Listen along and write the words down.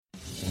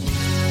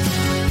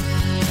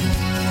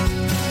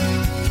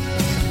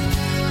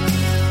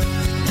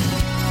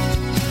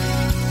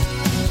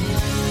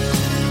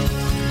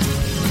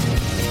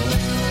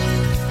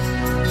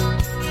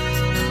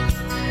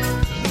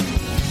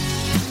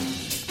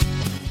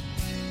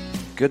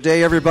Good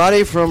day,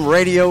 everybody, from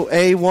Radio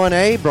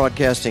A1A,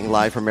 broadcasting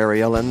live from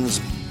Mary Ellen's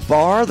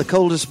Bar, the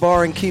coldest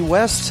bar in Key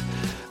West.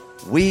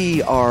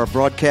 We are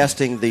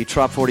broadcasting the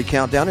Trop 40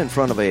 Countdown in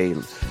front of a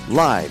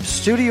live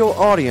studio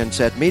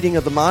audience at Meeting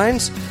of the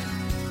Minds.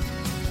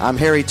 I'm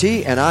Harry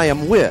T., and I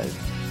am with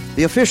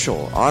the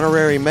official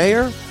honorary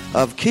mayor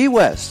of Key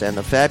West and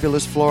the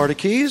fabulous Florida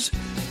Keys.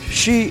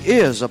 She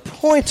is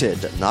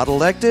appointed, not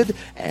elected,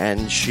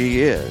 and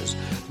she is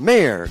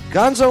Mayor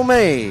Gonzo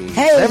Mays.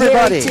 Hey,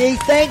 everybody. Harry T.,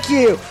 thank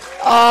you.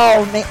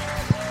 Oh, man.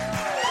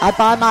 I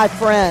buy my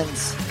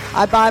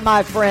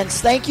friends.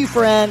 Thank you,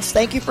 friends.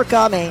 Thank you for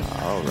coming.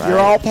 All right. You're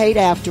all paid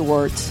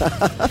afterwards,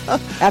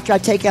 after I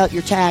take out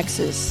your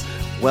taxes.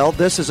 Well,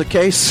 this is a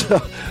case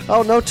of,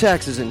 no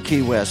taxes in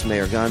Key West,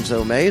 Mayor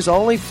Gonzo Mays,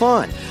 only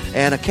fun.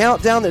 And a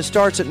countdown that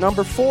starts at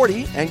number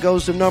 40 and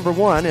goes to number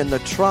 1 in the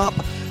trop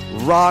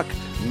rock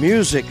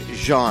music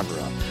genre.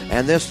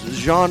 And this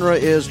genre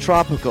is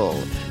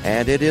tropical,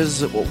 and it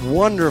is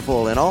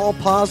wonderful and all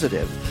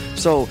positive.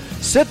 So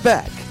sit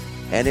back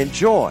and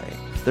enjoy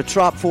the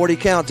Trop 40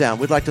 Countdown.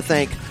 We'd like to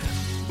thank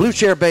Blue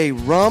Chair Bay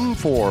Rum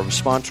for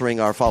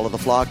sponsoring our Follow the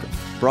Flock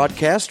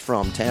broadcast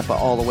from Tampa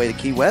all the way to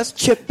Key West.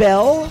 Chip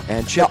Bell,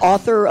 and the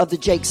author of the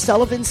Jake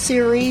Sullivan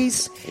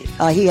series.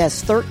 He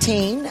has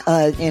 13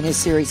 in his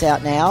series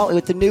out now,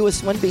 with the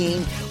newest one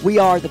being We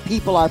Are the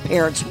People Our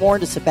Parents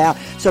Warned Us About.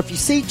 So if you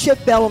see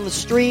Chip Bell on the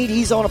street,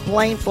 he's on a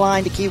plane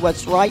flying to Key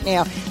West right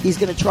now. He's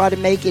going to try to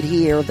make it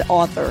here, the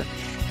author.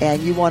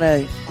 And you want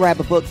to grab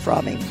a book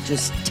from him,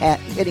 just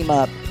hit him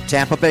up.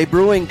 Tampa Bay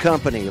Brewing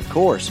Company, of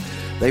course.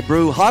 They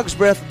brew Hog's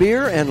Breath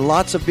beer and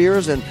lots of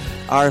beers, and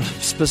our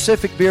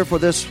specific beer for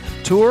this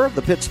tour,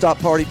 the Pit Stop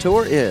Party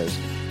Tour, is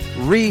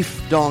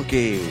Reef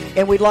Donkey.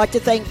 And we'd like to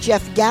thank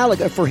Jeff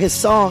Gallagher for his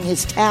song,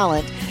 his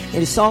talent, and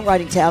his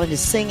songwriting talent, his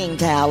singing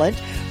talent,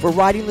 for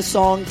writing the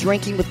song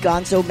Drinking with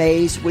Gonzo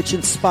Mays, which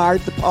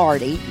inspired the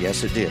party.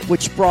 Yes, it did.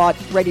 Which brought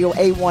Radio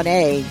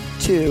A1A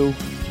to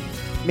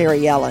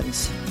Mary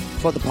Ellen's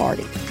for the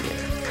party.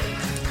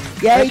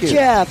 Yay,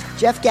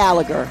 Jeff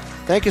Gallagher.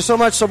 Thank you so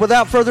much. So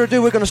without further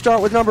ado, we're going to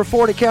start with number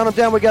 40. Count them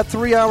down. We got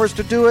 3 hours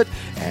to do it.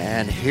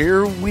 And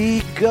here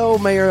we go,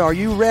 Mayor. Are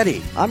you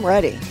ready? I'm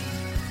ready.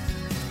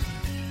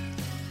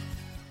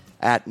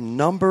 At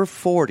number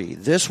 40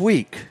 this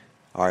week.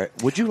 All right.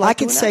 Would you like I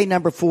can say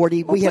number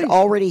 40. We had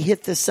already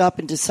hit this up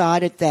and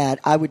decided that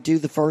I would do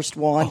the first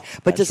one.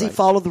 But does he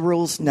follow the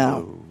rules?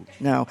 No.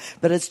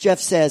 But as Jeff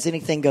says,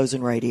 anything goes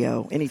in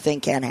radio.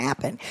 Anything can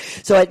happen.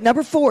 So at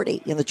number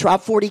 40 in the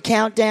Trop 40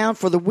 Countdown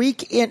for the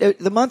week,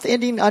 the month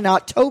ending on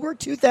October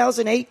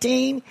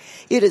 2018,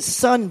 it is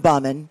Sun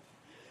Bummin'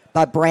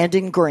 by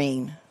Brandon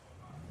Green.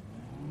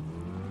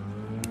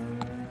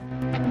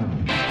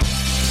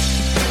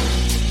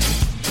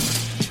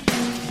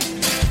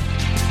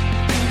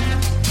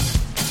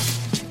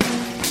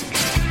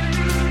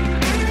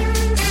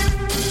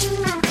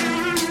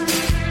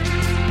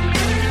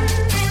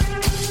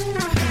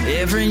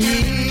 Every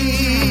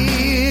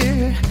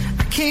year,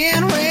 I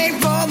can't wait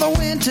for the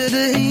winter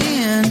to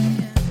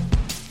end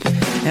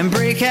and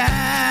break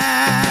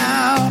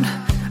out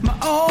my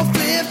old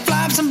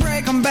flip-flops and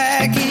break them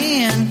back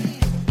in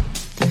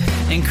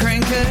and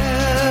crank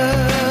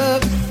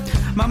up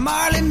my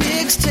Marley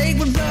mixtape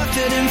with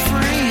Buffett and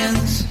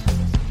Friends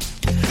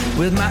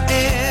with my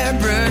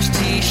airbrush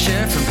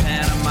t-shirt from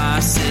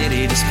Panama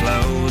City. Just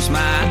close my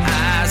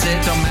eyes,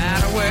 it don't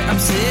matter where I'm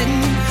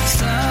sitting,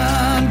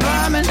 sun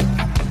bumming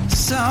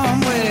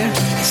somewhere,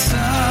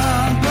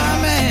 sun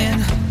bumming.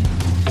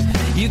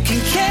 You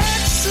can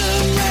catch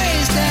some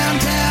rays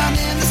downtown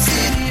in the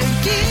city or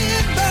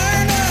get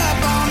burned up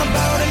on a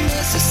boat in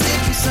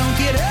Mississippi. So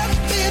get up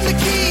in the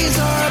Keys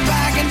or a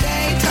bike in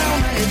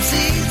Daytona. It's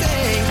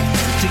easy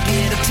to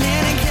get a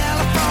tan in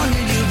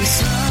California. You'll be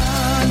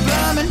sun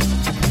bumming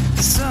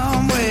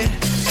somewhere,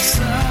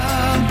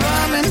 sun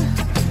bumming,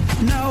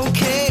 no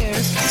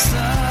cares,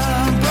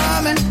 sun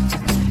bumming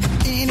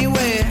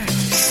anywhere.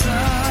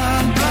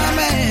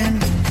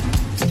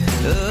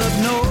 Up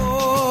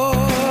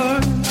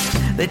north,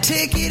 they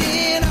take it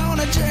in on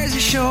a Jersey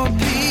Shore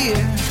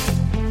pier.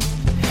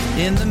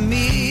 In the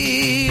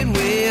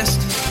Midwest,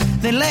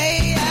 they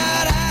lay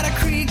out at a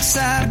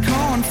creekside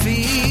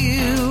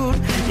cornfield.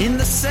 In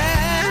the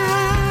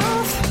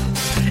South,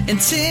 in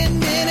 10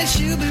 minutes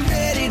you'll be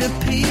ready to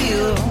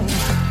peel.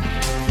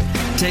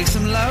 Take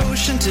some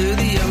lotion to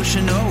the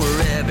ocean or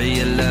wherever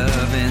you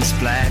love and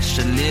splash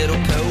a little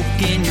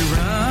Coke in your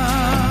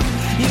rum.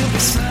 You'll be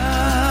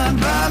sun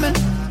bumming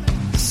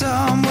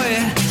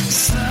somewhere,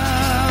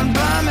 sun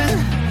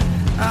bumming.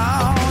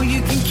 Oh,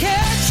 you can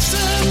catch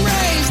some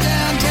rays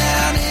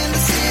downtown in the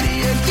city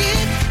or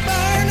get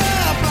burned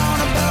up on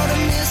a boat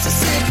in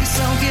Mississippi.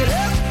 So get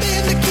up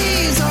in the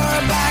Keys or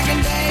a bike in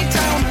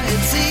Daytona.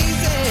 It's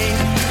easy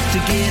to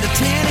get a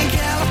tan in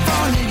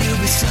California. You'll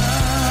be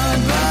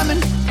sun bumming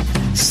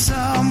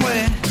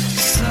somewhere,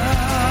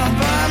 sun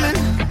bumming,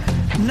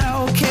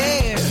 no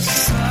cares,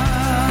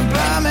 sun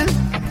bumming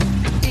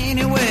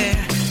anywhere,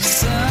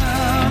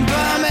 sun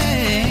bumming,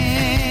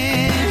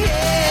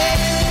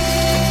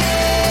 yeah.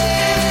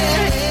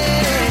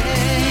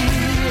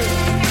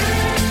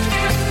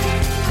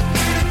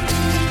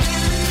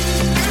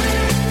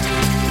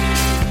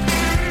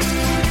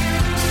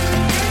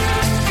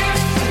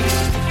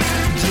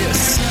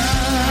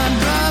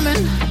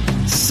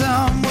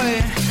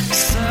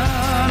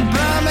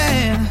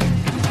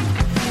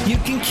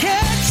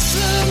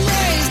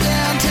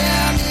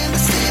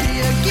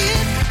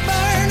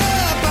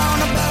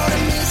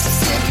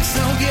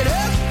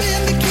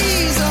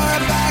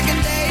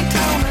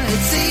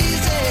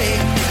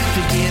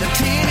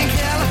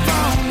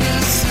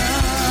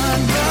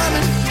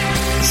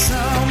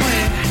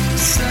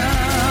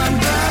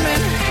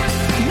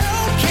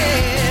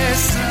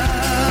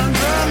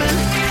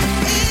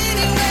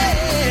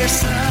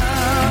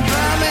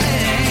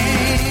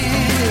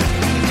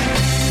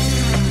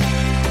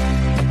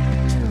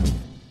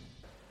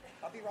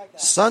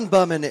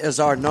 Sunbummin' is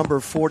our number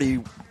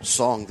 40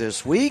 song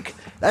this week.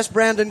 That's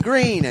Brandon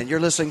Green, and you're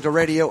listening to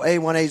Radio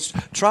A1A's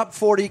Trop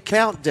 40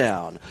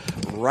 Countdown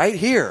right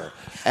here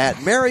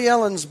at Mary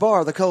Ellen's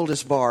Bar, the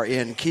coldest bar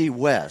in Key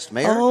West.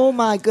 Mayor? Oh,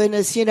 my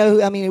goodness. You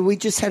know, I mean, we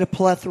just had a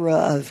plethora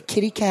of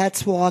kitty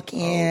cats walk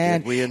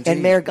in,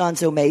 and Mayor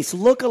Gonzo Mays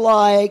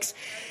lookalikes.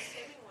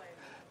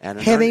 And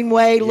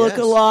Hemingway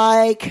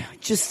look-alike,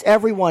 just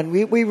everyone.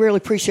 We really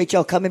appreciate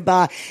y'all coming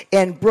by.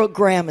 And Brooke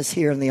Graham is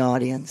here in the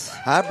audience.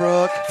 Hi,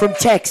 Brooke. From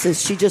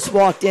Texas. She just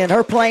walked in.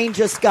 Her plane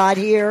just got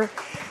here.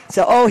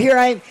 So, here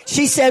I am.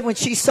 She said when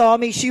she saw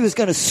me, she was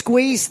going to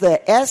squeeze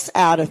the S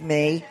out of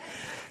me.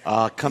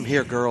 Come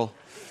here, girl.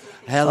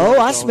 Hello. Oh,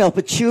 I smell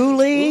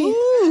patchouli.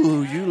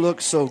 Ooh, you look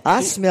so cool.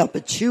 I smell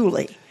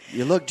patchouli.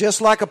 You look just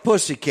like a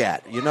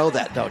pussycat. You know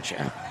that, don't you?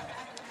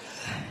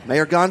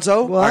 Mayor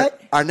Gonzo?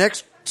 What? Our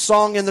next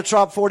song in the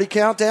Trop 40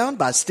 Countdown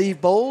by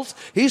Steve Bowles.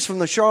 He's from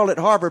the Charlotte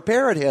Harbor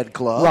Parrot Head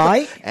Club.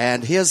 Right.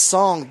 And his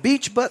song,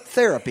 Beach Butt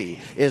Therapy,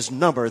 is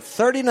number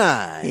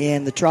 39.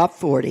 In the Trop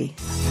 40.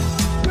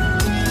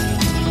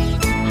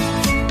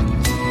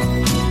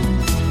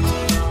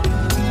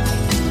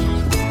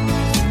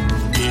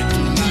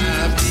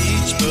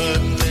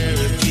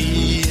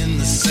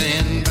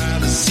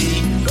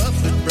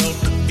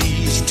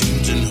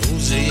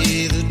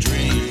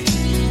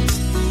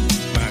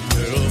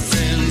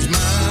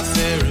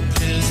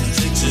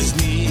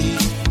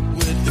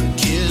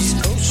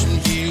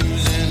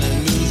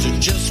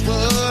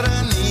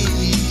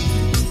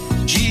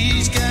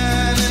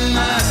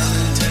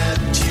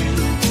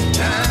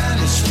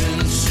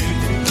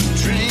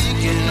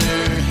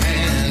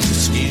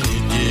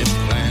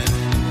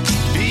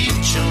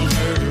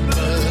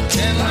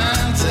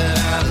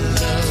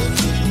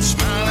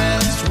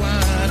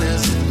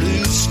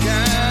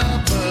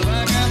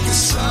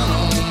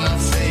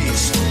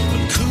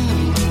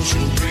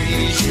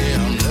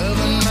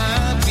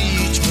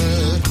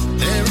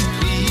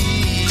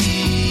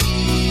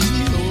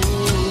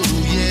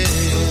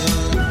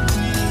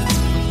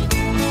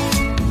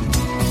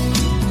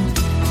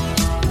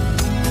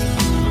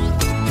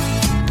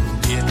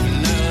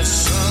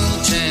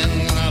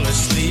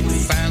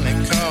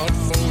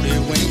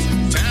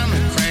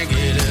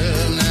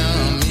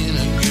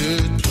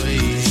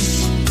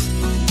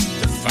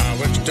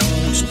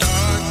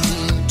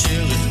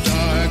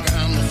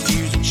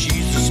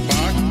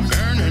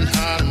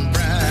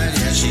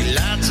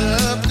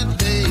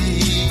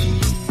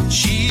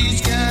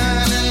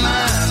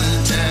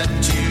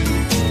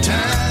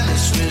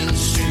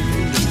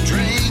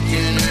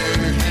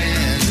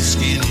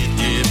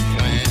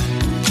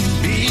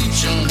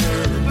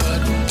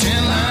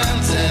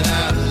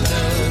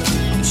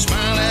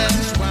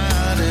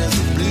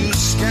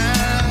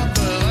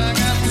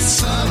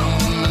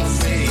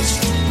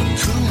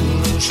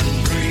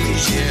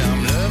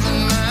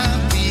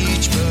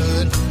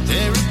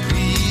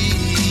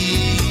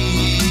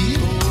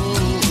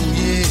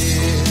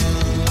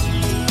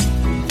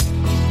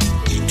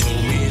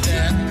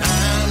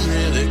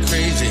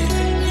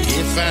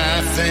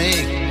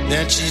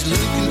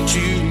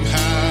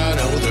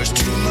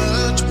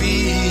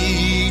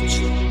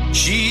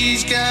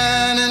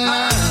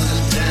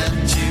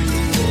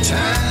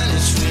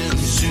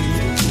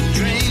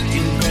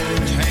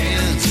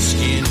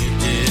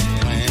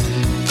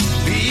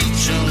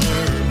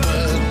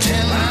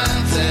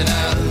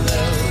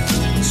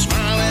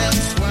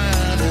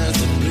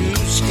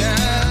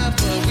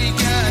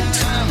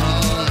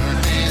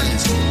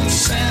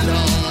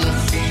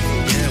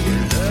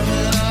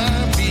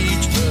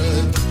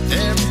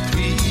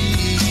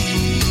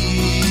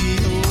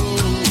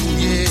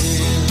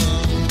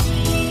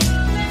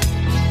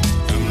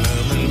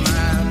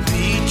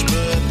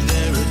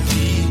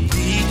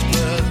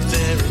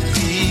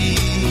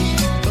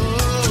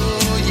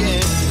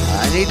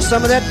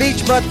 Some of that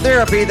beach butt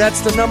therapy.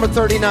 That's the number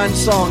 39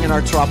 song in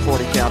our Trop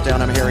 40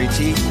 Countdown. I'm Harry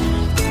T.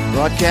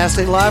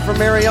 Broadcasting live from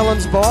Mary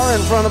Ellen's Bar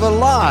in front of a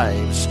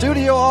live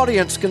studio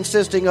audience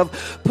consisting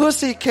of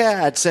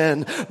pussycats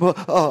and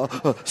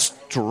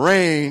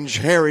strange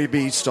hairy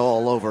beasts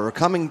all over,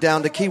 coming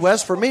down to Key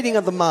West for Meeting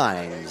of the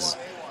Minds.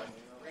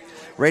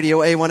 Radio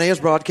A1A is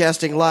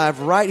broadcasting live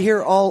right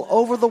here all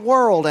over the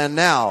world. And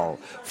now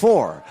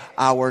for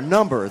our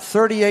number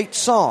 38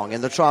 song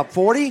in the Trop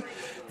 40.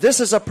 This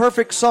is a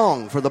perfect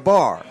song for the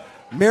bar,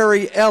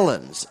 Mary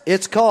Ellen's.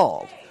 It's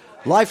called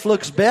Life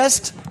Looks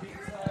Best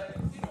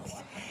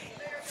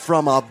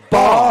from a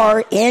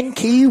Bar in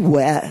Key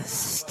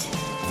West.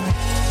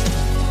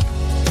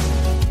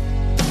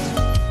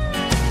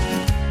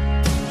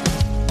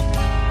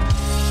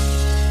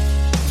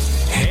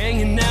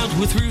 Hanging out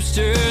with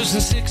roosters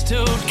and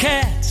six-toed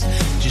cats,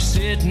 just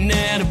sitting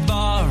at a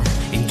bar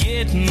and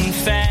getting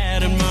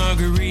fat on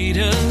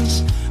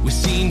margaritas with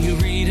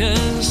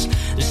senoritas.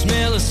 The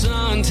smell of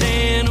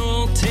suntan,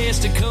 old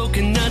taste of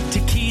coconut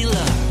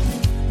tequila.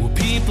 Well,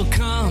 people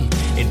come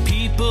and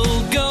people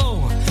go.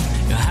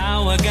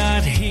 How I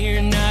got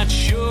here, not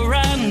sure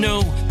I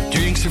know.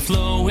 Drinks are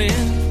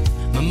flowing,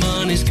 my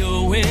money's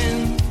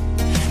going.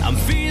 I'm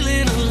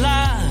feeling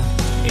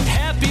alive and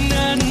happy.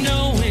 not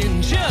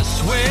knowing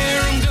just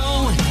where I'm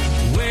going,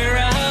 where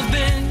I've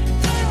been.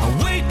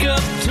 I'll wake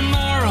up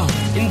tomorrow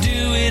and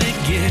do it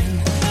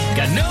again.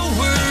 Got no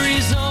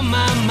worries on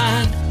my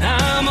mind,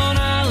 I'm on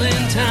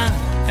island time.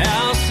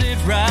 I'll sit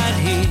right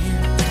here,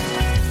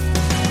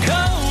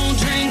 cold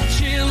drink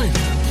chilling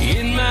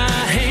in my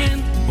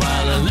hand,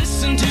 while I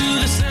listen to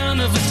the sound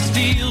of a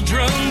steel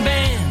drum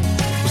band.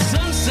 With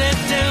sunset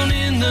down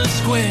in the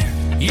square,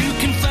 you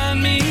can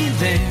find me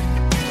there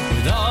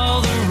with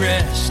all the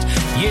rest.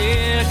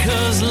 Yeah,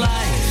 'cause life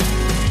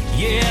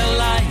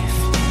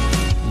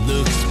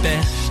looks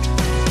best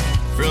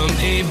from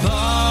a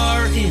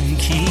bar in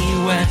Key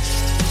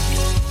West.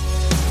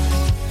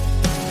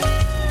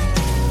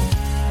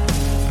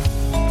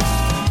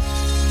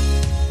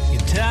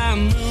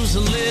 Time moves a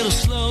little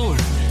slower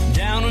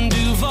down in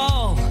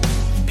Duval.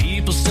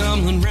 People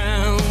stumbling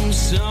round,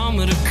 some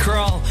at a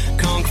crawl.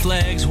 Conch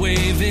flags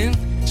waving,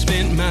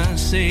 spent my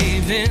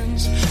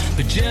savings,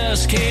 but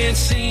just can't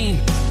seem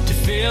to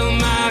feel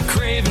my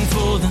craving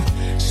for the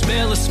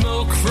smell of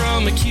smoke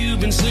from a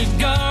Cuban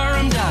cigar.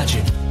 I'm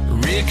dodging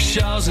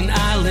rickshaws and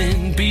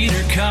island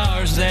beater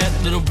cars. That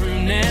little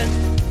brunette,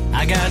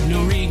 I got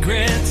no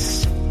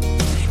regrets.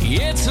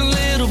 It's a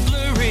little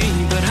blurry,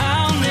 but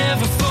I'll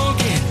never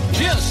forget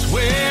just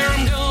where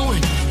I'm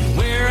going and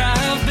where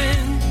I've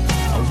been.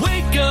 I'll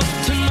wake up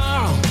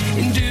tomorrow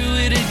and do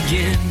it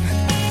again.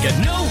 Got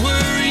no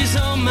worries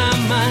on my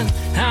mind,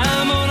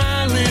 I'm on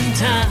island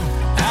time.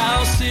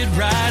 I'll sit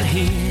right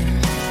here,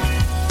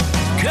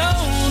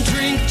 cold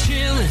drink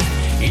chilling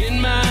in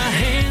my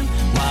hand,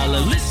 while I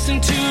listen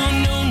to a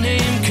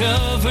no-name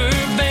cover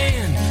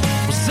band.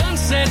 With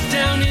sunset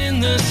down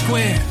in the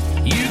square,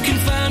 you can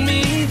find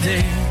me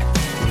there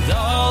with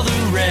all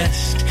the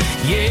rest.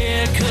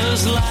 Yeah,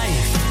 'cause life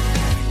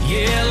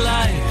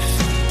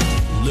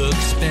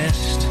looks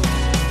best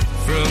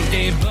from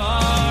a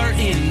bar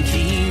in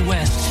Key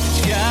West.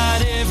 It's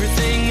got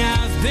everything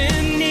I've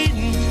been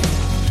needing.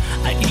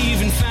 I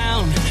even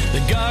found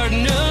the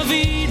Garden of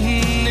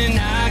Eden, and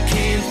I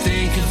can't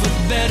think of a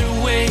better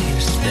way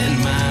to spend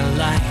my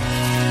life.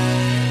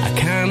 I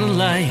kinda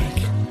like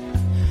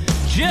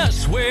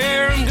just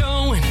where I'm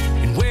going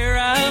and where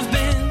I've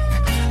been.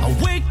 I'll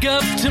wake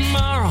up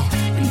tomorrow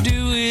and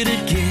do it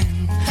again.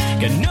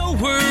 Got no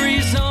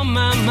worries on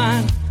my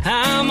mind,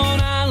 I'm on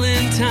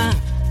island time.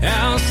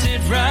 I'll sit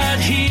right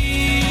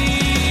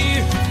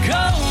here,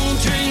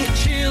 cold drink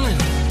chilling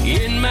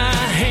in my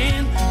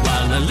hand,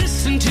 while I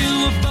listen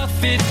to a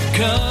Buffett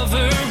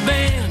cover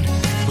band.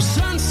 With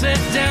sunset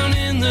down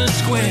in the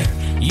square,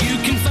 you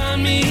can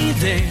find me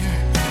there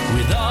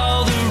with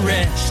all the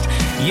rest.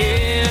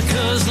 Yeah,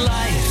 'cause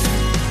life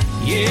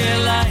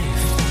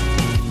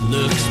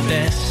looks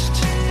best.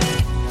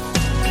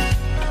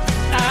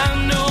 I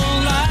know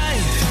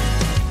life,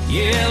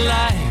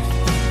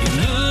 it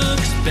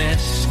looks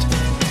best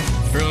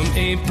from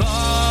a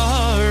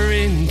bar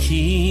in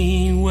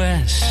Key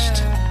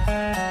West.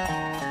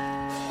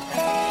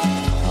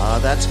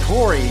 That's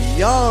Corey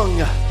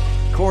Young.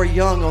 Corey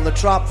Young on the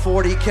Trop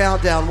 40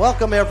 Countdown.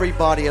 Welcome,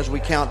 everybody, as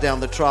we count down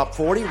the Trop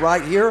 40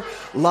 right here,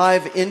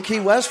 live in Key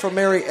West from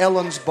Mary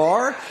Ellen's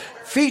Bar,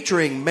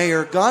 featuring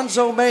Mayor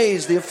Gonzo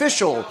Mays, the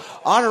official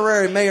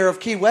honorary mayor of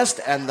Key West,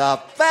 and the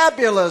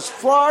fabulous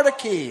Florida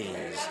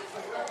Keys.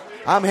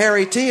 I'm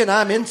Harry T., and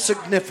I'm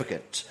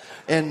insignificant.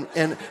 And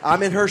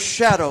I'm in her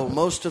shadow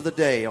most of the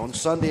day on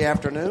Sunday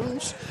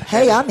afternoons.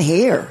 Hey, I'm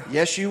here.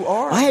 Yes, you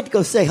are. I had to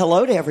go say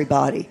hello to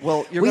everybody.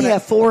 Well, we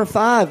have 4 or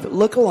 5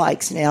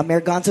 lookalikes now,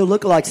 Mayor Gonzo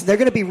lookalikes. And they're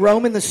going to be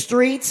roaming the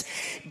streets,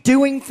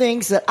 doing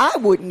things that I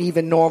wouldn't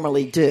even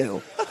normally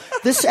do.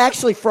 This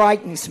actually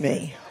frightens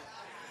me.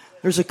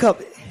 There's a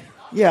couple.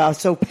 Yeah,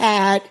 so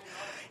Pat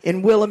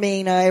in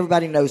Wilhelmina,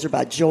 everybody knows her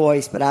by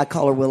Joyce, but I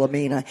call her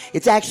Wilhelmina.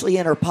 It's actually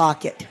in her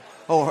pocket.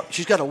 Oh,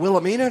 she's got a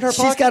Wilhelmina in her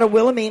pocket? She's got a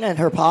Wilhelmina in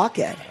her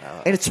pocket.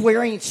 And it's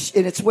wearing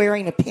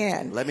a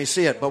pin. Let me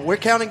see it. But we're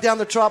counting down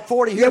the Trop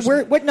 40.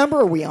 What number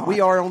are we on? We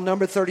are on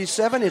number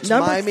 37. It's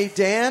Miami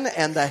Dan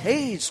and the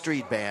Hayes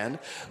Street Band,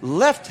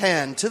 Left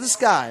Hand to the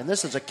Sky. And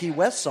this is a Key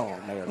West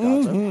song, Mayor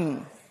Gonzo.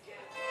 Mm-hmm.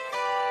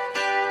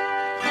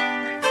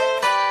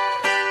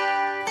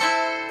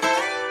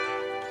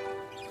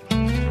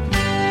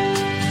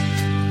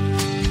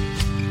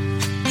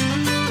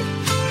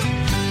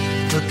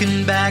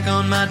 Looking back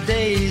on my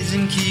days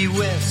in Key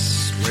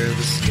West, where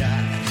the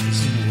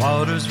skies and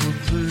waters were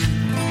blue,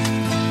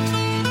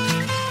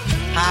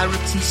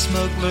 pirates and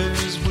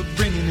smugglers were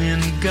bringing in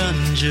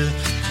ganja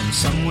from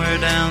somewhere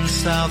down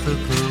south of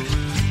Peru.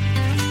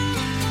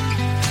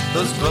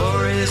 Those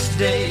glorious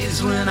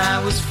days when I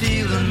was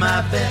feeling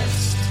my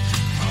best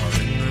are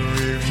in the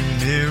rearview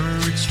mirror,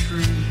 it's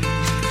true.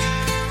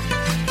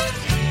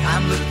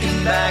 I'm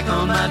looking back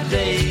on my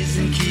days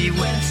in Key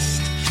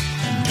West,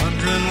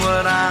 wondering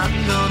what I'm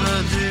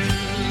gonna do.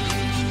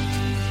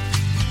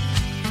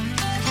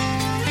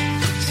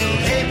 So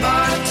hey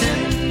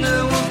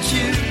bartender, won't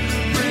you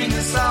bring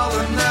us all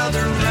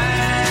another round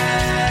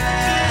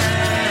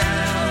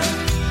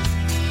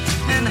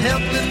and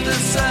help lift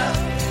us up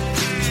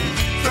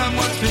from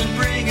what's been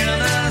bringing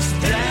us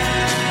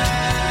down.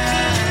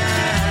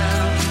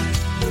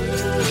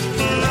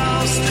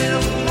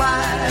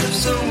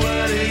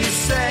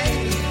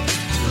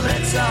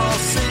 Let's all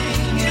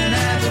sing and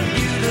have a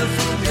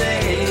beautiful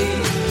day.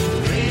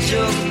 Raise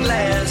your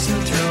glass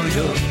and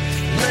throw your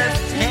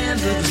left hand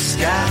to the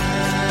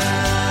sky.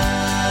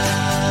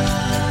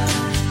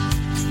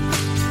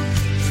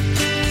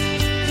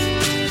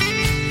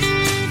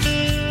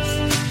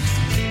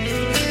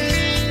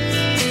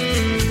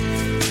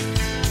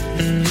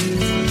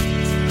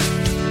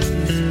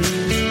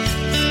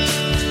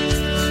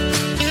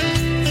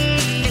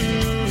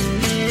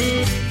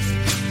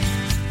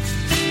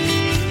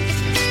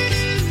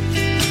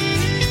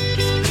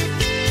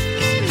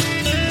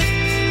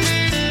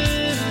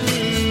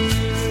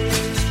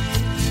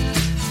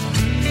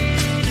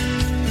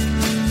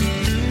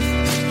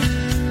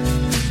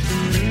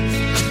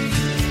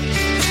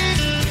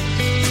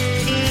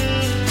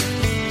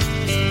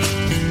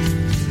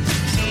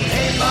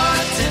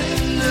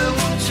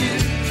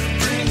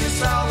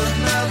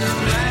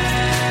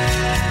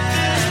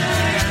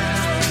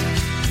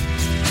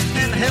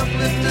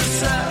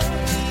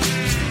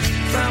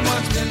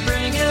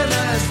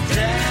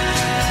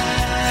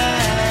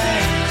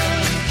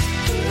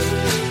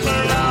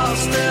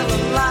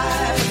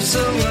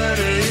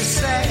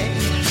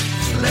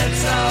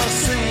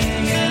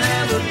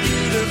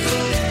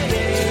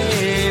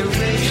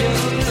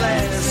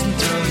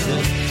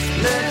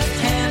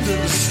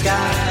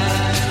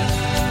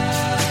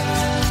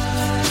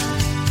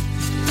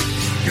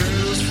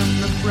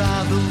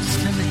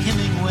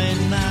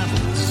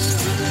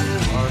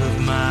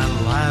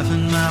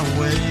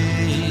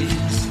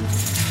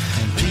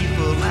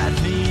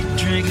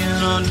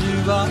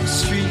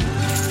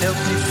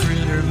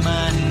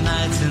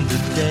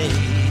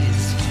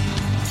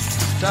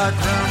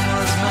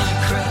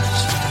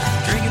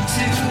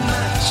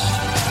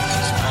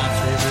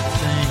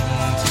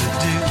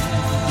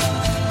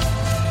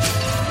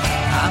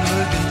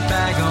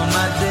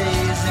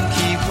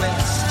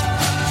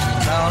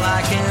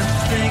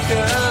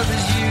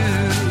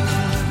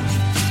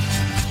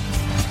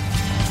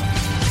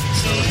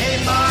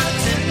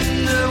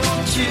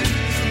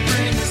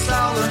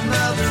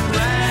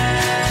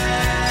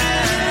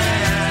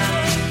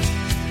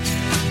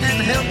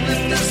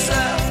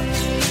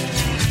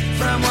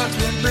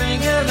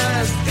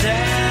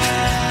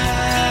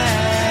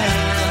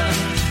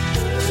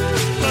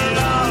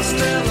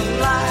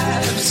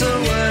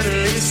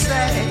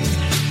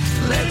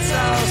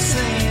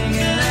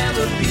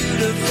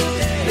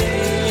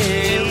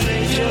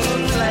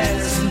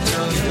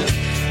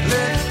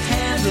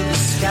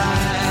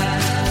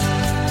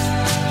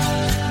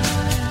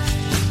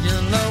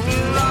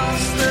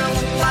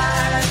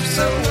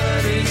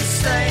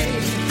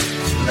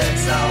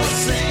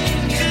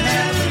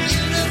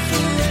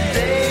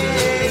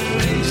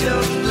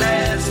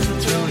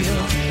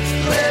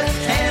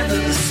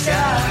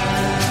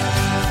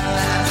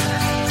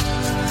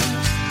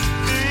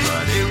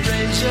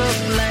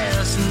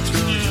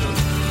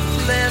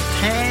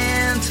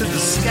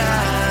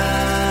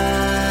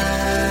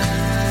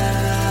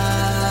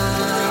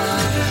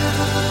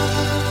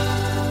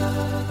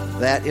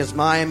 That is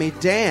Miami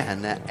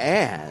Dan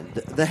and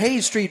the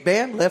Hayes Street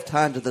Band, Left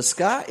Hand to the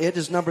Sky. It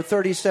is number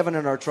 37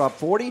 in our top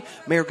 40.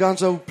 Mayor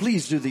Gonzo,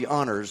 please do the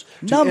honors.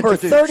 Number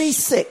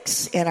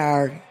 36 in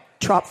our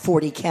Trop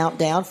 40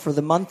 countdown for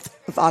the month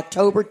of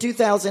October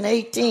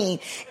 2018,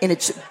 and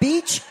it's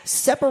Beach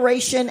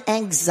Separation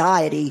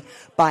Anxiety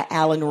by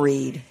Alan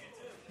Reed.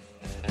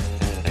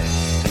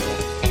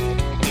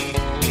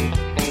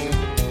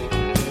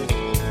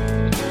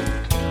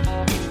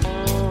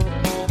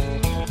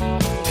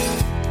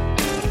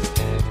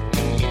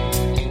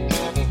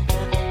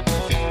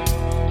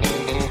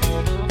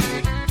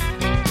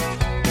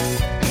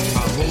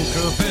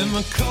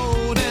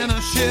 Cold and I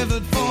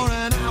shivered for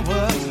an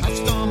hour. I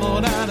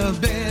stumbled out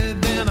of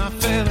bed, then I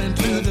fell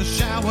into the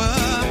shower.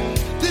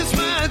 This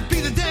might be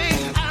the day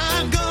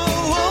I go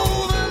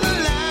over the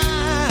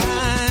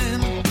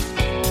line.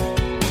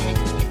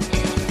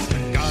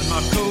 Got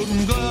my coat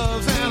and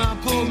gloves and I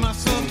pulled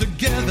myself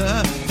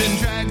together, then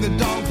dragged the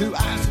dog through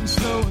ice and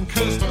snow and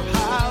cursed for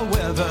high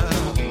weather.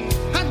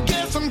 I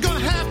guess I'm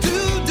gonna have to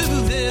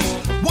do this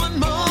one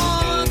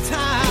more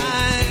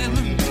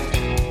time.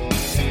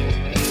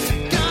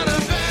 Got a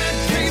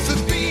bad case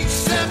of beach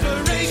separation.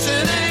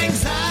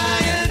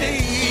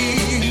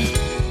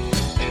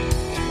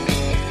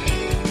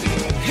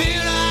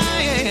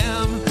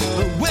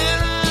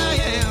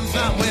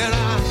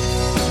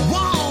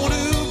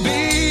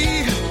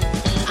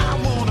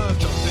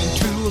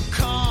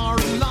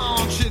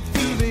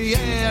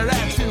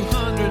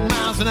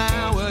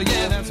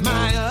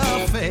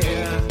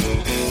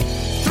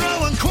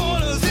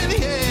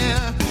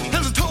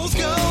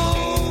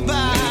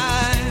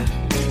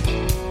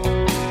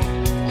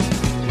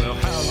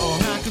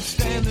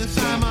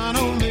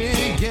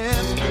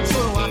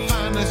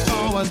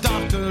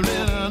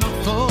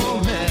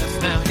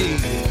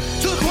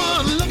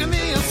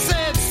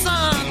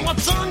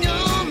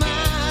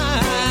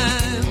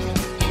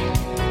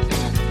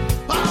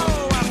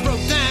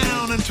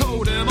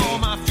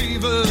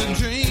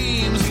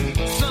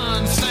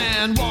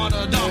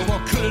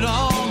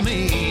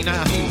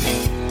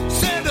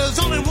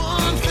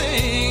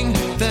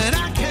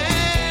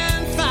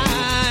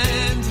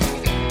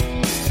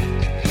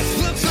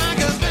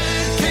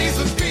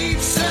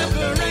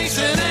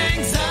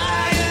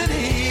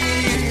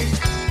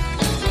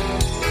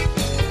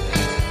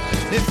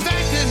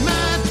 it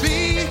might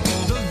be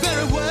the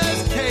very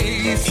worst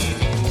case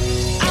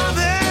I've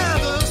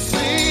ever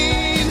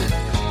seen.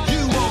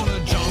 You wanna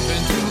jump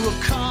into a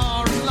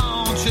car and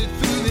launch it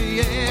through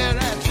the air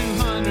at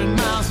 200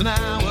 miles an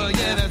hour.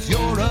 Yeah, that's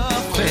your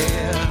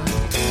affair.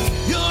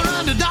 You're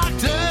under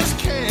doctor's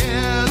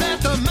care.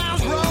 Let the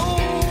miles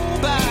roll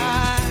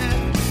by.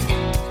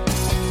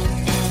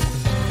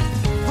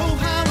 Oh,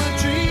 how I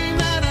dream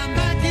that I'm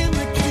back in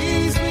the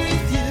keys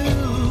with you.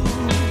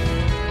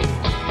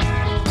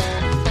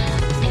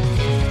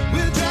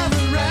 We're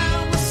driving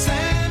around with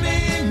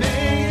Sammy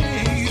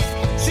Mays.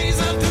 She's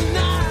up to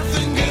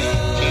nothing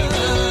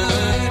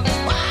good.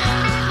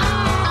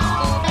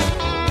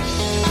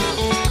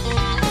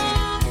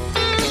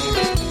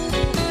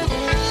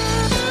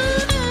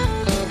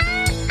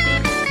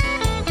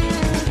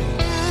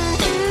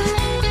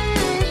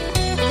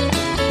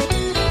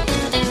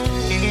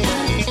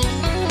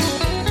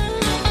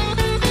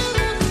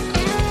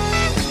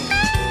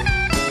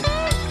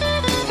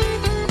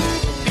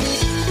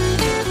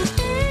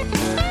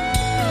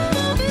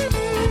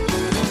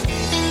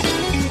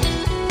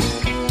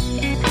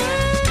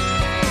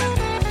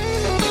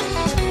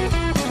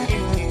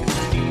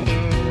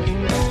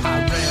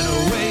 I ran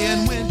away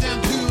and went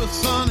down to a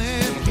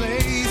sunny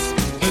place.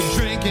 A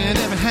drink in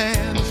every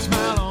hand, a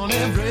smile on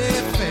every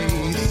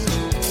face.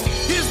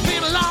 It's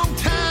been a long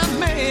time,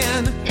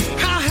 man.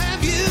 How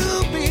have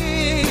you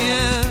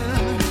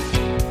been?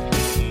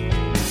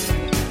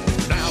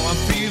 Now I'm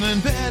feeling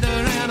better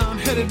and I'm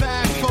headed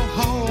back for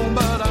home.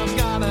 But I've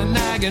got a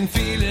nagging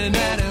feeling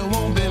that it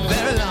won't be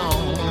very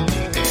long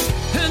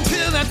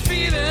until that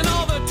feeling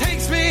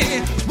overtakes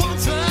me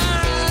once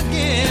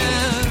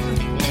again.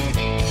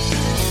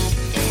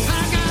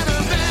 I got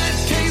a bad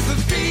case of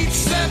beach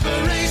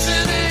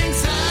separation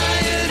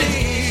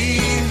anxiety.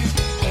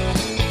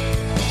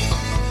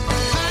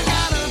 I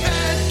got a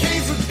bad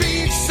case of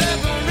beach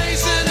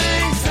separation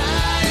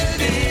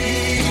anxiety.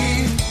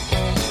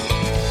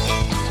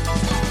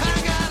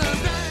 I got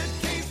a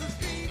bad case of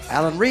beach.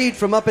 Alan Reed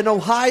from up in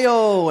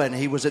Ohio, and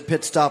he was at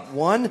Pit Stop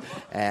 1,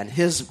 and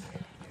his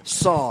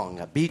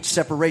song, Beach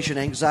Separation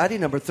Anxiety,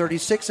 number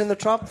 36 in the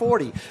top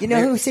 40. You know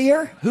who's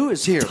here? Who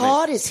is here?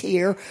 Todd is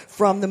here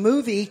from the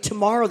movie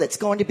tomorrow that's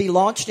going to be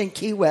launched in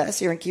Key West,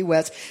 here in Key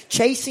West,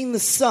 Chasing the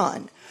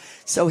Sun.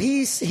 So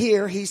he's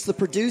here. He's the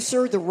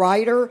producer, the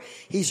writer.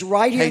 He's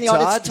right here Hey, in the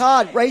audience.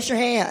 Todd, raise your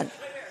hand.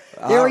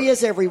 There he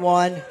is,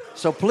 everyone.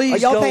 So please Are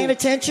y'all go- paying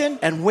attention?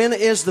 And when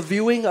is the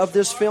viewing of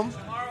this film?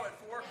 Tomorrow at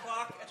 4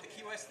 o'clock at the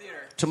Key West Theater.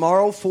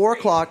 Tomorrow, 4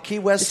 o'clock, Key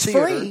West It's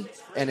Theater. free.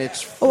 And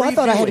it's free Oh, I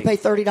thought I had to viewing.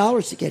 pay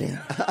 $30 to get in.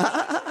 $30 if you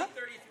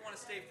want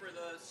to stay for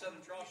the Southern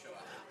Draw show.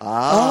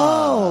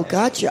 Oh,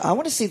 gotcha. I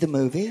want to see the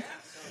movie.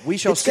 We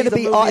shall It's see going to the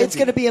be movie. it's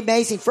going to be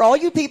amazing for all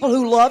you people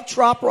who love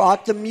trop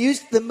rock. The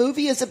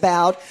movie is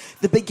about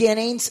the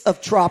beginnings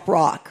of trop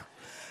rock,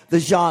 the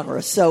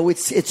genre. So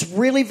it's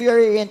really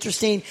very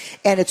interesting,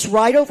 and it's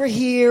right over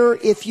here.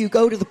 If you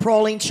go to the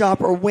Praline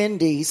Shop or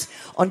Wendy's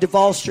on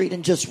Duval Street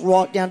and just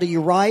walk down to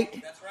your right,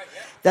 That's right,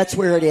 yeah. that's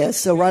where it is.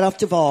 So right off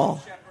Duval.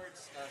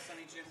 Shepard's,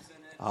 Sonny Jim's in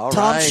it. All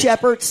Tom right.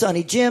 Shepard,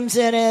 Sonny Jim's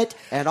in it.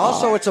 And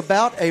also, it's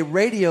about a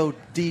radio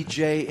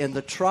DJ in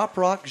the trop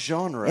rock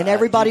genre. And I do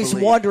everybody's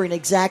believe. wondering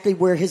exactly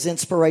where his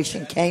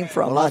inspiration came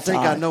from. Well, I my think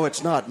I Todd. know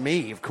it's not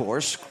me, of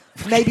course.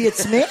 Maybe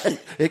it's me.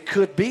 It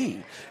could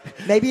be.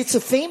 Maybe it's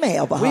a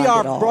female behind We are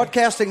it all.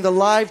 broadcasting the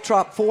live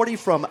Trop 40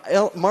 from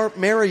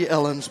Mary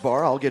Ellen's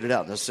Bar. I'll get it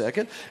out in a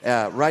second.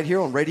 Right here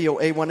on Radio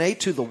A1A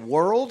to the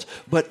world.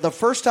 But the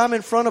first time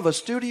in front of a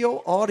studio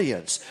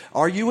audience.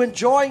 Are you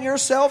enjoying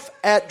yourself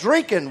at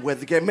Drinking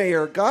with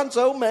Mayor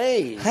Gonzo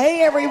Mays?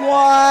 Hey,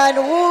 everyone.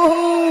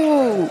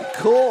 Woohoo.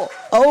 Cool.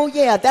 Oh,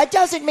 yeah. That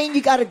doesn't mean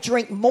you got to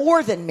drink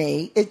more than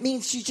me. It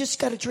means you just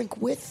got to drink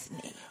with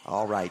me.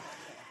 All right.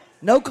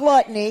 No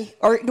gluttony.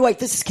 Or, wait,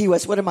 this is Key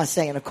West. What am I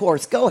saying? Of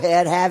course. Go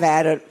ahead. Have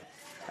at it.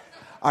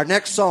 Our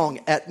next song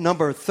at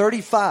number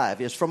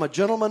 35 is from a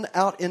gentleman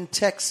out in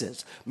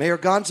Texas. Mayor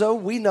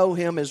Gonzo, we know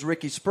him as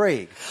Ricky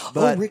Sprague.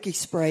 But, Ricky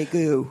Sprague.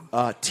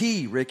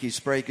 Ricky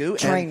Sprague.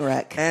 Train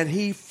wreck. And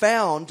he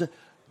found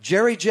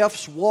Jerry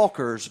Jeffs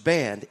Walker's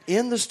band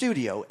in the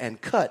studio and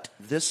cut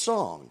this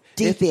song.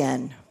 Deep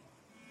in.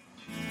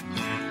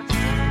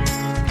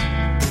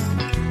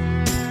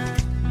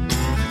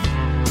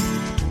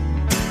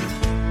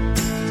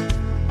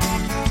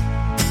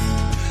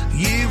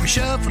 You were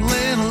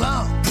shuffling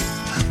along,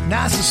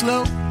 nice and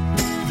slow,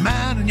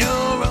 minding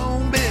your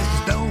own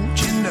business, don't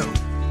you know?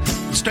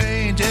 The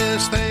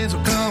strangest things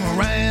will come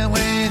around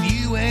when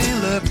you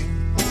ain't looking.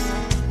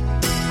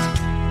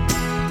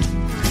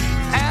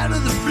 Out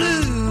of the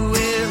blue,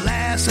 it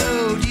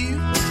lassoed you,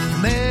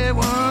 and there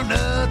weren't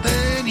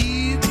nothing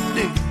you could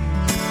do.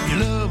 Your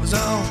love was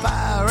on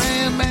fire,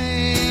 and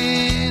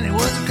man, it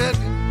wasn't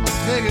cooking,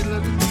 good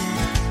looking.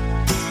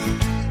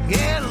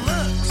 Yeah, it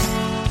looks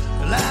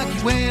like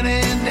you went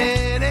and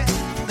did it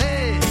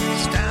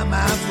this time,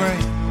 my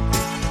friend.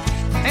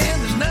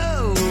 And there's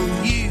no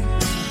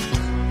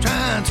use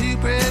trying to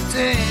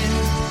pretend.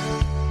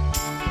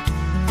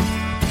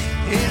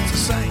 It's the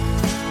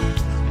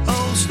same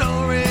old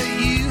story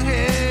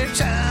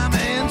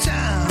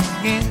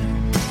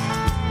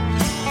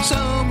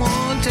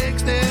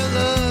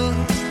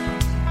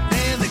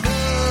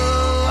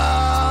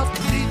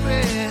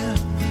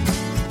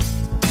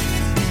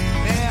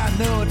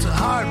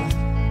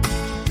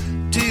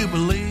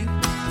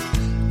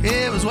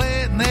was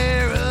waiting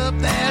there up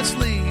that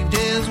sleeve,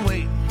 just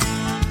waiting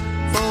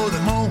for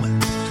the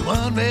moment to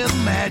unveil the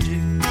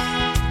magic.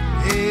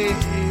 Yeah,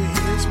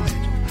 it's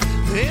magic.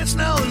 It's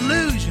no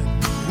illusion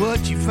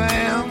what you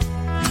found.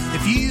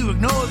 If you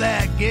ignore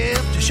that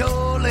gift, you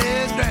surely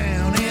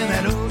drown in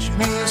that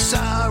ocean of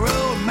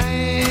sorrow.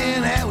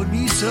 Man, that would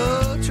be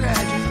so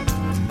tragic.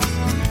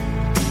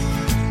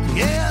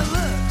 Yeah, it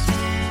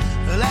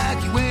looks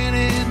like you went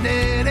and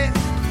did it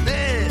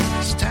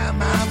this time,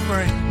 my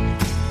friend.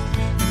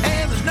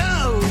 And there's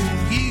no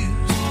use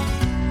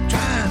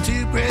trying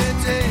to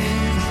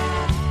pretend.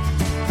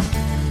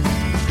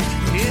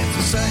 It's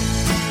the same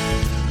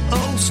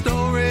old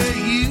story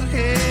you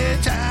hear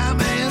time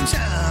and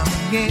time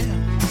again.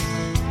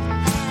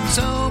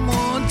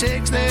 Someone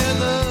takes their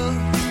love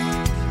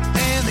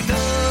and they go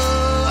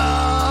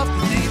off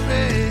the deep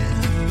end.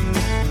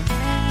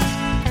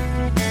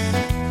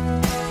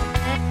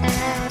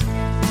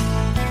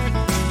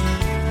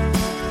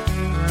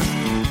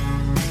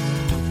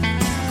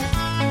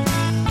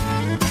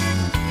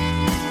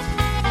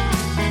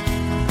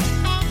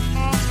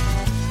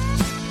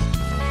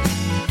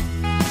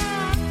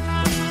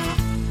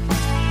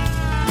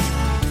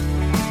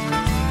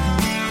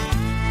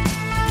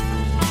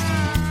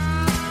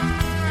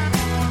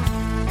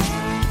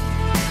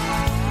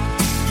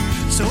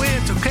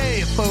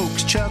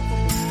 Folks chuckle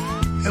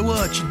at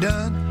what you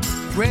done.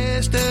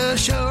 Rest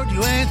assured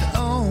you ain't the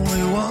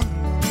only one.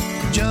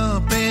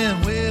 Jump in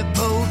with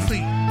both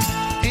feet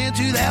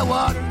into that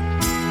water,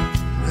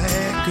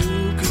 that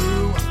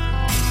cool water.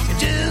 And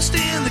just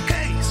in the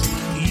case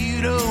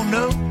you don't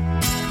know,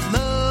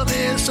 love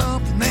is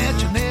something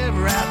that you'll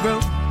never outgrow.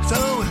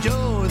 So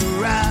enjoy the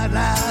ride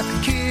like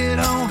a kid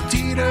on a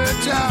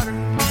teeter-totter,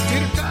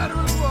 teeter-totter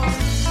of the water.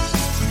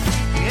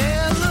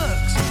 Yeah, it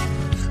looks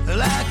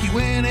like you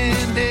went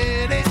and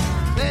did it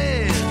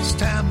this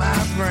time, my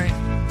friend.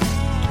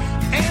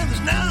 And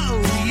there's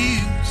no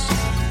use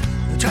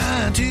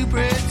trying to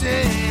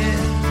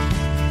pretend.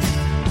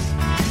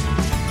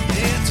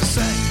 It's the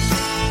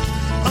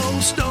same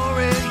old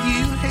story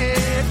you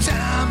hear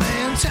time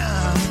and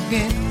time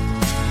again.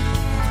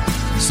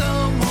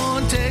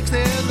 Someone takes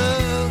their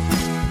love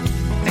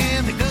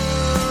and they go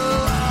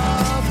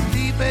off the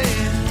deep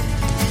end.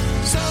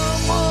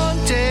 Someone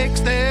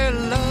takes their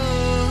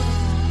love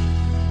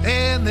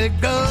and they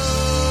go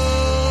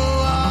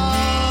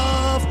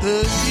off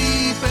the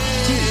deep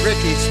end. Gee,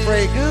 Ricky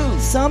Sprague.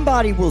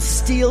 Somebody will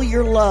steal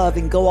your love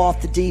and go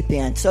off the deep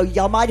end. So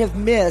y'all might have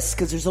missed,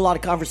 because there's a lot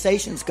of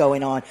conversations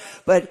going on,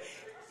 but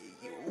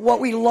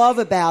what we love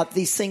about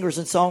these singers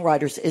and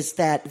songwriters is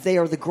that they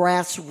are the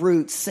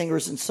grassroots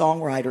singers and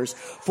songwriters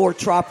for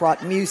trop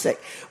rock music.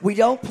 We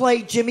don't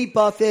play Jimmy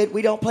Buffett.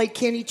 We don't play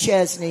Kenny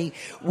Chesney.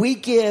 We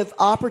give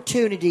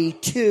opportunity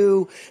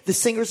to the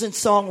singers and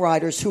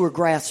songwriters who are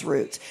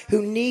grassroots,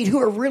 who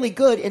are really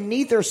good and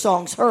need their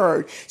songs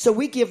heard. So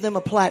we give them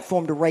a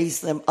platform to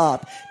raise them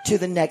up to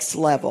the next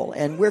level.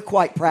 And we're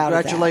quite proud of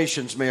that.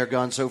 Congratulations, Mayor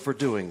Gonzo, for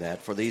doing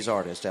that for these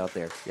artists out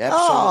there.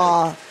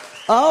 Absolutely.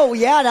 Oh,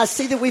 yeah, and I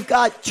see that we've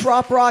got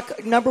trop rock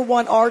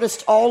 #1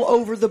 artists all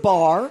over the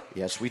bar.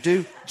 Yes, we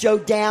do. Joe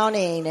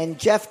Downing and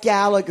Jeff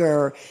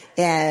Gallagher,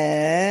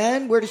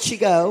 and where did she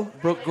go?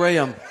 Brooke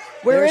Graham.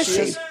 Where is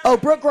she? Oh,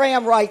 Brooke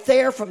Graham right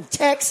there from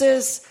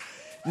Texas.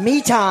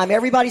 Me Time.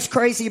 Everybody's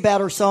crazy about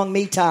her song,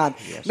 Me Time.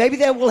 Yes. Maybe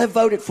they will have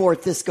voted for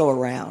it this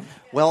go-around.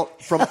 Well,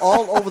 from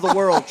all over the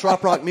world,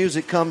 trop rock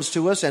music comes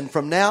to us, and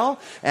from now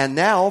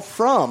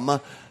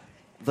from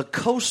the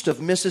coast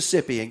of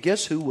Mississippi. And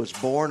guess who was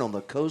born on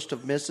the coast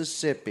of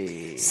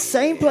Mississippi?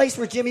 Same place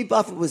where Jimmy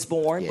Buffett was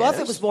born. Yes.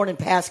 Buffett was born in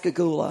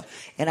Pascagoula,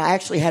 and I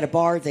actually had a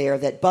bar there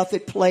that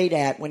Buffett played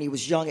at when he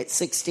was young at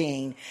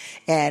 16,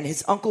 and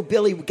his Uncle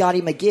Billy got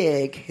him a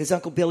gig. His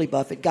Uncle Billy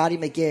Buffett got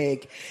him a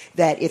gig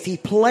that if he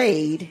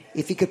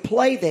could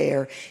play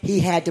there,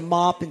 he had to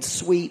mop and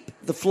sweep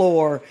the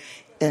floor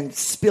and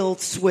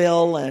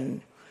swill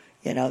and...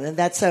 and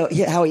that's how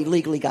he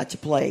legally got to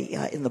play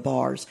in the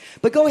bars.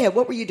 But go ahead.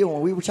 What were you doing?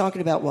 We were talking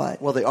about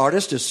what? Well, the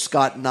artist is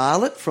Scott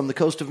Nilet from the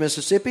coast of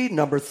Mississippi,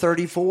 number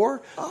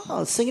 34.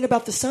 Oh, singing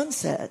about the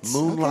sunsets.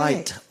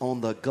 Moonlight on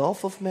the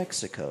Gulf of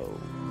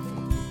Mexico.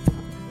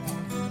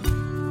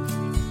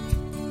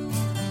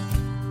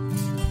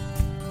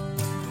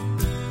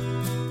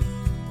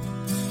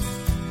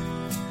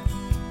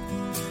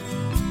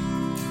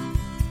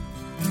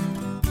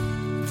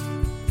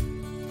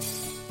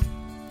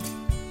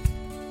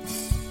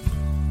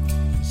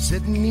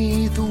 Sitting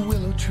beneath a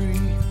willow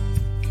tree,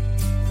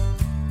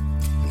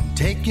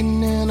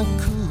 taking in a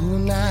cool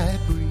night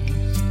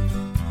breeze,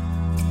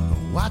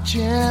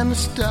 watching the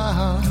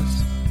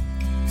stars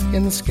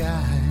in the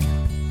sky.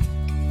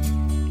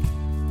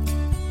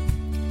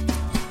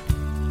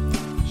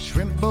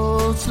 Shrimp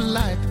boats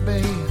light the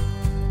bay,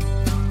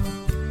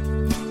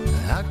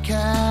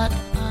 Outcat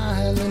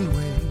Island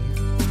wave.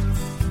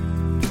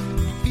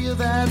 Feel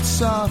that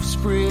soft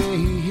spray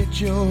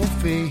hit your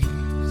face.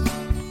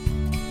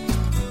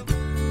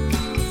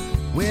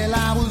 Well,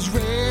 I was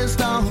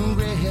raised on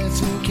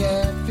grits and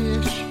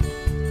catfish.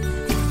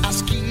 I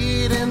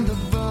skied in the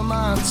Vermont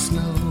white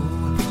snow.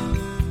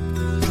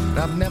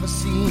 But I've never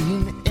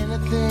seen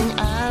anything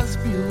as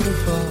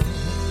beautiful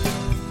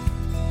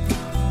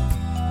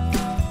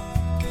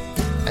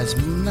as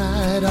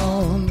moonlight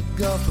on the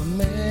Gulf of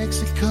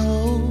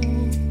Mexico.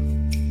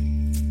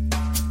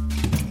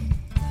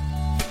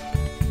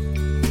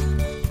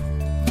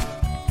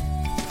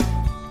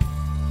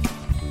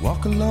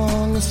 Walk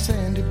along a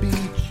sandy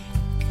beach,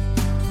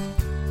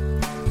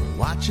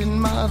 watching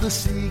mother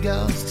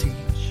seagulls teach.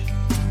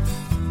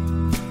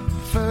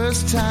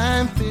 First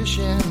time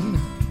fishing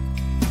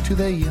to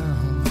their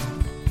young.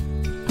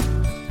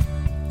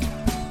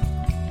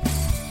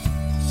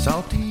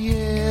 Salty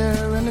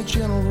air and a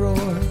gentle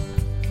roar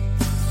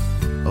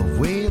of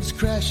waves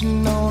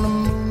crashing on a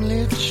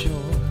moonlit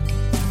shore.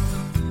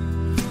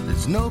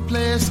 There's no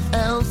place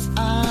else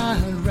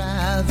I'd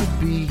rather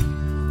be.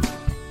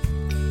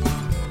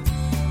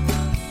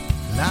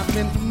 I've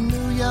been from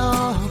New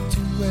York to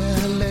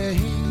LA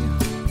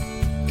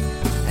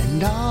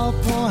and all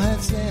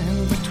points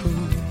in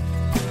between,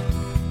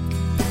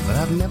 but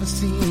I've never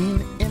seen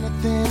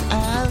anything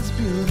as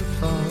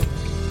beautiful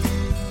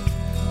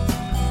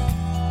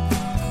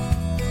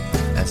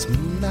as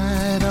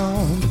moonlight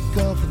on the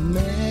Gulf of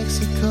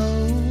Mexico.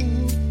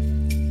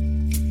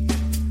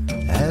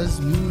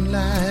 As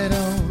moonlight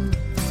on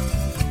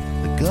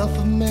the Gulf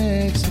of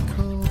Mexico.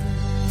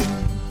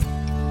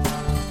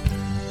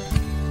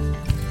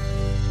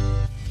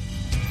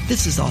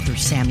 This is author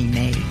Sammy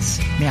Mays.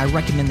 May I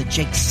recommend the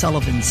Jake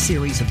Sullivan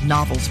series of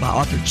novels by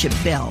author Chip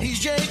Bell. He's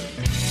Jake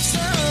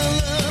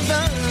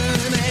Sullivan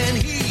and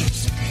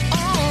he's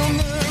on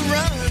the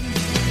run.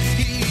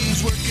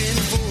 He's working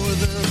for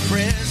the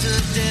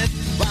president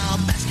while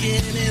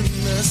basking in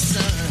the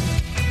sun.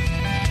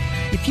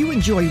 If you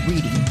enjoy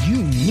reading,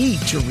 you need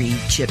to read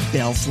Chip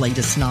Bell's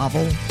latest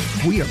novel,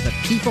 We Are the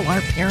People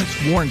Our Parents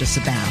Warned Us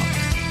About.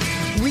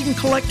 Read and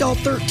collect all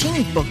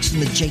 13 books in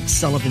the Jake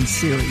Sullivan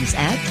series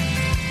at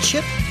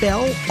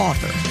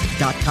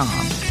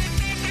chipbellauthor.com.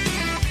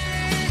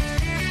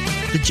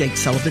 The Jake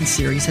Sullivan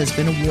series has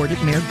been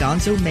awarded Mayor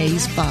Gonzo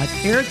Mays 5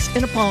 Parrots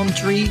and a Palm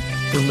Tree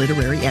for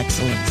literary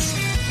excellence.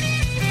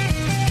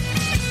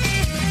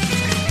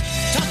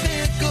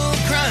 Topical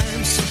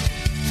crimes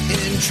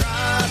in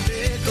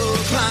tropical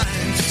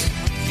climes.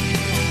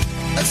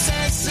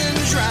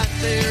 Assassins right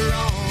there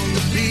on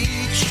the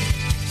beach.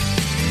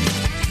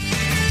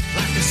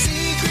 Like a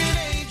secret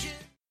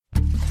agent.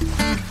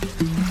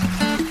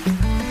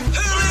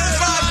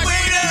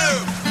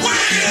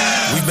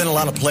 We've been a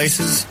lot of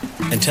places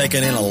and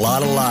taken in a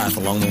lot of life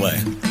along the way.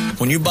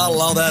 When you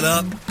bottle all that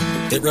up,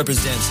 it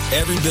represents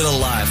every bit of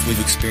life we've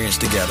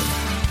experienced together.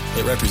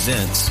 It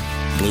represents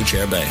Blue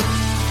Chair Bay.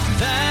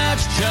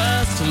 That's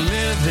just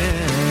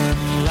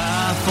living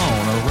life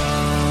on a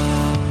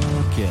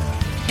rock, yeah.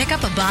 Pick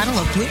up a bottle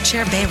of Blue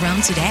Chair Bay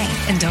rum today.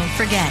 And don't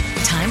forget,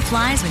 time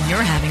flies when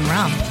you're having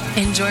rum.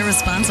 Enjoy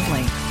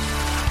responsibly.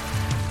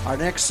 Our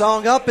next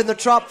song up in the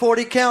Trop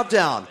 40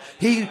 Countdown.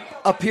 He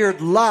appeared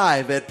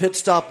live at Pit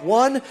Stop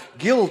 1,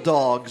 Gill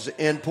Dogs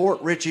in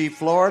Port Richey,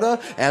 Florida,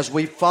 as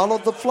we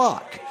followed the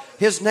flock.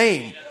 His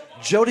name,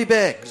 Jody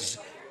Beggs.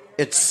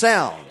 It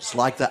sounds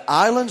like the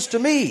islands to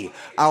me.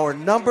 Our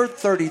number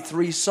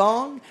 33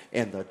 song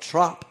in the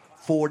Trop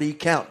 40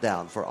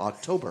 Countdown for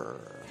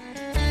October.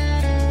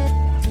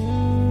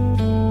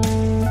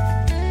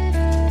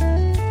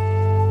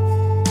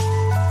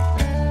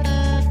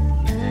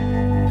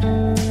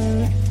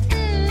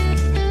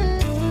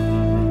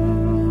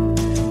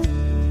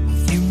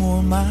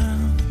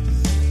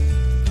 Miles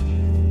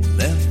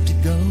left to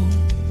go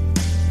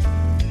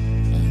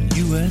on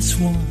US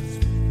 1.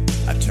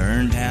 I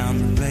turn down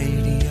the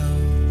radio,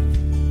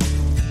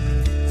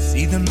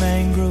 see the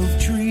mangrove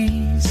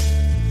trees,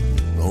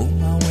 roll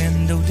my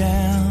window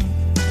down,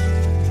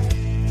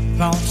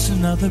 cross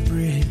another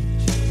bridge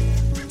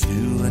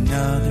to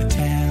another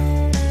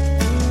town,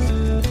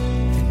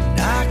 and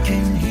I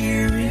can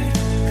hear it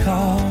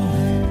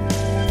calling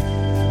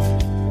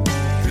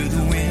through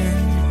the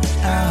wind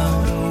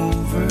out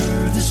over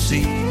the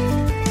sea.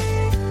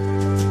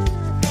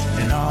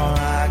 And all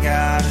I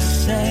gotta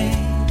say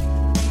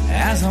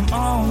as I'm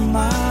on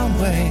my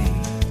way,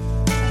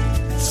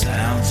 it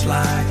sounds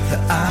like the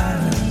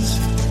islands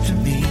to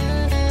me.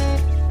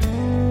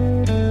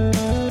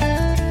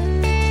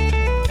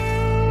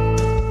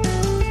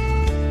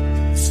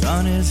 The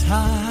sun is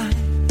high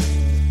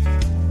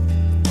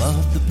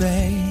above the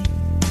bay,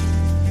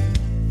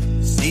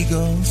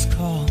 seagulls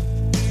call,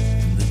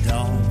 the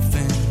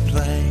dolphin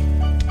play.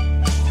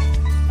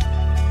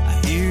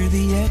 Hear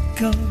the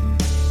echoes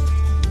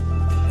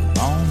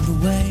along the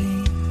way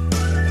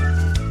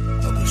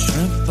of a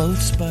shrimp boat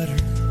sputter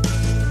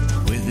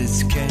with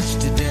its catch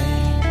today.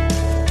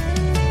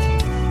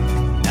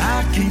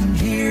 I can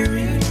hear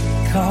it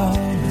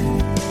calling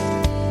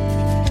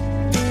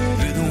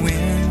through the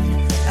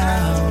wind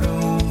out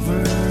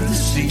over the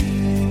sea.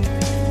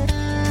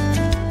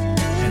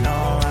 And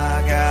all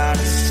I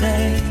gotta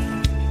say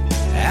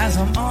as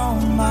I'm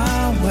on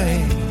my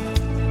way,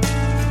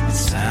 it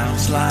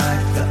sounds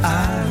like the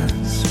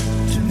islands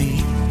to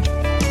me.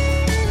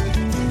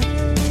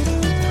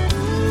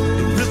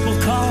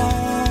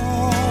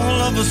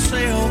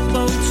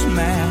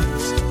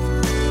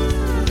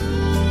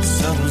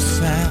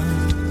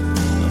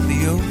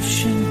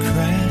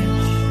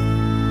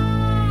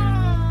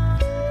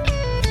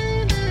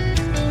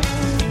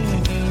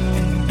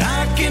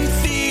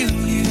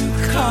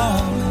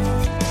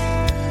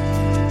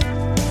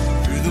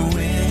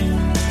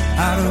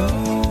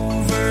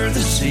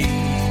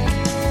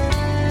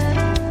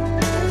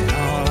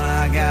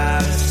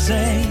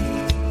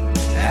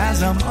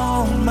 as I'm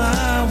on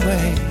my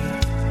way.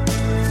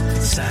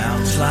 It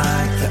sounds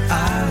like the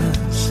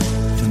islands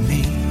to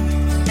me.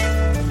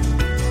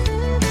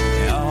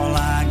 All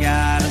I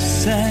gotta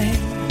say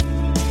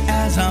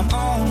as I'm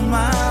on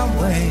my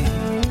way.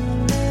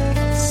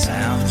 It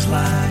sounds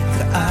like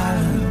the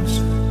islands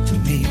to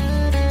me.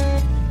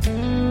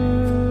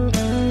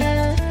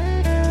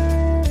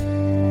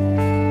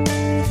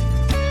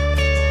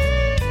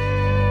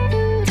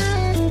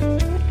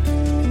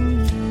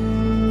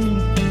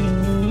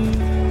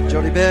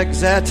 Jody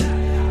Beggs at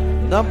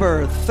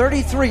number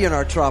 33 in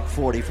our Trop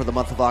 40 for the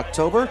month of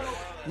October.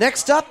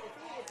 Next up,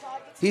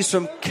 he's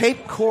from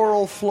Cape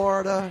Coral,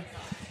 Florida.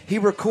 He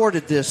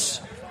recorded this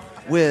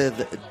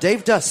with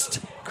Dave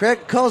Dust, Craig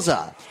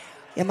Koza.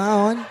 Am I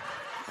on?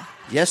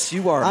 Yes,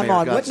 you are, I'm Mayor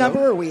on. Gonzo. What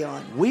number are we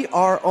on? We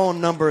are on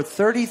number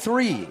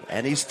 33,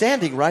 and he's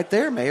standing right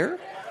there, Mayor.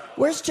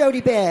 Where's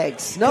Jody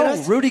Beggs? No,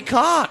 Rudy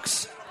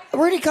Cox.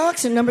 Rudy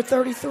Cox in number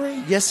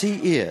 33? Yes,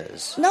 he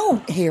is. No,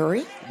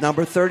 Harry.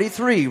 Number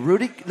 33.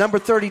 Rudy, number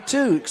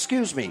 32,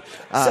 excuse me.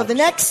 So the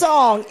next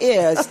song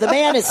is, the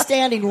man is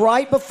standing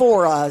right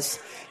before us,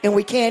 and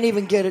we can't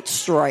even get it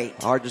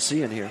straight. Hard to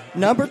see in here.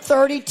 Number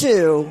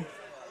 32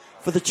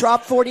 for the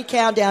Trop 40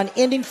 Countdown,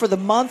 ending for the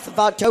month of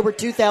October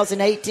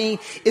 2018,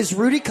 is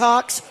Rudy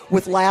Cox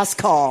with Last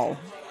Call.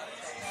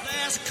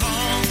 Last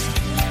call.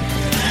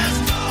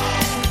 Last call.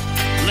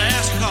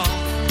 Last call.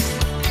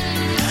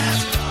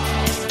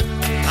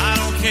 I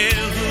don't care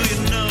who you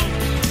know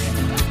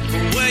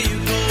or where you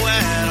go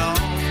at all.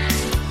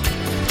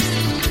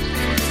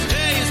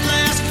 Hey, it's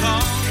last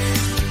call.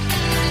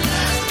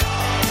 Last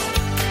call.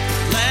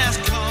 Last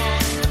call.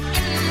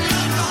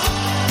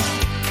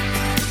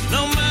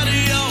 No matter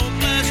your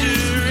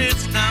pleasure,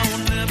 it's now or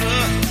never.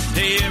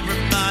 Hey,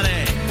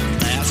 everybody,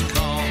 last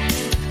call.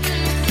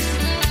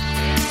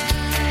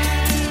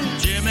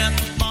 Jim at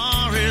the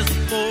bar is a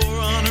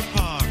 400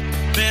 par.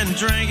 Been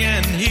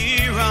drinking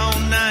here all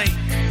night.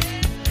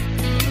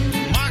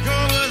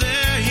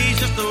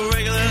 Just a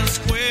regular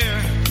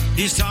square.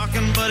 He's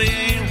talking, but he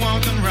ain't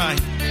walking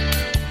right.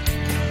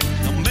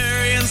 Now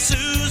Mary and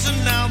Susan,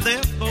 now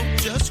they're both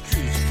just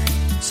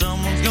cruising.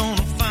 Someone's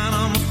gonna find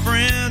them a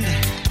friend.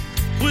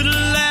 With the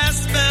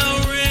last bell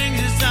ring,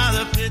 it's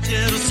either pitch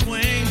it or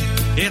swing.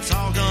 It's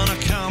all gonna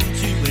come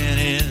to an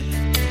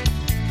end.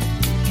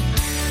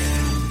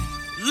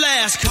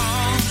 Last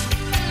call.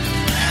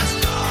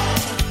 Last call.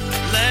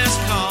 Last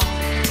call.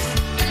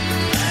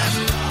 Last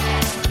call.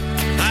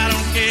 I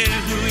don't care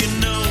who you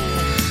know.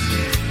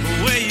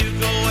 Where you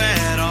go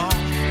at all.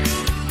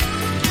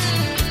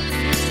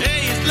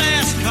 Hey, it's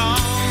last call.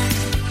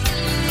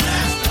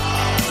 Last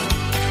call.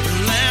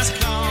 Last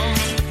call.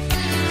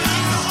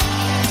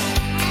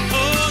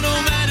 Oh, no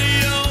matter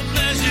your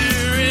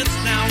pleasure, it's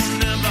now or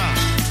never.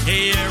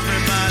 Hey,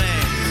 everybody,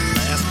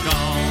 last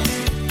call.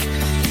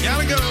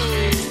 Gotta go.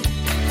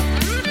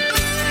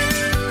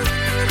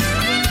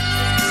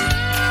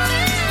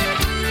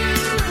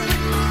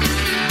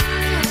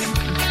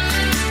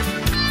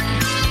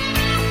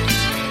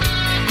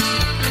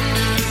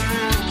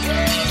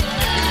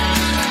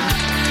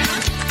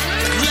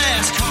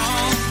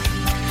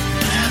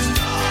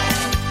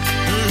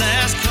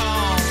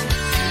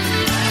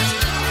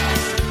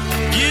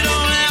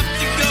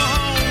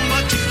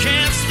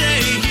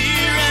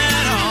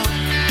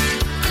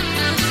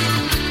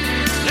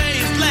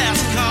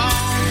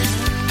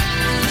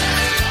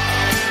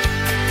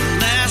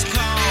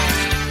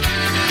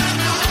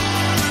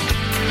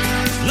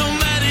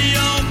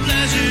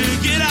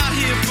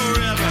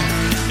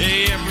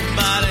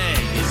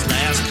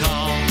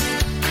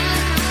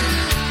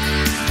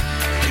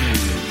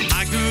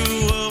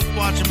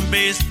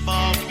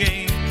 Baseball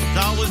games,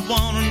 always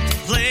wanting to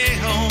play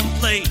home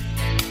plate.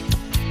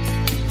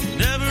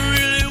 Never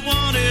really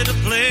wanted to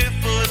play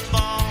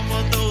football,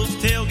 but those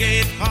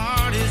tailgate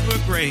parties were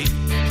great.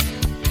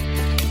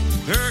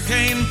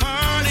 Hurricane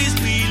parties,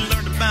 we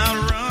learned about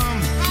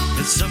rum,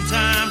 and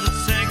sometimes a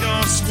sink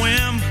or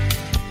swim.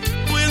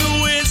 When the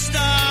wind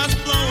starts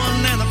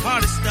blowing and the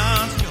party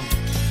starts going,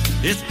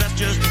 it's best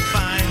just to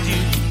find you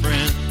a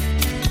friend.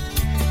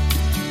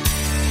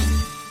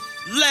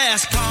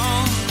 Last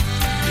call.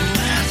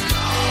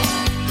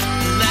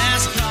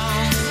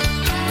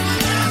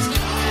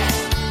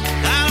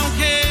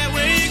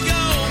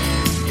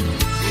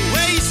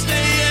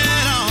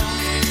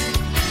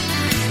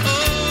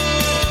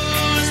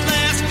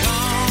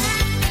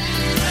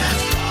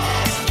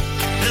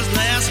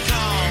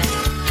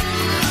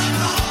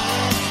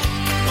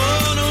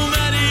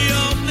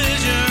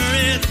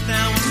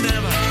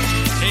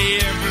 Hey,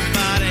 everybody.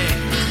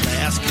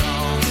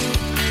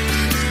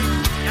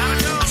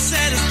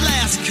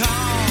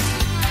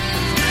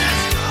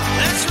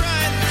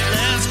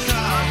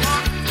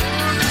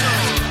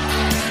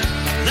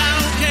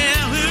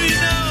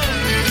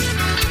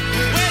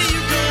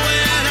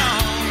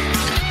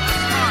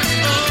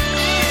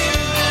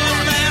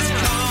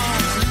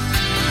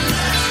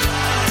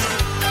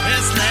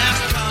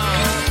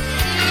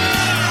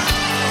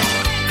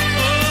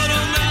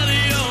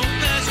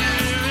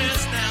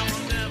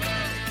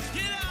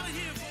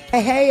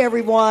 Hey,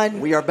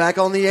 everyone. We are back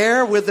on the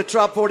air with the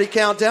Trop 40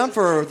 Countdown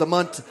for the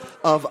month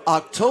of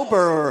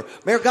October.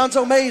 Mayor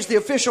Gonzo Mays, the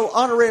official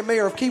honorary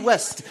mayor of Key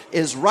West,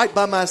 is right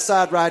by my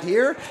side right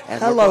here.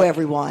 And hello,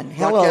 everyone.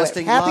 Hello.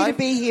 Happy live. to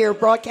be here,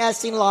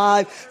 broadcasting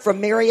live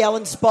from Mary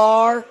Ellen's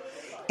Bar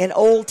in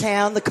Old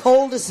Town, the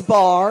coldest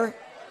bar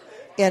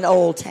in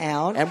Old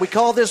Town. And we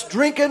call this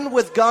Drinking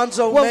with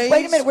Gonzo Mays.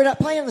 Wait a minute. We're not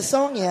playing the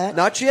song yet.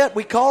 Not yet.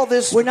 We call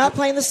this... We're not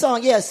playing the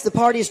song. Yes, the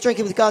party is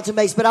Drinking with Gonzo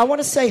Mays. But I want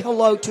to say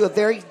hello to a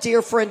very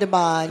dear friend of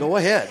mine. Go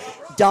ahead.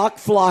 Doc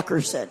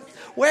Flockerson.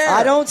 Where?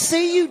 I don't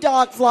see you,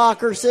 Doc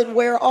Flockerson.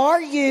 Where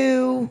are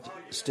you?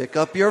 Stick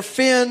up your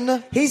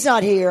fin. He's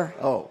not here.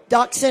 Oh.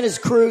 Doc sent his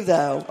crew,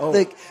 though. Oh.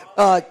 The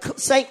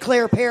St.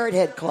 Clair Parrot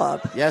Head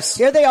Club. Yes.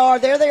 Here they are.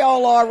 There they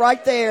all are,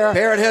 right there.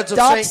 Parrot Heads of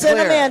Doc St. sent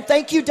Clair. them in.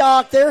 Thank you,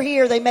 Doc. They're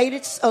here. They made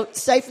it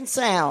safe and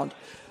sound.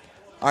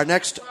 Our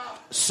next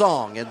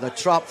song in the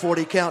Trop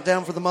 40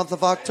 Countdown for the month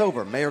of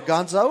October. Mayor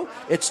Gonzo,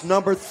 it's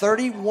number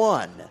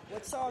 31.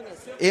 What song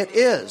is it? It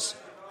is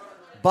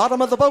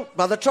Bottom of the Boat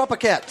by the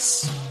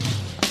Tropicats.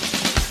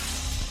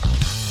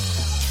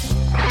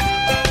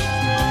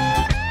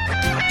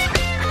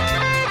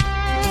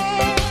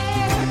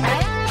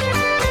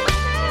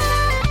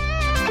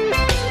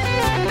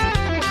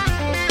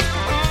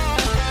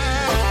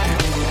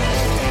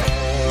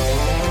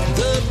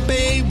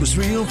 Was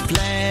real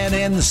flat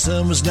and the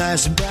sun was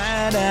nice and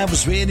bright. I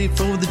was ready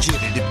for the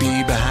jetty to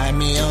be behind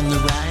me on the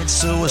right.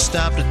 So I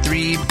stopped at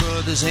Three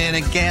Brothers and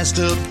I gassed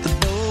up the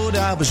boat.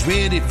 I was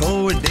ready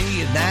for a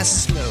day of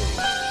nice and slow.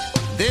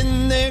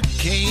 Then there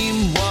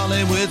came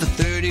Wally with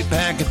a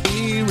 30-pack of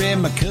beer,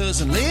 and my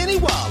cousin Lenny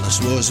Wallace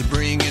was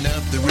bringing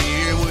up the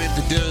rear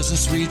with a dozen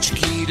sweet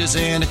chiquitas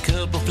and a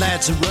couple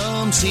flats of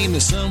rum. Seemed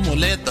that someone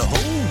let the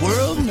whole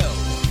world know.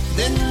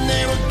 Then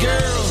there were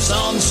girls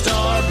on the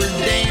starboard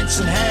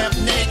dancing half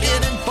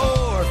naked, and 4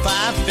 or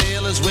 5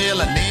 fellas,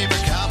 well, I never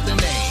caught the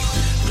name.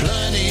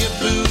 Plenty of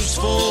booze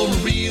for a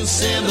real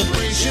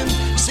celebration,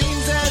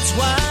 seems that's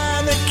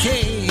why they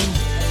came.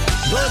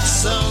 But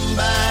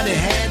somebody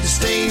had to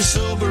stay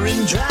sober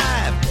and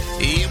drive.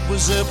 It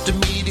was up to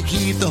me to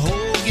keep the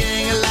whole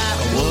gang alive.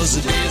 I was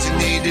a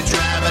designated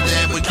driver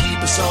that would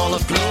keep us all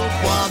afloat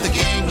while the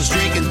gang was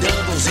drinking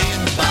doubles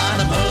in the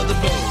bottom of the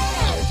boat.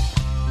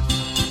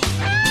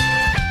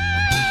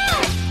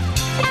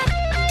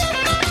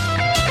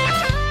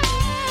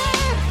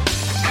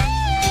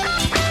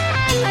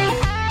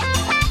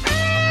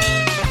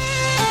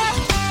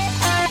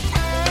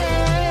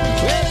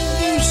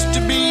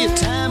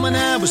 When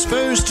I was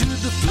first to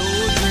the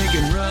floor,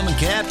 drinking rum and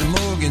Captain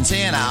Morgan's,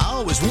 and I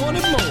always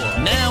wanted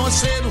more. Now I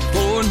settle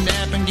for a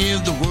nap and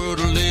give the world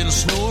a little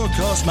snore,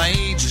 cause my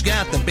age has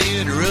got the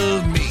better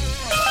of me.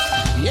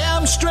 Yeah,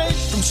 I'm straight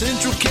from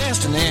Central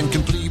Casting and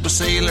complete with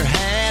sailor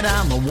hat.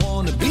 I'm a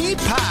wannabe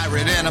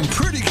pirate and I'm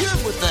pretty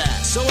good with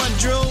that. So I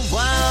drove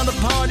while the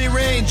party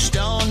raged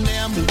on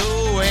down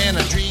below, and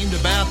I dreamed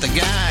about the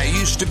guy I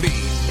used to be.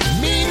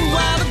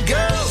 Meanwhile, the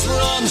girls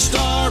were on the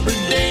starboard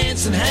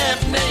dancing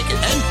half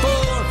naked, and 4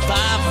 or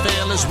 5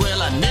 fellas,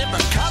 well, I never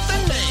caught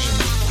their name.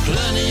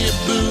 Plenty of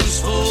booze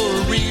for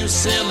a real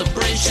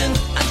celebration,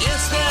 I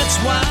guess that's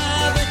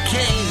why they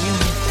came.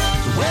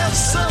 Well,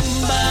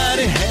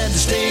 somebody had to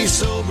stay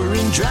sober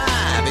and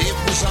drive. It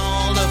was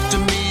all up to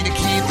me to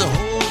keep the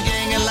whole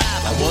gang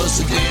alive. I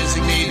was a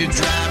designated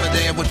driver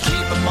that would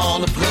keep them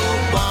all afloat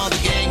while the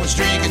gang was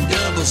drinking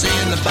doubles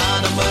in the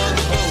bottom of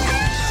the boat.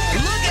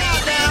 Look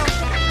out now!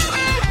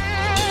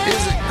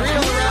 Is it green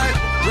on the right,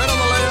 red on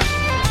the left?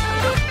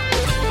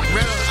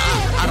 Red on the...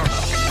 I don't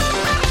know.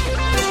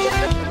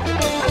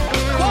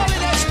 Bobby,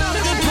 that's not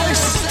a good place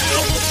to say.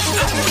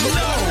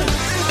 No.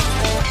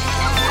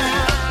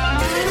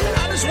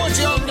 I just want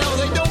y'all to know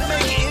they don't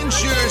make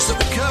insurance that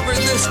will cover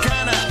this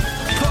kind of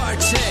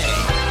party.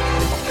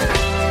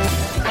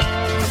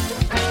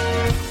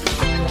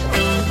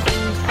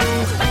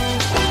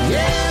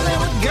 Yeah, there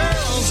were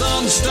girls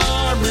on the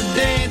starboard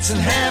dancing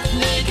half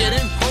naked,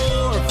 and 4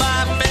 or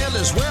 5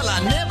 fellas, well, I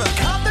never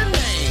caught their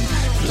name.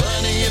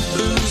 Plenty of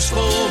booze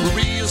for a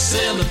real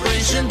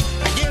celebration,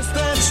 I guess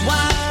that's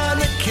why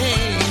they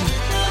came.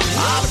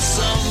 Oh, but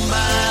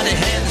somebody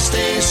had to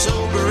stay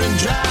sober and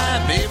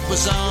drive. It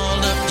was all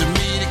up to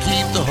me to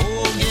keep the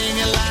whole gang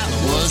alive.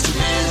 I was the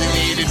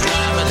designated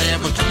driver that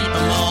would keep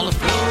them all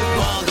afloat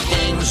while the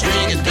gang was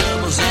drinking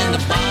doubles in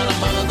the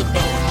bottom of the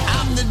boat.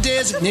 I'm the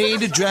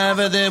designated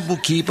driver that will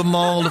keep them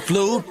all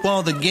afloat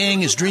while the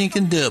gang is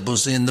drinking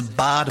doubles in the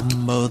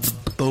bottom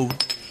of the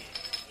boat.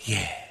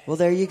 Yeah. Well,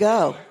 there you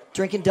go.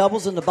 Drinking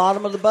doubles in the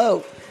bottom of the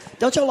boat.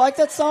 Don't y'all like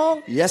that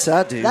song? Yes,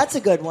 I do. That's a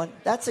good one.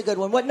 That's a good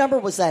one. What number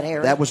was that,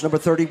 Harry? That was number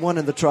 31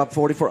 in the Trop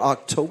 40 for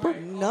October.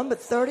 Number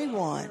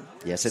 31.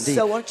 Yes, indeed.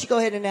 So why don't you go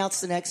ahead and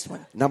announce the next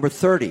one? Number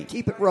 30.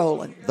 Keep it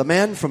rolling. The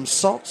man from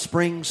Salt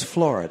Springs,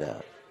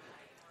 Florida,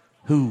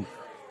 who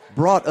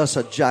brought us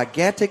a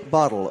gigantic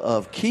bottle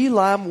of key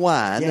lime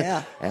wine.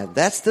 Yeah. And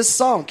that's this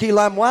song, Key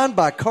Lime Wine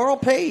by Carl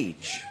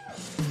Page.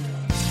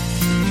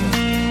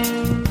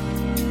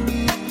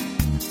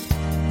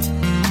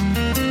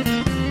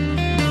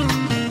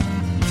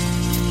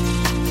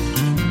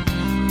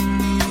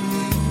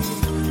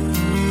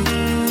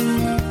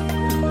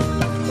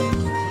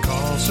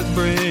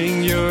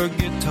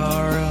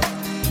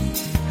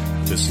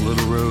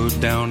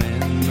 down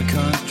in the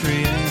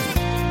country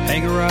and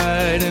hang a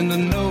ride into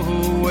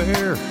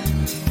nowhere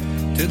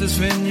to this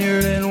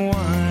vineyard and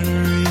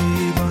winery.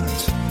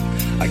 But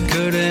I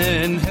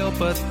couldn't help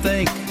but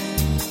think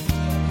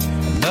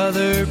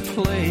another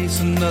place,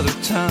 another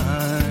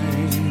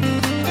time,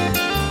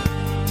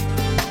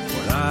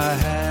 when I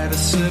had a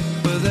sip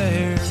of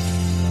their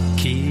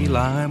key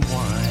lime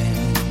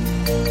wine.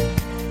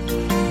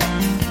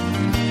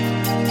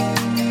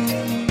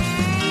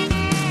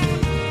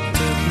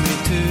 Took me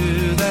to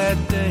that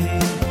day,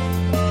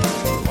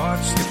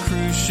 watched the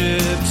cruise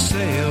ship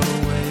sail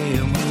away,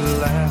 and we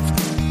laughed,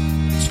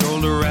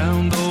 strolled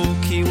around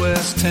old Key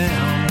West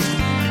town.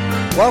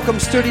 Welcome,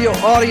 studio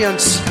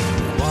audience,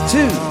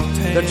 to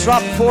the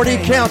Trop 40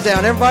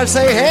 Countdown. Everybody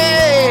say,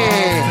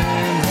 hey!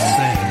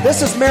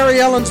 This is Mary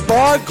Ellen's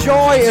Bar.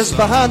 Joy is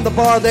behind the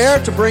bar there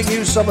to bring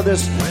you some of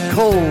this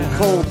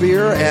cold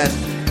beer and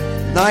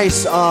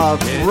nice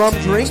rum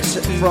drinks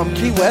from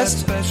Key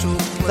West.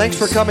 Thanks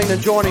for coming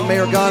and joining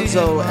Mayor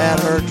Gonzo at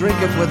her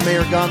Drinking with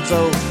Mayor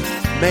Gonzo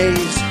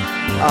May's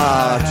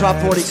Trop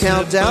 40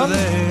 Countdown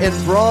in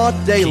broad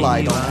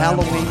daylight on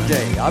Halloween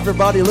Day.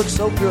 Everybody looks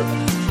so good.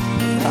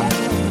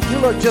 You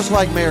look just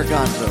like Mayor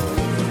Gonzo.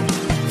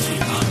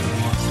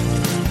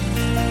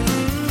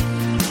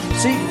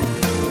 See,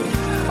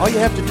 all you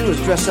have to do is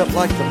dress up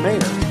like the mayor.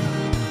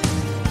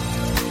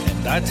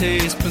 And I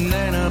taste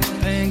banana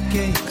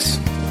pancakes,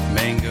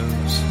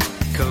 mangoes,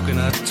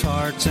 coconut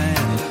tarts,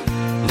 and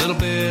a little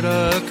bit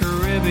of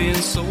Caribbean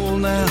soul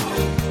now.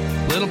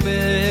 A little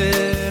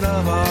bit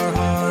of our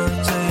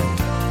hearts and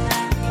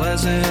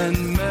pleasant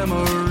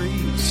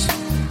memories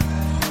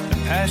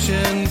and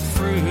passion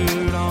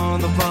fruit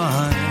on the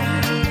vine.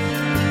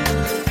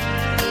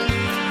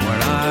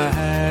 When I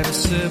had a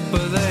sip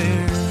of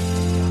their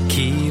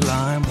key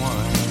lime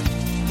wine.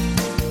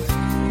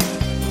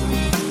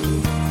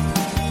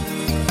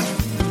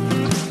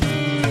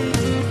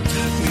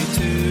 Took me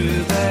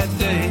to that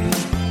day,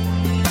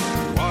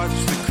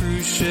 watched the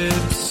cruise ship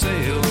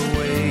sail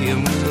away,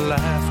 and we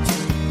laughed,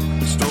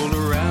 strolled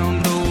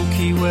around old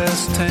Key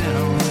West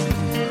town.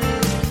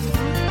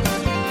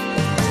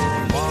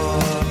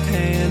 Walked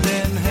hand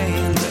in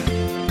hand,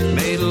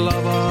 made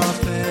love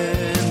off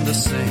in the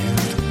sand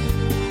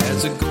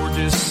as a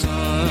gorgeous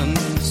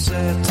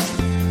sunset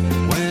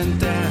went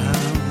down.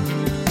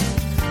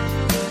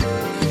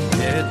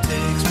 It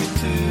takes me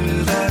to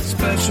that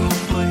special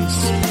place,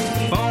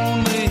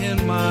 only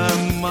in my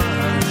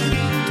mind.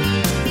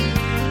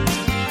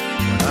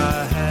 When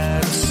I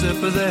had a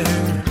sip of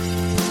their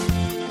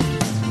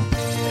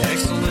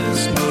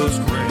excellence most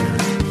rare.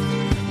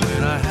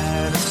 When I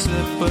had a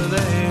sip of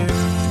their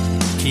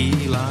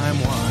key lime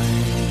wine.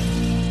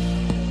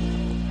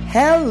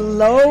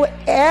 Hello,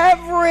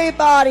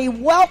 everybody.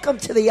 Welcome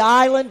to the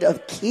island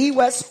of Key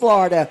West,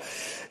 Florida,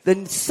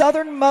 the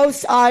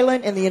southernmost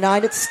island in the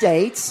United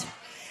States.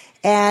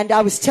 And I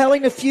was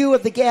telling a few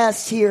of the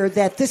guests here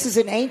that this is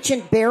an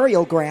ancient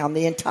burial ground.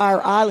 The entire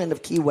island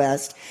of Key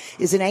West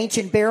is an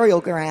ancient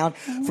burial ground.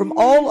 From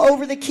all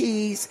over the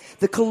Keys,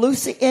 the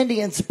Calusa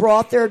Indians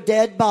brought their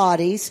dead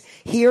bodies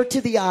here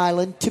to the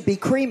island to be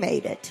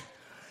cremated.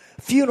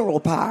 Funeral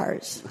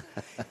pyres.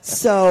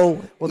 So,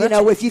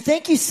 if you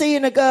think you're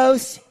seeing a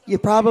ghost, you're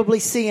probably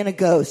seeing a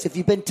ghost. If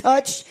you've been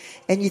touched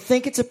and you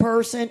think it's a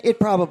person, it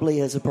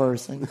probably is a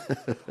person.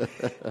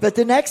 But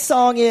the next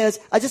song is,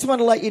 I just want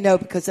to let you know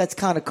because that's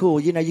kind of cool.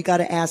 You got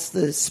to ask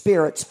the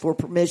spirits for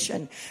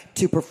permission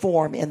to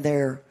perform on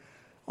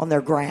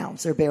their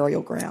grounds, their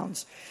burial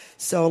grounds.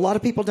 So a lot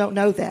of people don't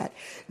know that.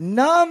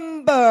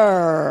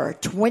 Number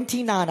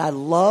 29. I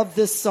love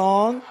this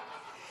song.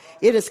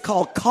 It is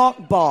called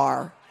Conch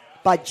Bar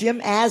by Jim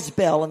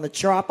Asbell and the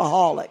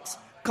Tropaholics.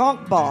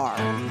 Conch Bar.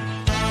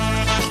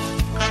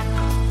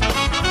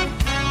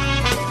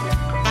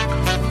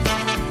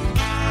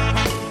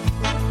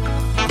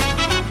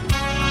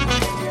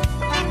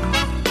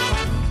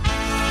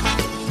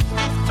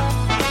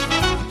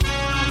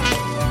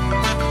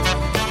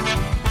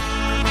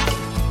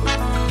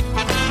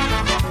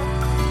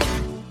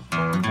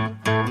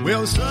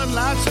 Well, the sun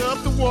lights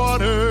up the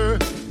water,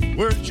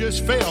 words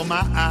just fail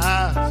my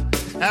eyes,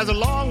 as a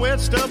long, wet,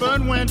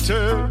 stubborn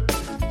winter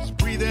is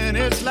breathing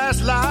its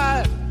last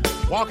life.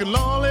 Walking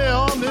lonely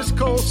on this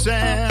cold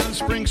sand,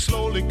 spring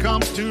slowly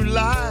comes to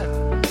life.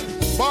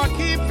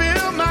 Barkeep,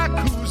 fill my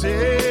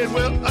koozie,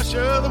 we'll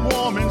usher the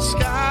warming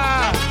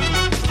sky.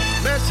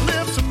 Let's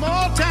live some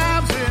more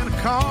times in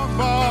a conch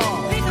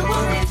bar. Leave the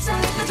world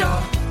inside the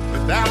door.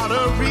 Without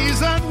a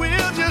reason,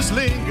 we'll just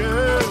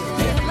linger.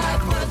 Live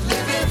like worth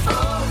living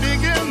for.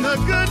 Begin the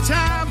good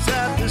times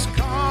at this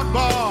conch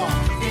bar.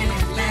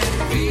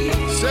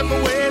 Sip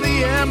away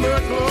the amber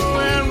glow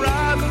and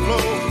ride the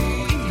flow,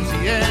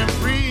 easy and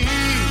free.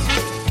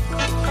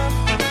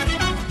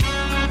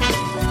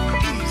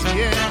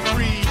 Easy and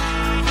free.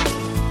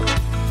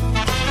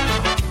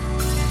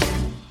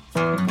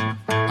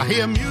 I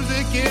hear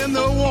music in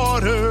the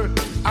water,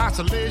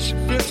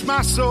 isolation fits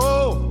my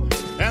soul,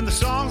 and the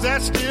songs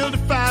that still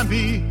define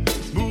me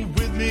move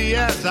with me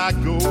as I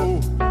go.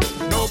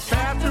 No no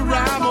path to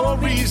rhyme or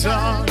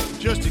reason.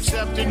 Just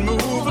accept and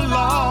move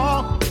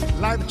along.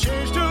 Like the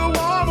change to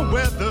warmer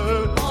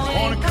weather.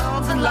 Morning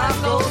comes and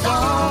life goes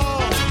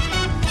on.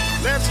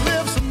 Let's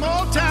live some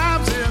more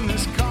times in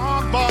this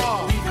conch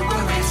bar. Leave the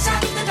worries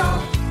at the door.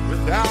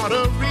 Without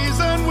a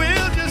reason,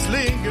 we'll just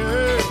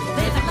linger.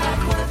 Living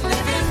life worth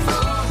living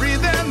for.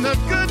 Breathe in the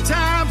good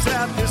times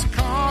at this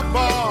conch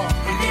bar.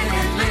 Live it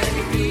and let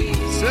it be.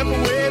 Sip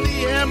away the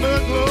amber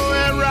glow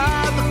and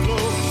ride the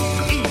flow.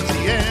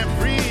 Easy and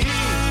free.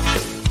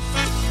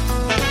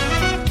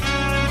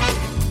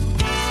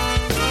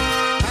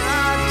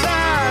 High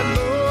tide,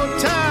 low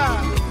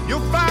tide.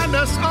 You'll find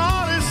us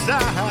all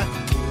inside.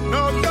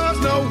 No doors,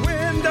 no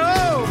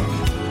window.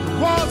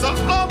 Walls are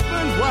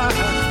open wide.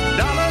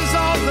 Dollars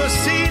on the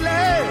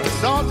ceiling.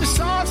 Salty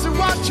songs and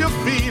what you're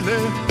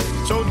feeling.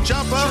 So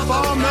jump up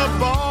on the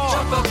ball.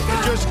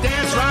 And just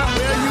dance right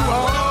where you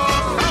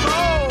are. Come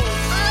on.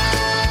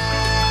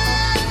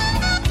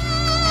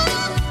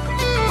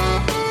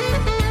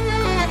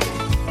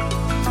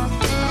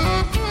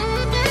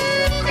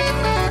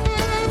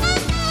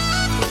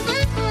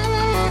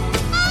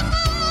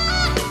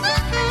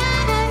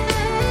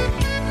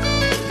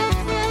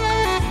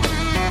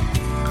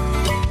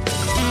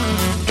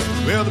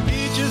 Well, the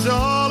beach is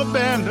all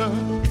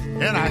abandoned,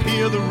 and I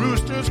hear the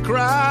roosters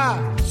cry.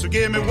 So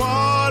give me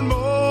one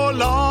more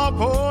long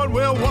pour, and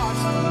we'll watch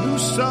the new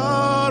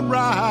sunrise.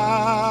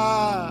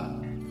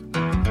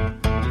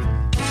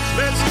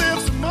 Let's live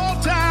some more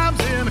times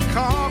in a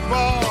conch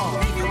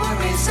bar. Leave your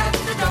worries at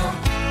the door.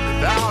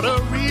 Without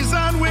a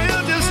reason,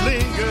 we'll just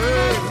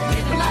linger.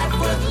 Living life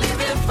worth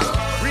living for.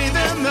 Breathe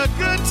in the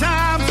good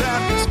times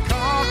at this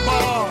conch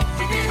bar.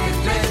 Live it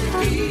and let it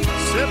be.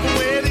 Sip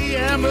away the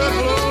amber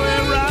glow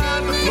and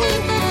ride the flow.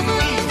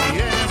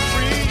 Easy and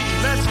free.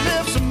 Let's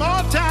live some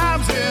more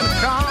times in a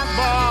conch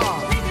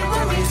bar. Leave your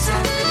worries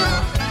at the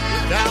door.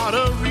 Without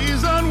a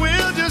reason,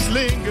 we'll just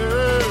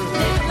linger.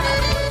 Living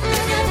life worth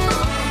living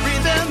for.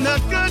 Breathe in the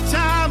good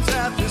times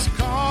at this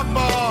conch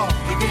bar.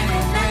 Live it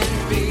and let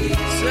it be.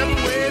 Sip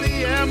away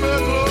the amber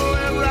glow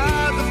and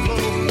ride the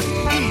flow.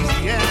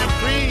 Easy and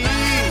free.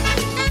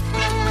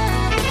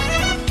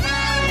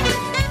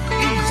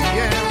 Easy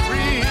and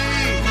free.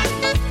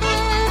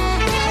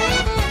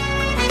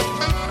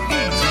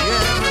 Easy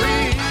and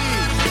free.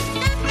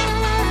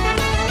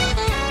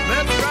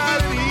 Let's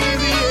ride it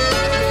easy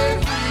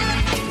and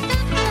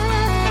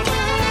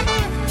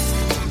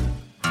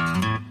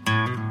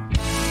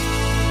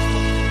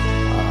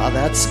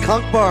That's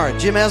Conch Bar.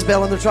 Jim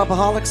Asbell and the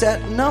Tropaholics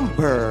at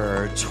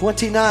number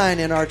 29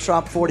 in our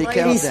Trop 40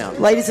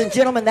 countdown. Ladies and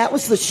gentlemen, that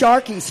was the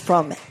Sharkies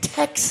from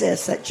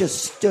Texas that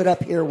just stood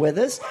up here with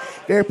us.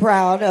 Very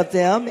proud of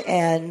them.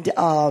 And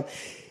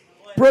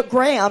Brooke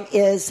Graham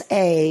is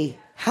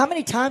how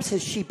many times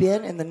has she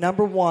been in the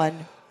number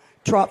one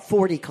Trop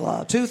 40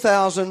 Club?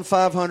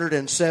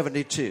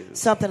 2,572.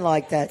 Something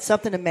like that.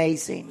 Something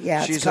amazing.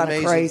 Yeah, She's it's kind of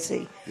amazing.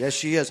 crazy. Yes,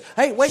 she is.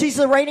 Hey, wait. She's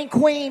the reigning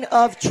queen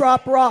of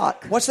Trop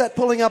Rock. What's that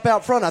pulling up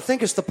out front? I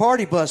think it's the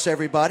party bus,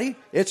 everybody.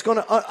 It's going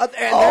to...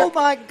 oh,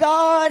 my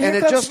God.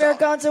 Here comes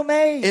Vergonzo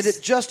Mays. And it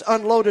just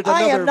unloaded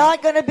another... I am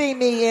not going to be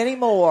me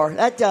anymore.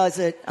 That does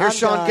it. Here's I'm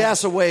Sean done.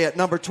 Gassaway at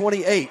number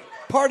 28.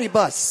 Party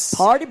bus.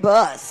 Party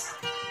bus.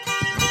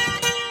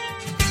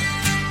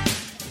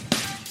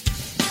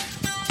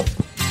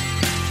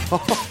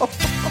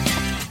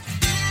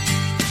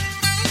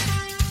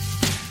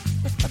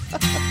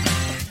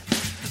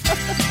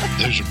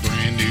 There's a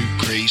brand new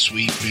craze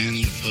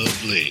sweeping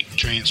public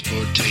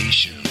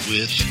transportation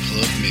with the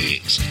club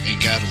mix.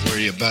 Ain't gotta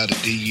worry about a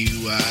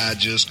DUI,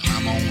 just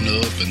climb on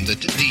up and let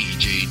the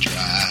DJ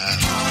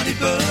drive. Party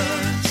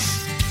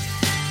bus,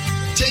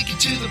 take you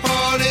to the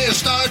party or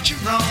start your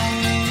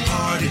own.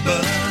 Party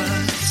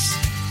bus,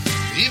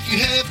 if you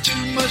have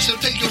too much, they'll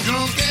take your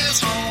drunk ass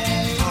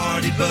home.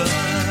 Party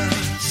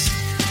bus,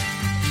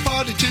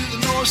 party to the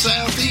north,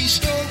 south,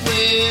 east, or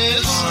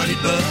west. Party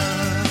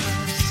bus,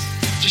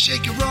 just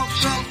shake your rump,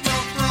 up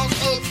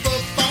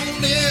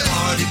on it.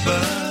 Party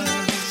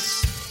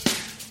bus,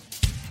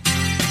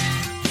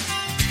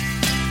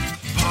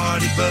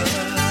 party bus.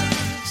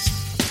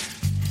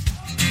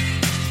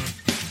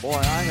 Boy,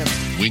 I have...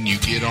 When you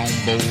get on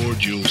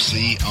board, you'll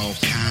see all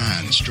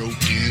kinds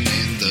stroking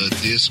in the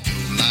disco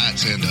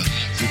lights and a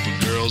group of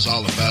girls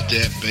all about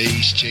that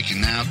bass,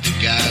 checking out the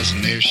guys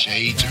in their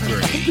shades of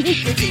gray.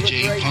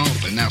 DJ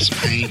pumping out some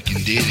Hank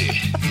and Diddy.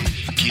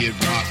 Kid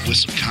Rock with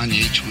some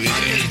Kanye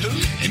Twitty.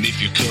 And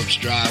if your cup's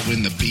dry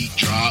when the beat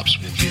drops,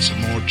 we'll get some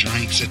more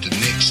drinks at the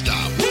next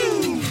stop.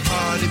 Woo!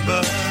 Party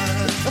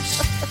bus.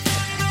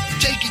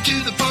 Take you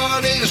to the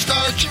party and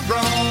start your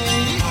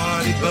own.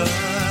 Party bus.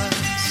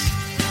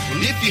 Well,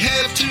 if you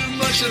have too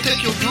much, they'll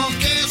take your drunk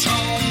ass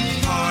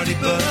home. Party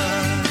bus.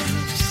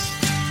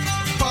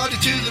 Party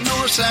to the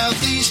north, south,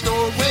 east,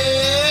 or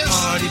west.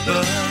 Party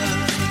bus.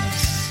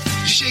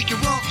 Just shake your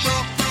rump,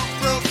 up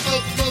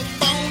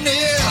on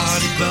it.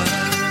 Party bus.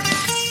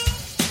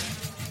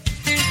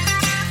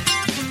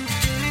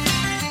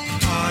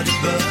 Party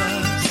bus.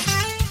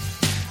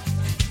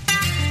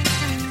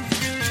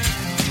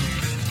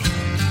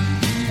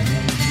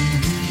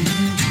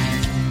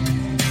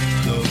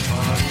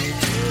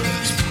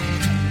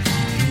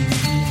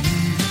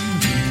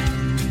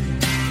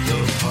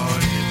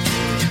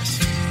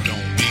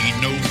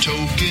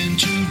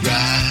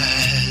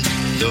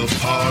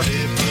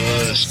 party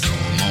bus.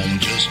 Come on,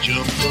 just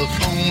jump up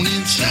on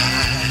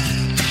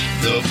inside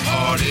the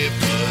party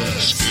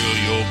bus. Girl,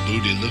 your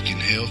booty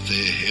looking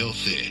healthy,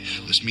 healthy.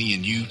 Let's me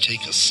and you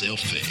take a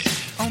selfie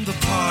on the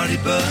party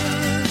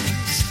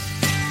bus.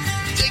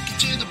 Take it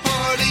to the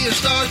party and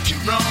start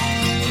your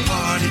own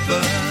party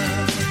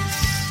bus.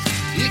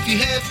 If you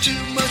have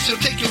too much, they'll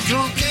take your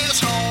drunk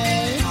ass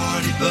home.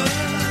 Party bus.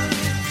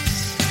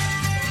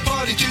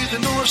 Party to the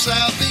north,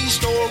 south,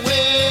 east, or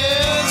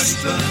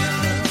west. Party bus.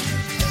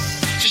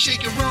 So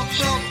shake your rump,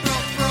 rump,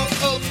 rump,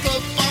 rump, up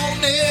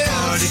on this.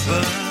 Party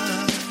bus.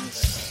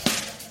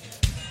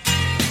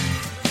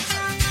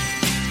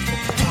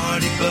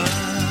 Party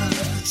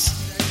bus.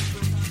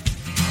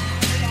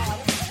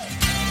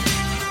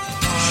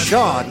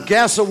 Sean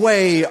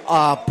Gassaway,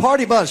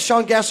 Party Bus.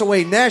 Sean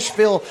Gassaway,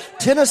 Nashville,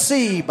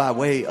 Tennessee, by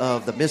way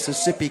of the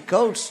Mississippi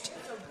coast.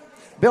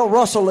 Bill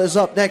Russell is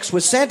up next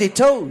with Sandy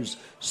Toes,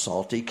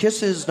 Salty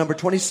Kisses, number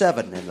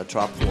 27 in the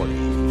top 40.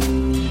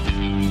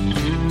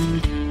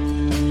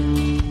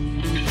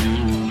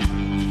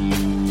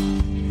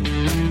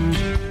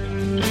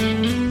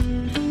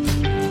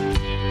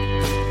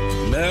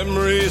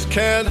 Memories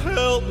can't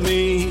help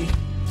me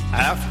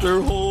after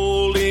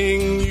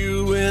holding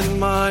you in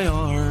my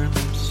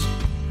arms,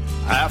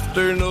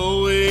 after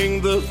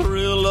knowing the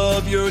thrill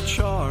of your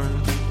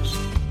charms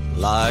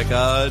like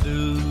I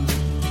do.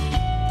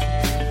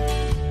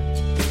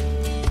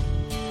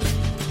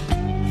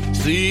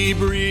 Sea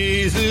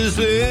breezes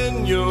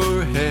in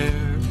your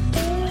hair,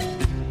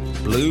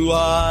 blue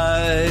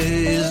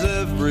eyes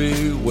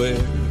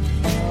everywhere,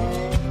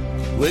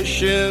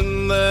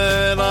 wishing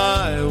that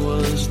I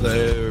was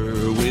there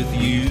with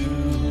you.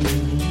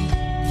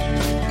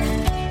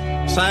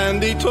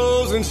 Sandy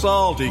toes and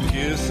salty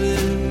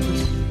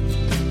kisses,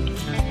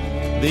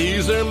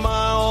 these are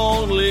my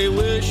only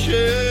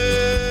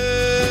wishes.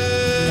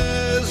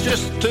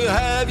 Just to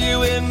have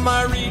you in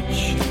my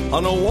reach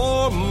on a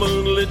warm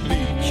moonlit beach.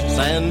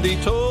 Sandy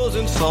toes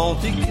and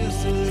salty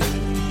kisses.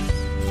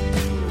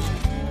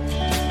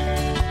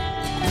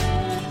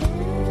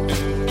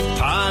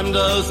 Time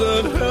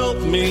doesn't help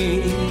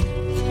me,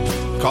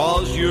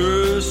 'cause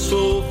you're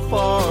so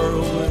far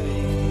away,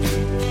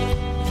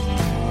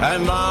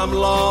 and I'm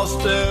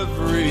lost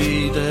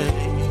every day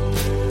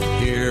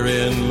here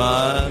in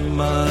my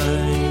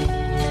mind.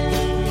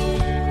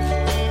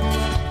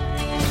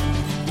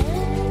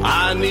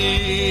 I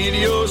need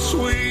your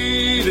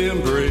sweet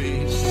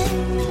embrace,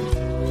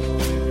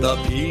 the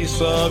peace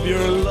of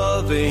your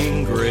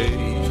loving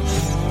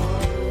grace,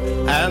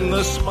 and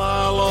the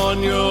smile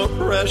on your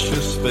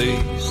precious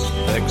face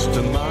next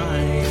to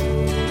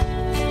mine.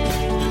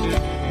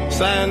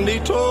 Sandy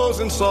toes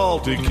and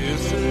salty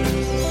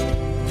kisses,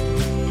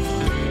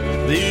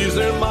 these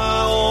are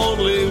my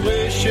only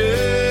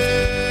wishes.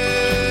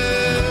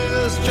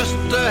 Just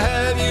to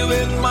have you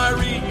in my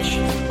reach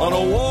on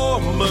a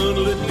warm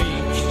moonlit beach.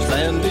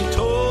 Sandy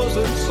toes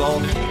and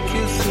salty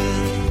kisses.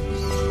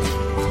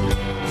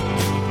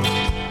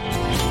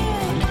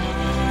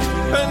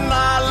 And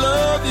I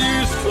love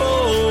you so,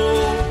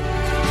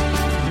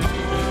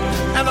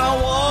 and I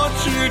want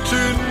you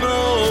to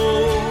know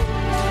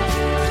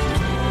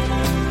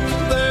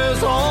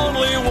there's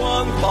only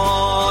one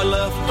thought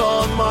left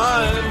on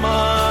my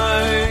mind.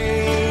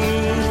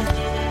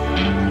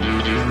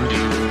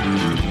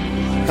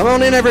 Come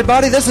on in,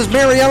 everybody. This is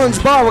Mary Ellen's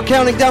Bar. We're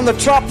counting down the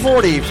top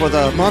 40 for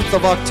the month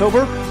of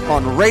October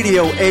on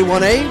Radio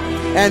A1A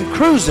and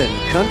Cruisin'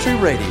 Country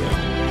Radio.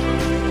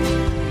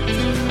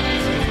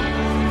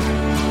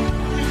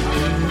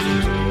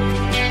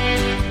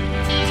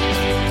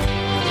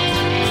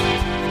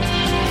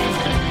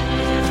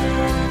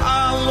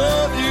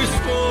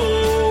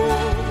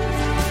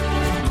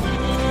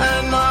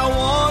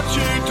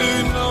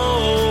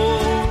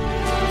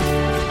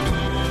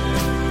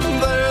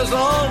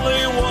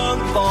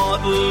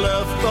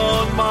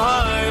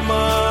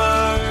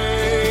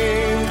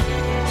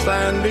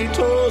 Sandy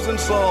toes and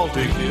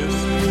salty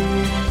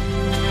kisses,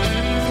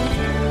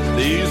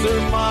 these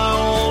are my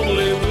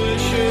only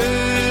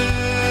wishes.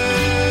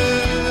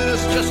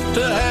 Just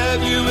to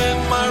have you in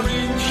my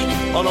reach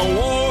on a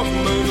warm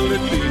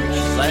moonlit beach.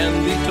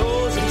 Sandy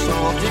toes and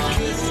salty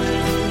kisses,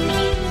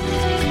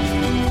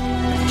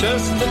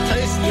 just to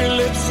taste your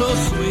lips so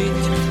sweet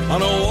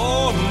on a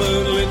warm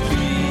moonlit beach.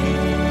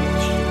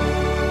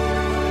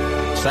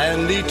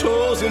 Sandy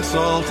toes and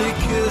salty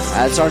kisses.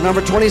 That's our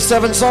number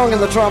 27 song in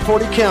the top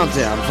 40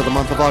 countdown for the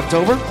month of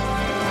October.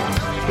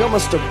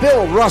 Mr.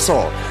 Bill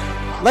Russell.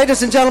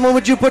 Ladies and gentlemen,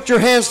 would you put your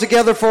hands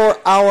together for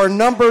our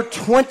number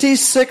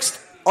 26th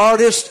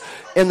artist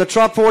in the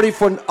top 40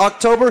 for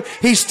October?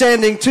 He's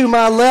standing to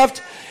my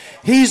left.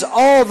 He's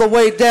all the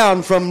way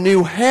down from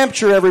New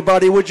Hampshire,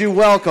 everybody. Would you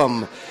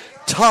welcome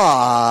Todd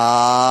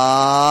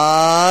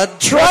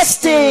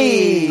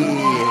Trusty?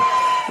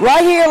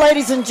 Right here,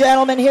 ladies and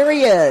gentlemen, here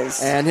he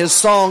is. And his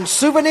song,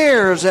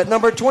 Souvenirs, at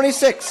number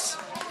 26.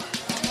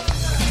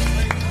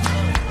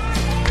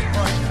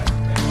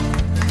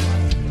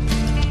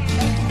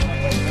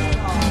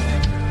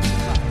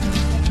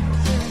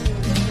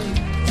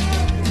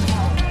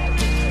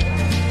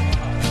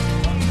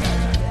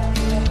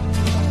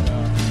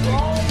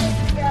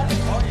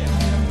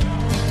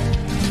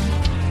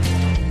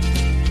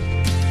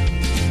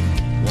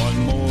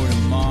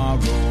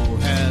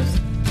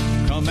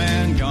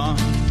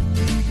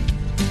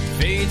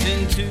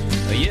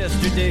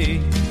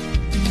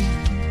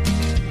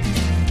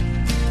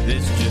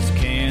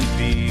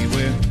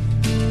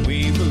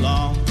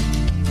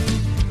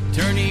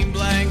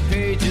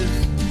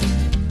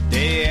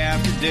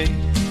 day.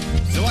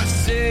 So I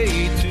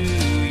say to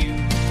you,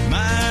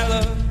 my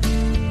love,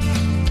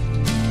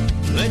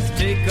 let's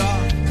take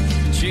off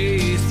and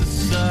chase the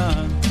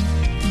sun.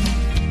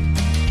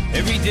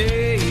 Every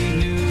day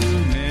new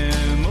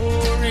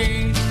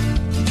memories,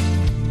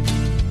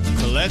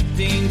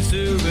 collecting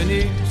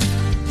souvenirs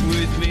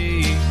with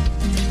me.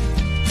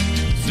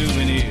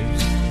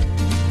 Souvenirs,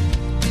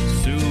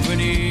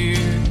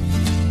 souvenirs.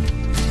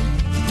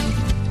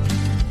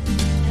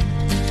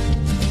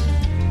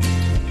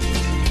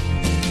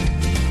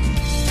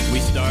 We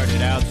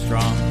started out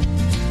strong,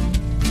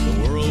 the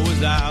world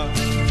was out.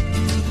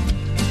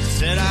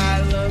 Said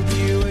I love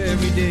you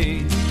every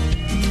day.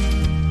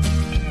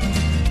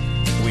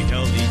 We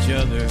held each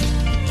other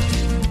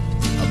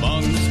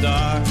among the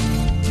stars.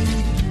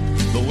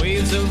 The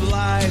waves of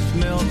life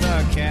melt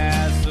our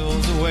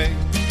castles away.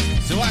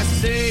 So I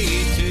say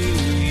to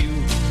you,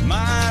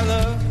 my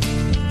love,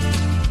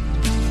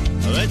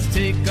 let's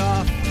take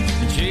off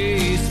and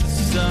chase the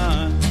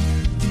sun.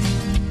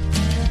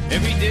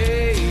 Every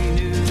day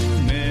new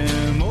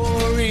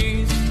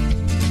memories,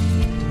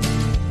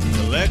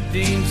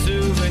 collecting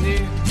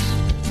souvenirs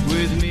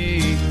with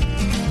me.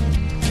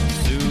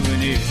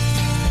 Souvenirs,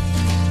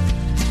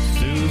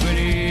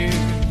 souvenirs.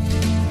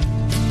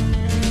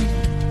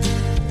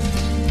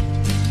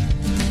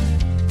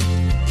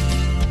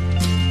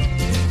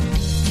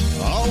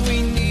 All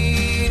we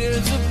need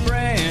is a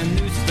brand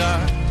new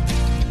start,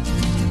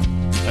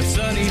 a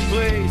sunny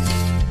place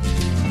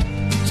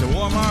to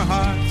warm our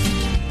hearts,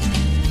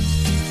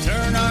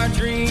 turn our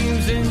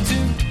dreams into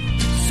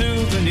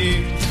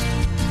souvenirs,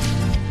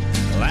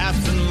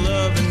 laughs and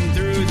loving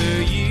through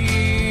the years.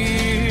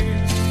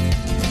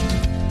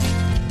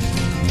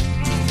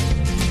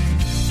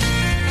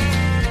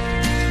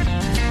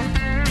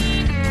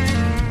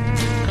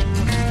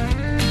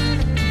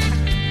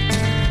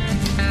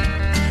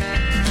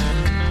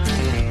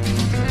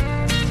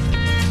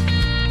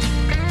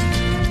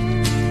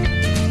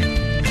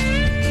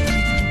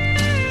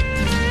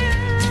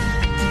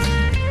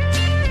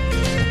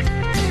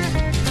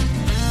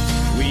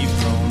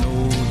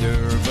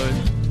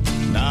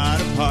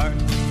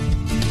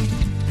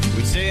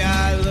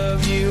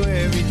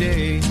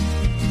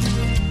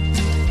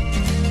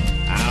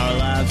 Our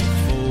lives are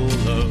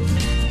full of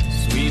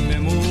sweet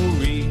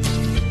memories,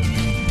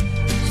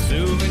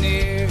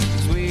 souvenirs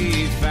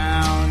we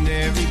found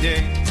every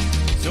day.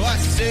 So I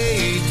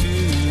say to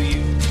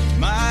you,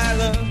 my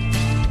love,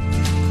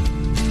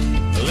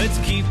 let's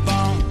keep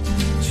on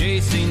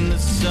chasing the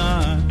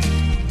sun.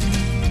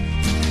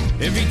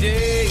 Every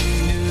day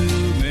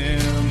new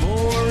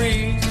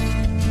memories,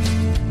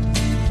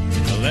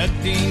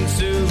 collecting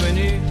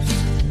souvenirs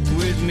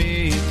with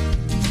me.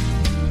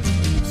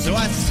 So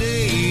I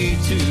say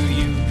to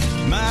you,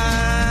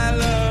 my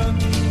love,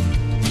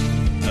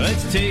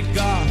 let's take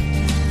off,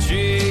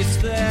 chase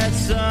that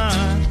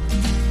sun.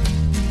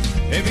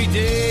 Every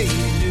day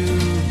new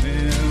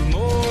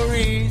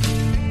memories,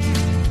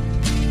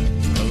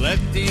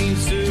 collecting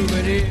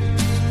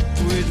souvenirs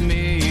with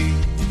me.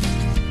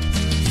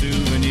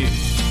 Souvenirs,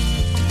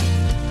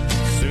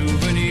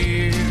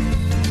 souvenirs.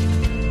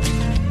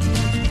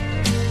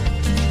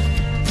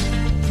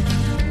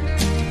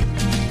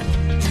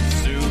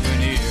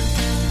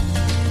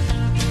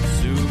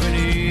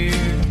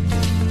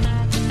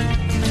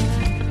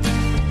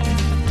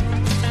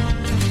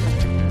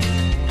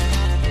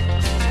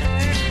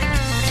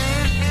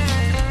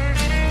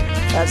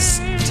 That's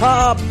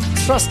Todd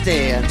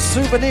Trusty and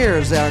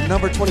Souvenirs, our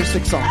number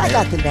 26 song. I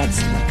got the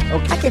next one.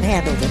 Okay. I can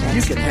handle the next one.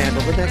 You can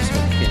handle the next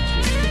one,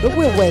 can't you? But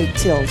we'll wait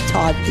till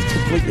Todd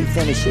completely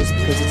finishes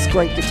because it's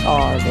great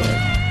guitar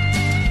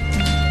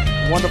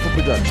there. Wonderful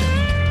production.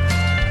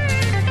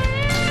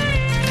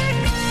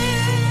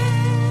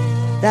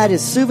 That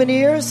is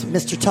Souvenirs,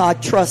 Mr.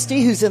 Todd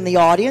Trusty, who's in the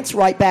audience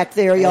right back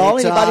there, y'all.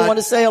 Hey, anybody want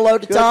to say hello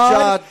to Good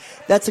Todd? job.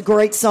 That's a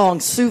great song,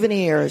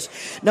 Souvenirs.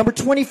 Number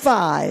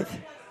 25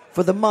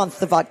 for the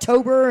month of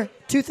October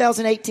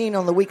 2018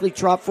 on the weekly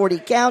Trop 40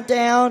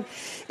 Countdown.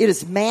 It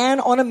is Man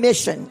on a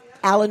Mission,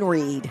 Alan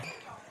Reed.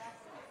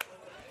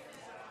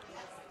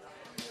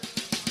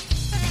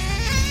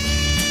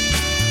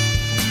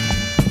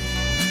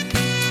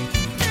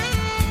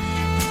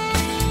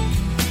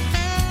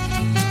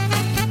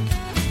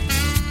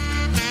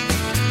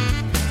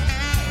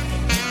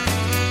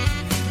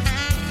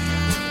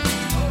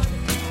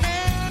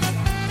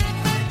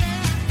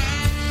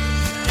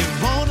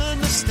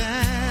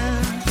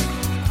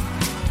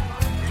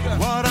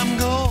 What I'm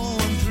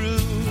going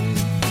through,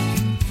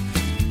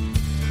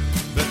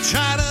 but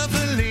try to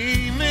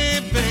believe me,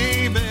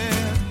 baby.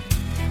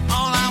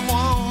 All I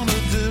want to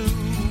do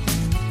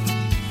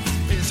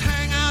is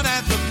hang out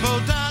at the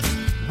boat dock,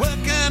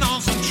 working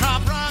on some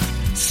trop rock,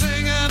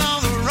 singing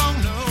all the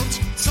wrong notes,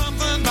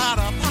 something about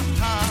a pop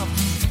top.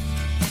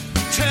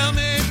 Tell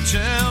me,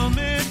 tell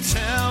me,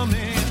 tell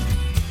me,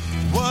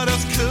 what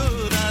else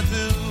could I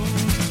do?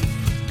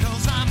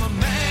 'Cause I'm a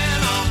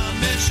man on a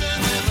mission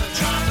with a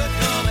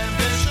tropical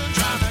ambition.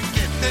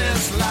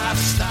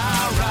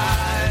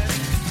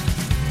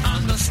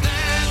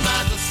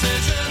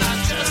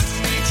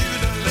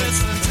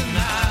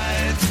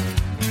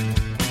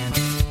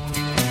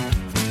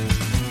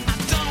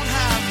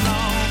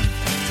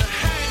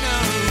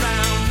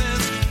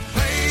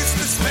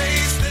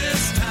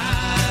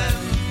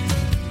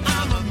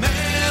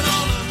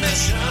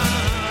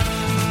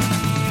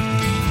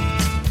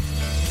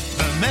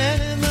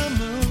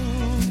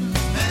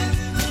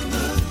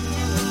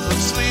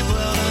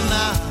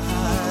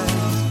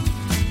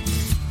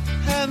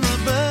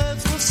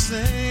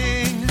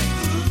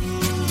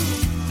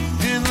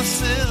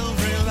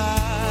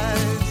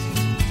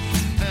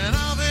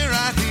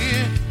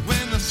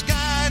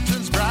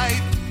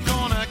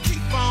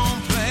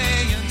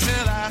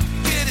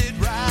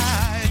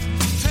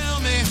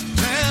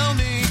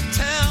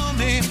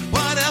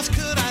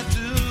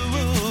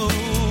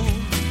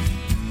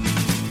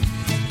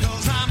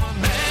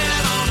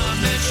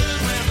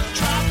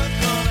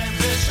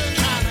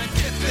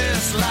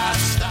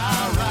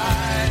 lifestyle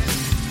right.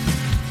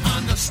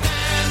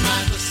 Understand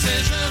my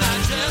decision, I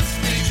just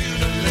need you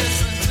to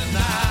listen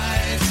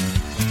tonight.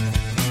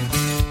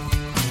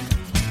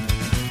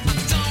 I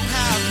don't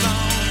have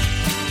long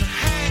to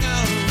hang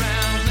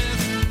around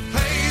this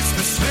place,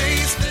 this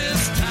space,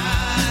 this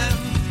time.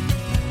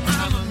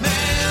 I'm a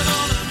man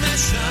on a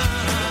mission.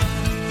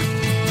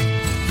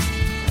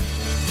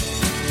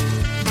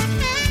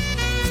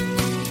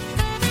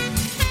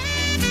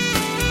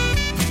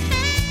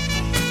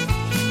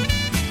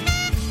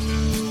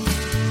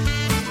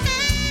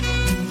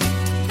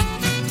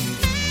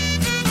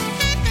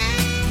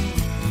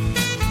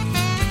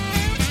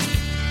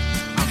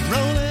 I'm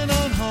rolling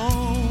on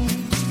home.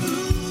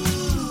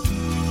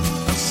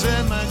 I've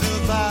said my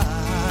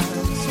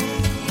goodbyes,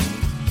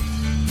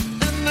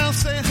 and I'll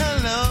say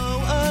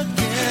hello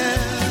again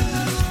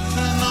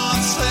to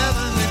North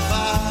 75.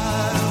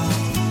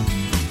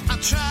 I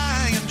try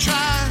and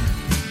try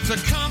to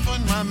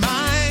comfort my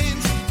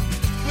mind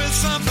with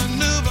something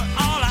new, but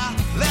all I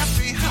left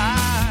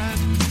behind.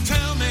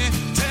 Tell me,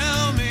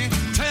 tell me,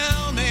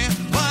 tell me,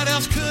 what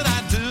else could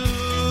I do?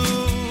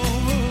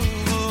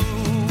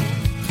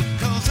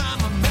 'Cause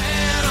I'm a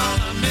man on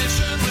a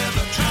mission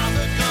with a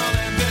tropical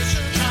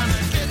ambition, trying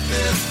to get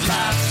this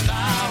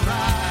lifestyle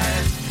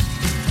right.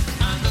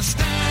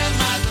 Understand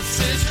my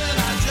decision,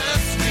 I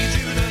just need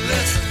you to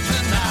listen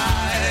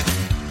tonight.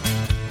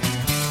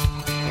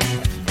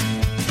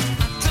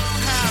 I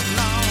don't have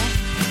long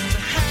to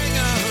hang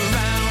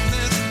around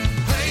this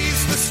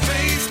place, this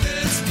space,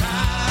 this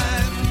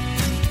time.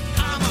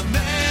 I'm a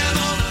man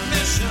on a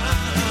mission.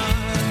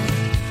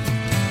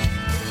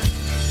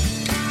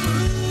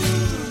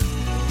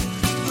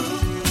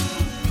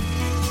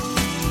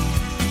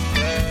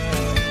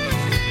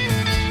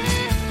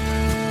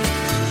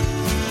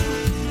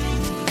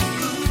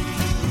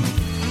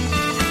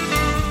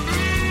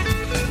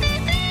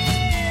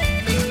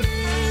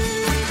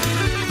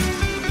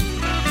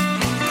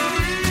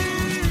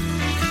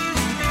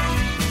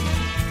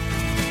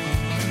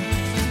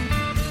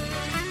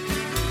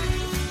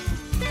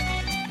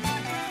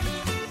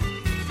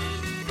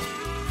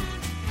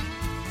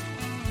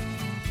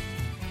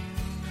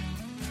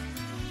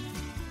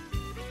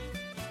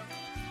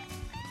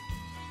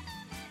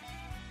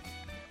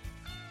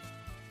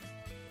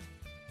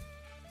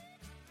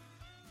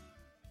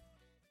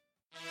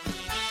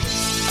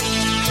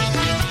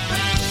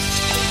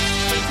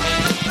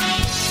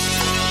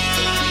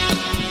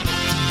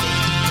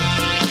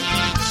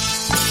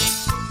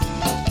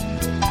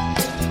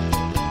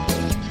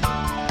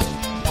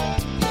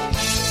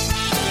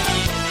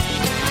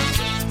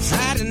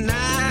 Friday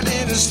night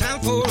and it's time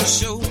for a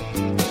show.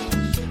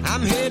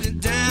 I'm headed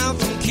down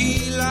from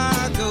Key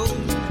Largo.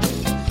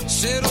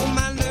 Settle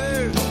my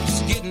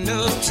nerves, getting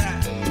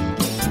uptight.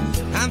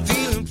 I'm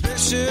feeling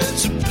pressure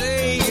to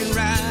play it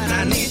right.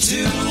 I need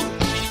 2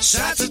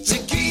 shots of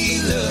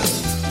tequila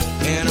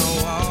and I'll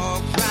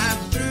walk right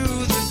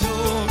through the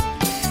door.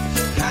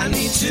 I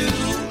need 2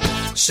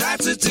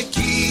 shots of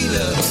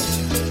tequila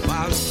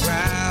while the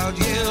crowd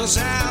yells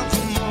out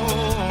for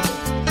more.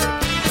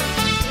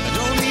 I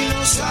don't need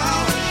no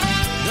salt,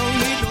 don't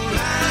need no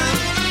lime.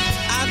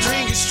 I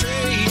drink it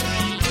straight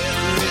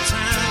every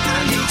time. I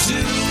need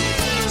 2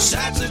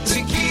 shots of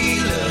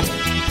tequila,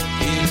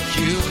 it'll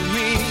kill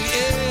me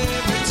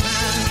every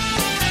time.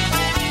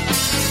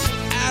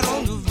 Out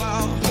on the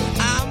vault,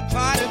 I'm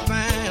party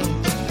bound.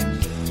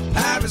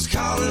 Pirates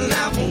calling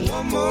out for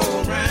one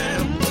more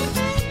round.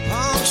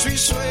 Palm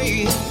trees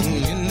sway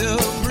in the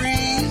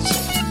breeze.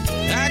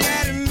 I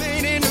got it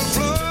made in the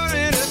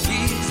Florida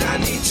Keys. I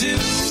need 2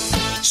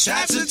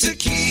 shots of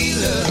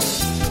tequila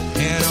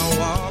and I'll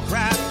walk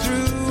right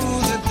through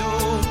the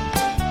door.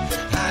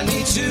 I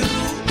need 2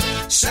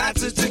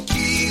 shots of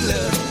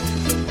tequila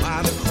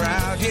while the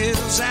crowd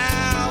yells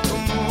out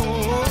for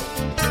more.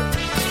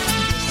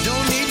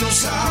 Don't need no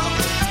salt,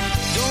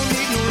 don't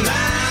need no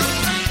lime.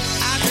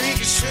 I drink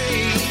it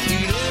straight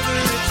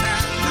every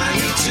time. I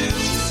need 2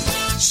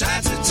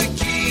 shots of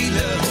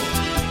tequila,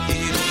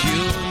 it'll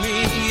kill me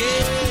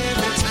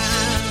every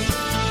time.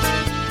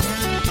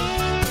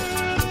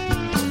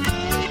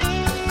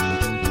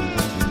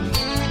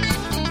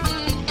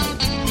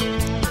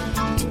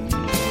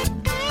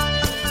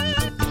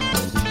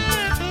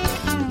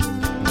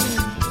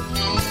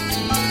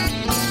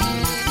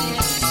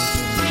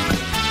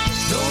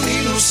 Don't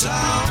need no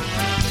salt,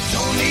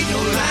 don't need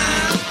no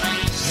lime.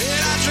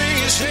 And I drink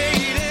it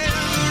straight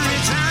every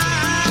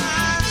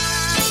time.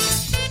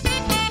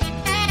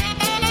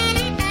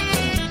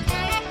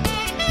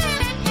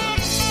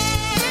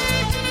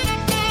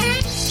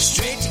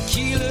 Straight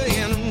tequila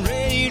and I'm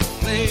ready to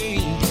play.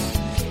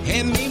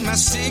 Hand me my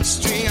 6th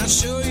string, I'll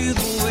show you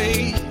the way.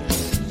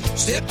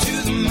 Step to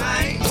the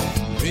mic,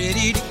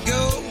 ready to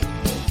go.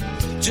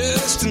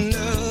 Just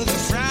another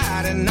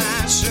Friday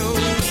night show.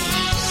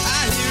 I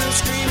hear them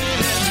screaming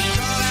as they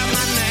call out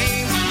my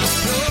name.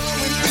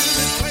 Blowing through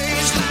the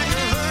place like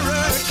a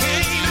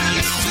hurricane. I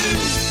need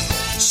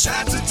 2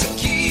 shots of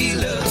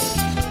tequila,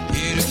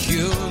 it'll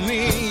cure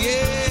me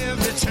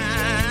every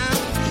time.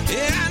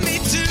 Yeah, I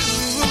need 2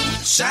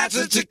 shots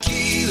of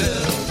tequila,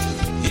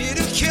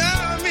 it'll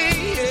cure me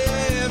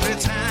every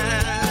time.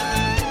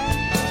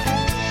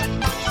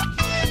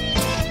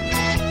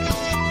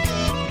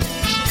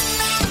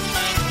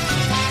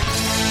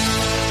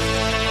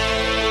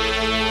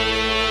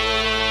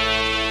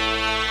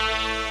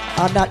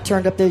 I'm not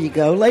turned up. There you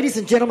go. Ladies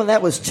and gentlemen,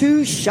 that was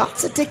 2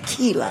 shots of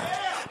tequila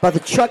by the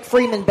Chuck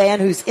Freeman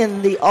Band, who's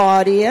in the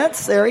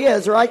audience. There he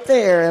is, right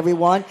there,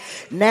 everyone.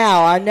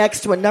 Now, our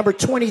next one, number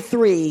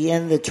 23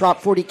 in the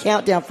Trop 40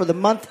 Countdown for the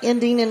month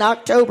ending in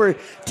October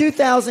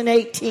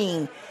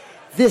 2018.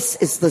 This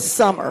is The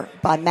Summer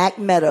by Mac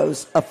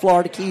Meadows, a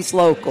Florida Keys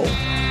local.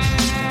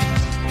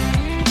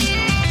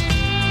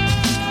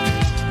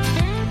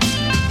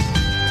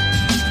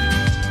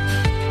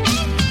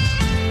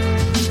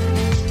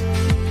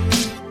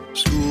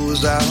 School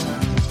was out,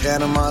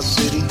 Panama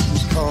City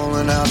was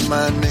calling out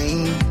my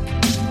name.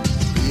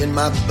 Me and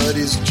my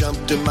buddies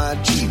jumped in my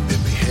Jeep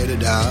and we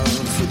headed out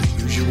for the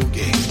usual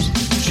games.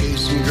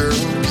 Chasing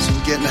girls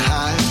and getting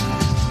high,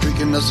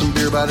 drinking us some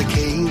beer by the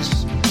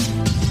case.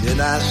 Then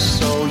I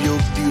saw your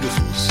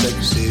beautiful,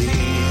 sexy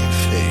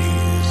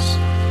face.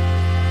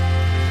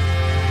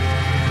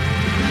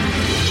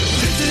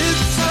 This is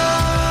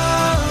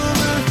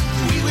summer,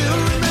 we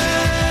will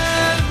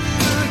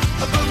remember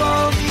above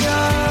all the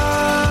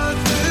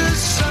other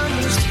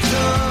summers to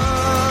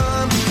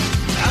come.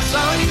 I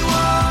saw you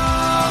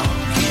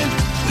walking,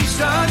 we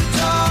started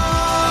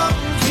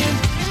talking.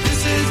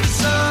 This is the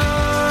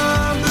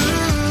summer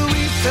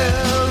we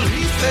fell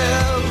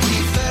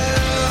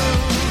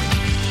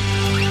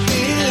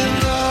in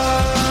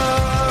love.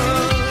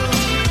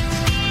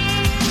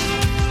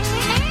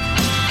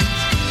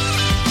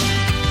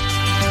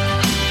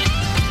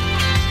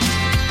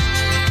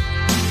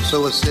 So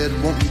I said,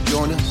 won't you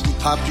join us? And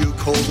popped you a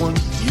cold one.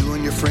 You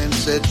and your friend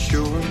said,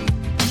 sure.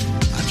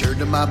 I turned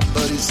to my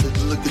buddy, said,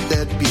 look at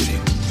that beauty.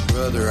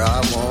 Brother,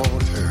 I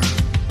want her.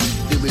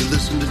 Then we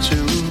listened to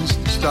tunes,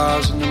 the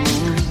stars and the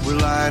moon were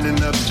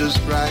lining up just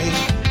right.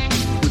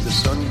 When the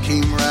sun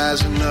came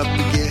rising up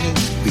again,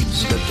 we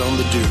slept on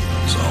the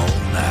dunes all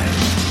night.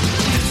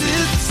 This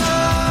is the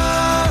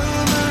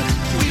summer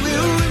we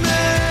will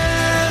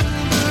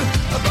remember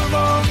above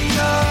all the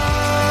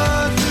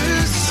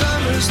other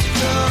summers to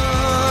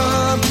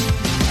come.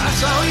 I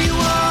saw you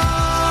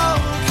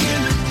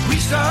walking, we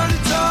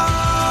started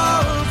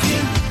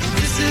talking.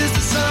 This is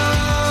the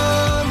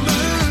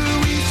summer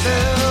we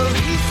fell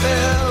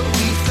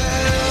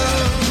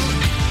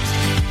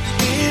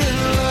in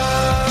love.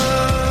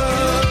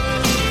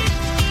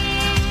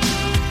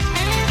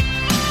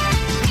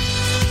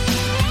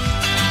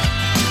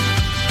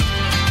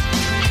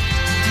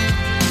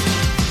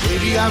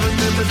 Baby, I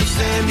remember the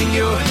sand in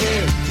your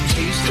hair, the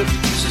taste of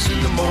your kisses in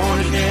the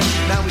morning air.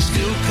 Now we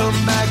still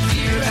come back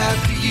year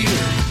after year.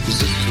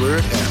 This is where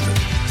it happened,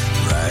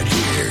 right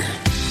here.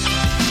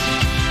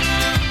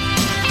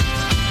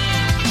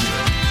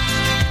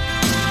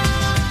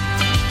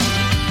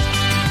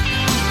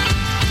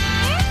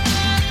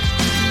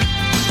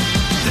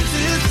 This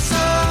is the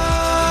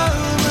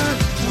summer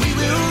we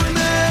will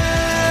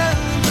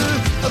remember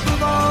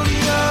above all the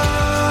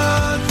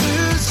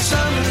other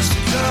summers to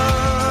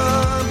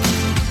come.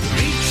 The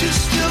beach is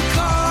still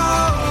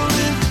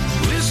calling,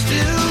 we're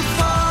still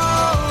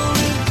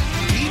falling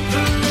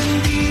deeper and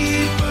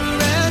deeper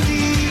and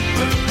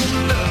deeper in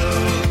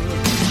love.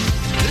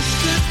 This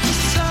is the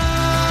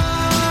summer.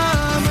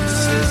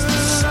 This is the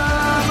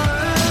summer.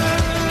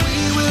 We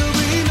will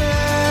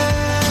remember.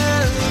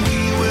 We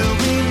will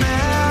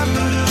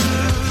remember.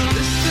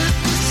 This is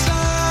the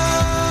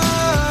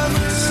summer.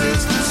 This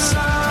is the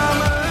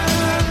summer.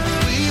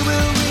 We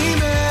will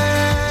remember.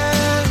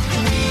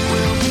 We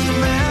will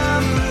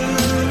remember.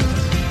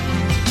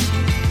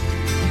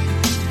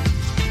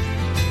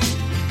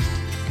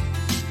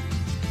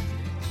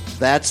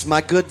 That's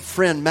my good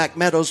friend Mac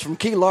Meadows from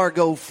Key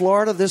Largo,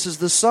 Florida. This is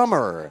The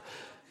Summer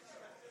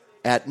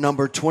at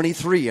number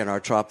 23 in our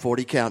Top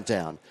 40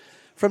 Countdown.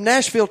 From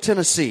Nashville,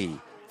 Tennessee,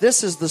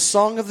 this is the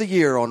Song of the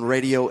Year on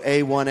Radio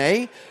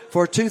A1A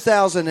for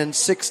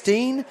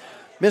 2016,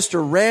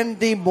 Mr.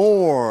 Randy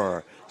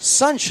Moore,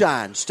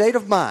 Sunshine, State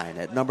of Mind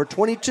at number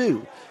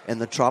 22 in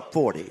the Top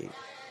 40.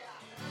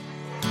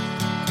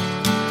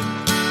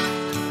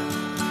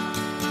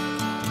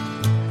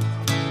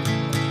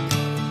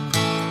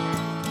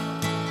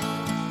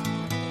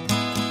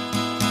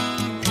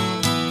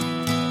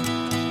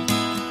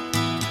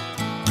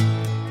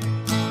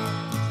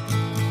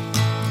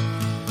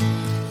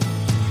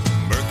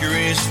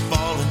 Mercury's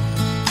falling,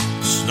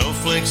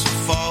 snowflakes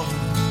are falling,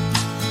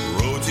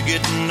 roads are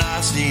getting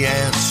icy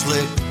and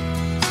slick.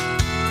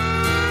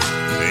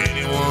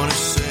 Anyone who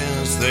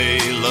says they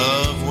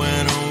love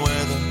winter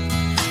weather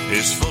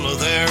is full of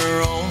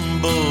their own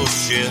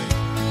bullshit.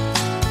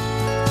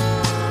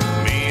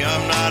 Me,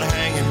 I'm not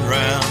hanging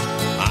around,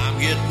 I'm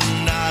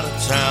getting out of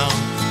town,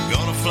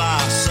 gonna fly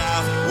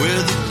south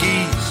with the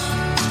geese.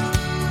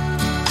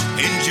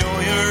 Enjoy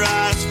your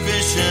ice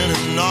fishing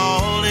and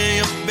all of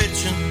your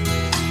bitching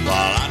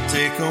while I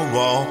take a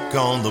walk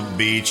on the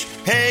beach.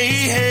 Hey,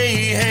 hey,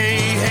 hey,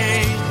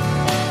 hey.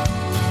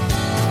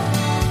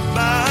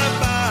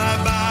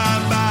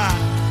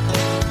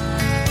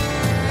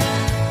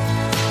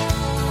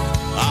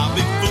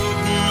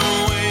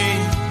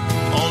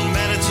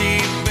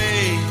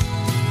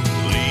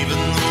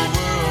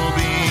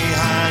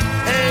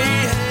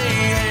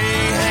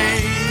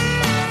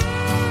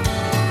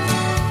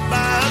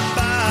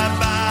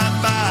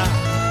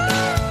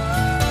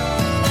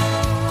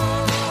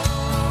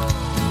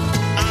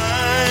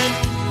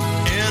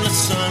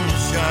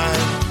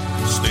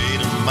 sunshine,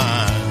 state of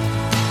mind.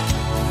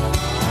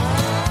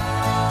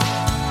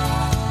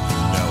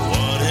 Now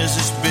what is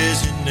this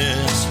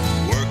busyness?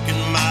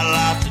 Working my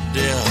life to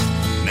death,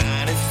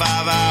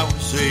 95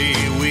 hours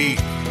a week.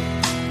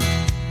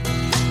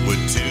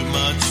 With too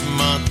much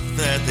month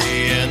at the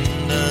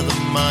end of the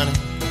money,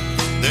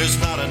 there's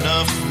not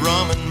enough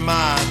rum in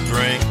my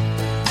drink.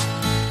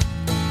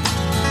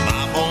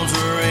 My bones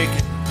are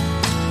aching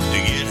to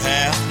get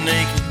half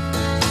naked,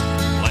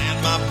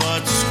 plant my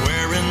butt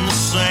square in the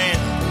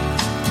sand.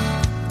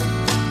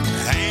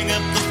 Hang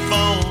up the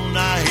phone,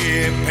 I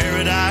hear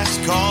paradise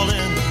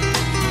calling.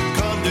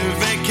 Come to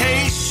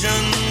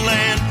vacation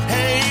land.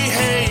 Hey,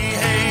 hey,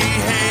 hey,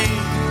 hey.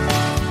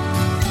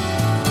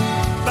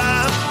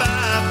 Bye,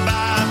 bye,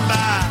 bye,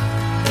 bye.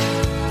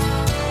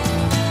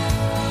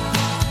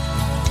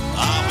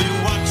 I'll be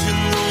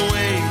watching the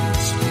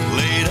waves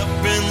laid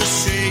up in the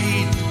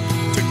shade.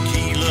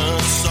 Tequila,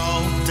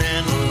 salt,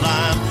 and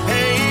lime.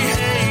 Hey,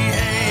 hey,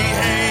 hey,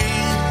 hey.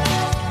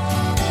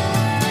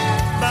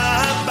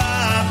 Bye,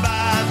 bye,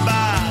 bye,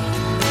 bye.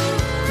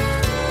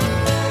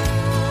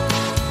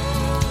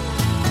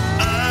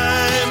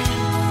 I'm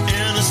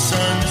in a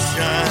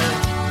sunshine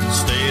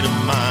state of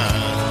mind.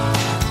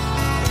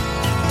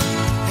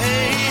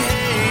 Hey,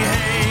 hey,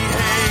 hey,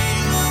 hey.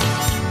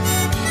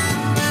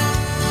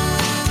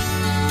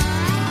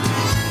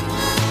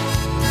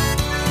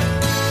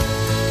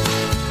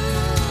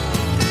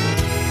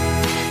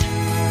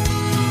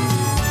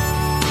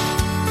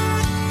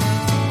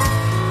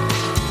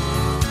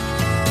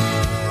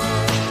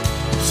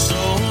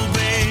 So,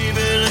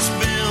 baby, let's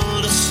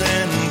build a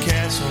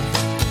sandcastle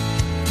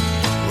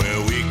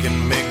where we can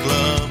make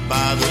love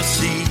by the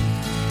sea.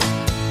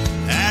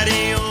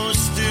 Adios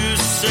to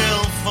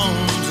cell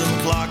phones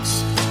and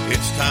clocks.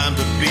 It's time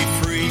to be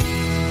free.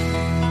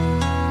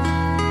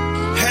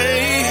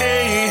 Hey,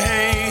 hey,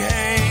 hey,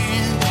 hey.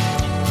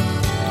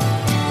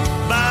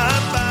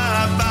 Bye,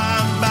 bye,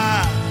 bye,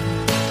 bye.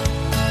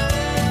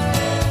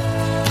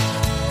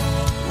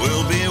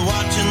 We'll be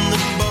watching the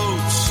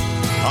boats.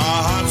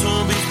 Our hearts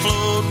will be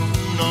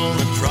floating on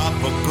a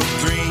tropical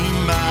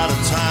dream out of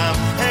time.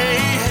 Hey,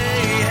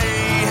 hey,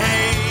 hey,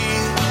 hey.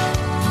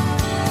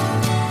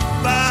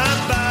 Bye,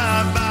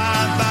 bye,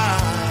 bye, bye.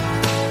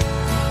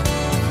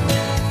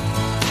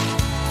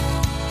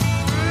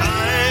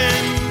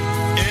 I'm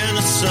in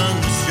a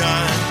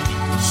sunshine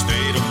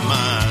state of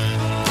mind.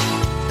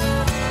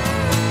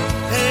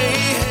 Hey,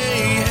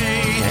 hey,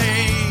 hey,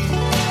 hey.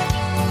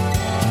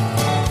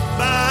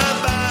 Bye,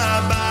 bye,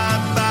 bye,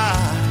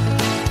 bye.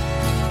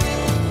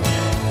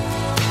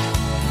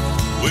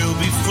 We'll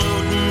be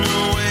floating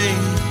away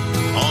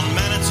on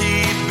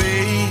Manatee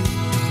Bay,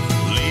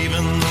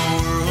 leaving the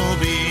world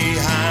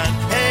behind.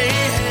 Hey,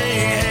 hey,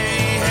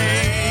 hey,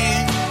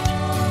 hey.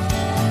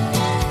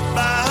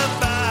 Bye,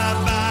 bye,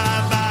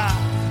 bye, bye.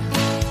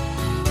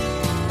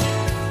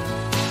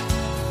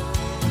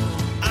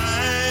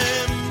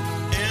 I'm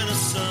in a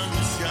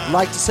sunshine. I'd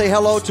like to say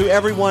hello to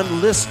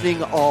everyone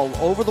listening all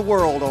over the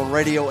world on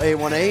Radio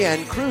A1A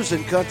and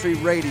Cruisin' Country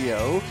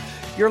Radio.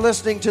 You're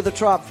listening to the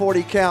Trop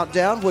 40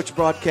 Countdown, which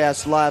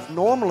broadcasts live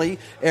normally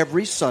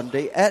every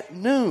Sunday at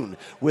noon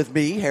with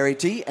me, Harry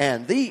T.,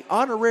 and the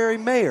honorary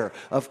mayor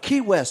of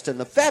Key West and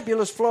the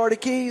fabulous Florida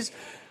Keys,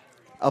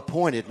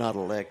 appointed, not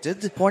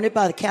elected, Appointed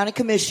by the county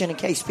commission, in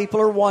case people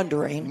are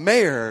wondering.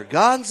 Mayor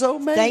Gonzo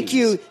Mays. Thank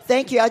you.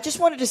 Thank you. I just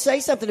wanted to say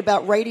something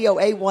about Radio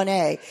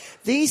A1A.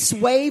 These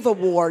WAVE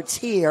Awards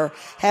here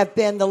have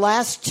been the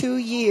last 2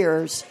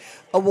 years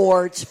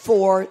awards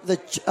for the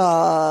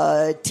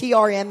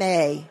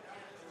TRMA.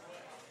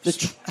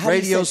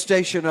 Radio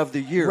Station of the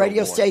Year.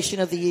 Radio Award.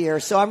 Station of the Year.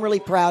 So I'm really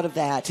proud of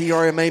that.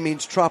 TRMA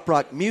means Trop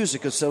Rock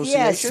Music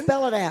Association. Yes,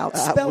 spell it out.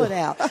 Spell it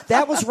out.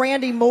 That was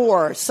Randy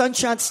Moore,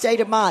 Sunshine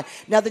State of Mind.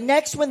 Now, the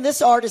next one,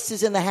 this artist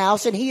is in the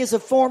house, and he is a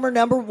former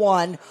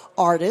 #1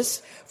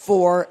 artist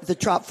for the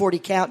Trop 40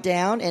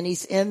 Countdown, and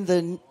he's in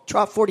the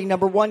Trop 40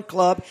 #1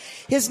 club.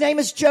 His name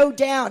is Joe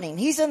Downing.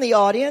 He's in the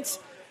audience.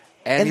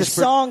 And the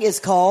song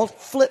is called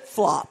Flip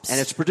Flops. And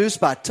it's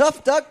produced by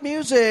Tough Duck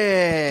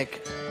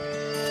Music.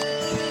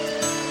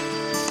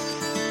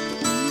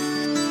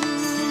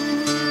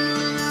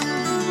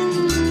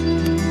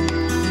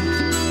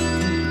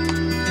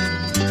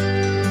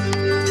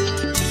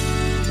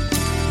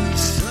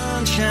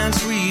 Sunshine,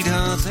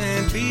 sweethearts,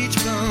 and beach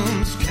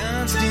bums,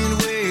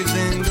 constant waves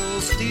and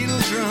those steel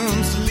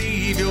drums.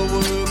 Leave your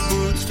work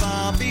boots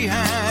far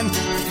behind.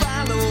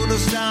 Follow the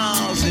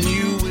stars and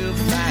you will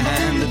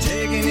find the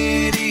taking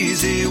it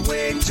easy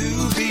way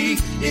to be.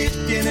 If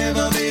you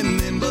never been,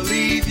 then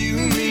believe you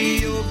me,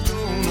 you're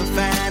gonna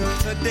find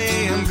a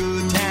damn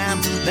good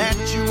time that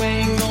you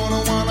ain't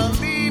gonna wanna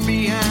leave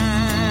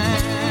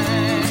behind.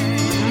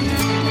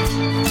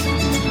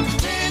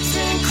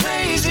 Dancing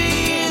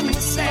crazy in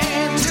the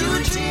sand to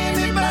a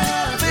Jimmy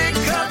Buffett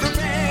cover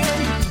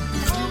band.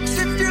 Folks,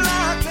 if you're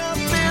locked up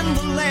in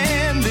the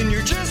land and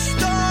you're just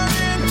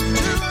starting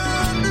to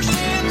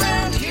understand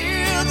that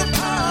here the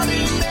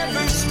party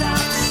never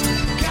stops.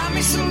 Got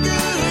me some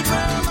good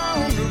rum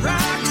on the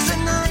rocks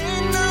and there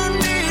ain't no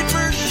need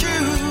for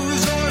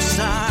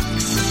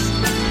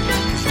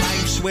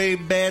way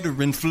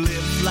better in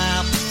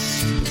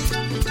flip-flops.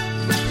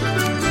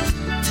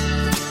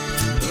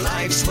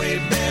 Life's way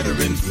better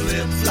in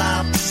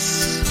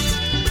flip-flops.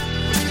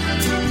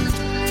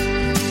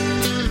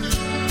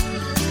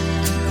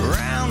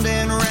 Round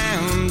and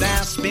round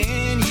I'll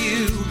spin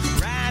you,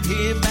 right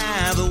here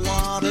by the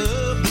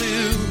water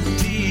blue.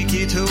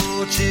 Tiki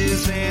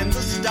torches and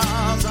the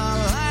stars are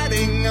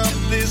lighting up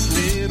this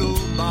little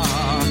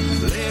bar.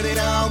 Let it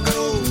all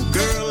go,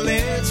 girl,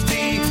 let's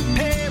be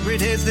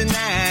paradise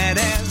tonight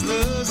as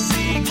the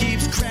sea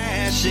keeps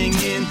crashing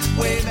in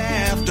wave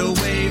after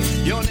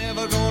wave. You're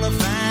never gonna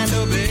find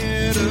a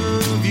better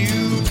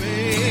view,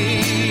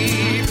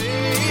 baby.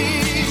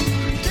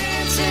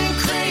 Dancing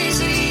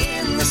crazy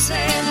in the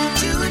sand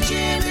to a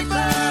Jimmy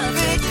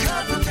Buffett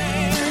cover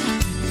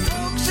band.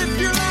 Folks, if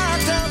you're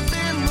locked up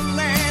in the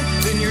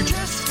land, then you're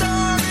just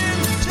starting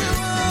to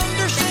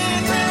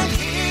understand. Round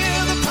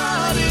here the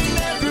party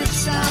never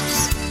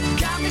stops.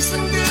 Got me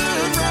some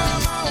good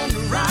rum on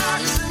the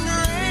rocks, and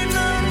there ain't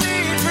no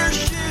need for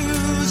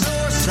shoes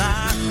or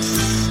socks.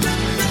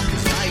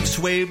 'Cause life's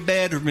way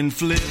better in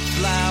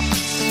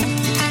flip-flops.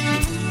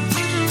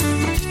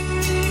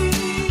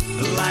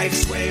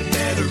 Life's way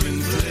better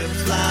in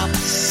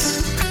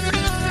flip-flops.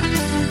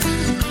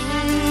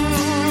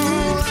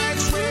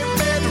 Life's way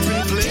better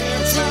in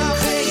flip-flops.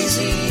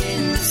 Crazy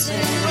in the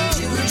sand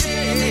to a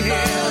Jimmy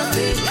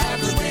Buffett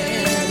cover band.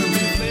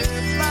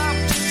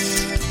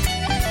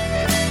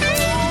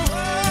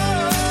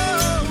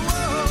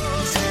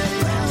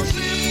 Round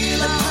here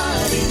the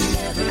party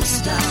never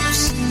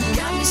stops.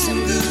 Got me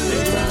some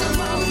good rum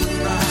on the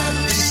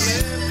rocks.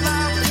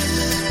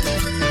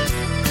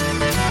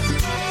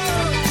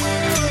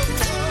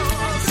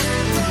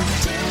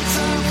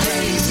 Dancing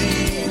crazy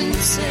in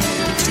the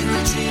sand to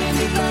a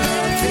Jimmy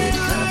Buffett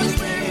cover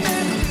band.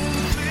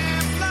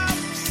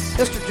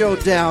 Mr. Joe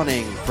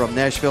Downing from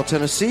Nashville,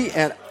 Tennessee,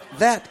 and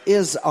that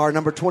is our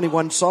number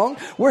 21 song.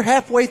 We're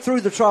halfway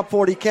through the Trop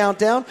 40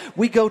 countdown.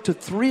 We go to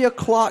 3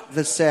 o'clock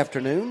this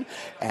afternoon,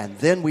 and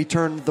then we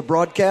turn the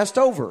broadcast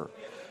over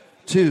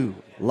to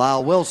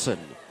Lyle Wilson,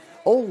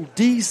 Old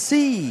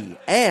DC,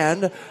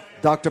 and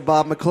Dr.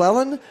 Bob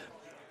McClellan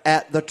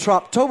at the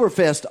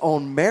Troptoberfest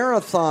on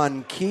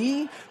Marathon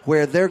Key,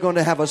 where they're going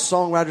to have a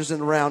Songwriters in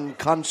the Round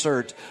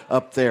concert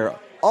up there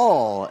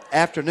all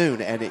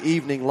afternoon and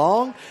evening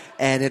long,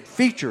 and it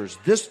features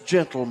this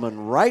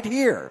gentleman right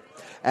here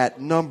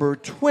at number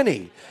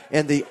 20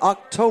 in the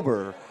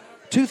October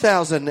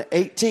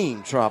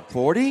 2018 Trop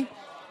 40.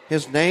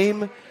 His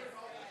name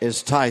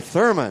is Ty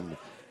Thurman.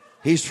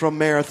 He's from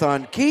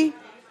Marathon Key,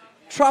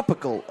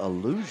 Tropical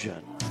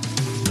Illusion.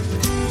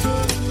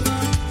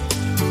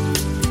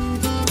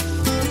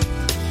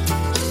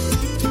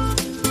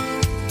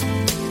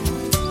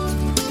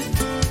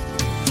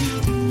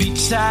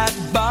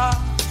 Beachside bar,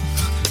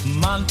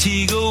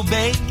 Montego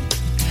Bay.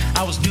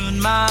 I was doing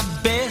my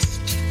best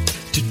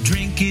to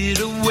drink it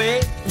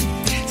away.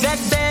 That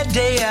bad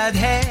day I'd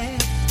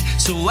had,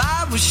 so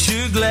I was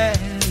sure glad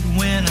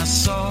when I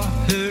saw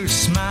her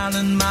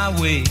smiling my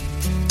way.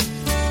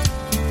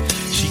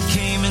 She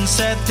came and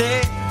sat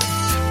there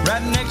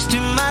right next to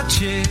my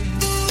chair.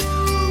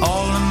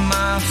 All of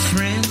my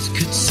friends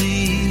could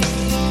see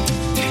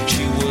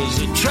she was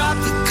a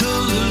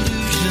tropical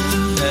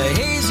illusion, a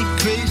hazy,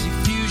 crazy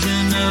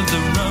fusion of the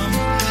rum,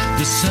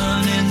 the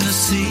sun, and the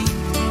sea.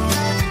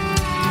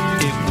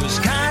 It was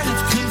kind of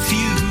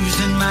confused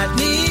and might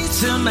need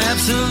some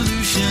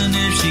absolution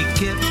if she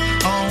kept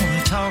on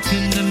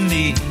talking to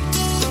me.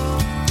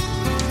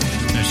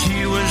 Now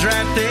she was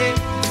right there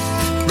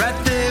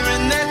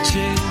in that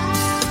chair.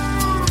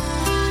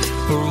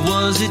 Or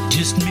was it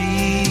just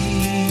me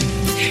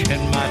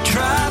and my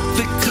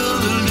tropical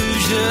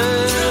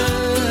illusion?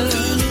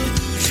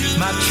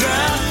 My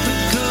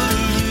tropical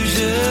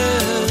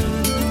illusion.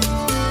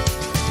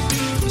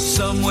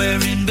 Somewhere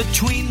in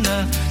between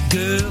the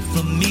girl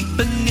from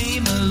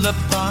Ipanema, La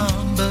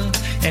Bamba,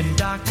 and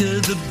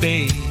Dhaka the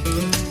Bay,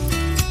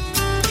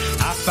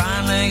 I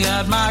finally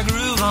got my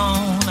groove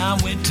on. I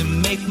went to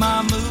make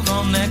my move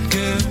on that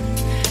girl.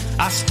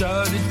 I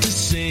started to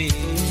say,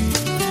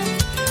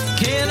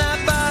 can I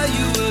buy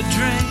you a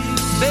drink?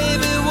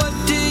 Baby, what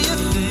do you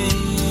think?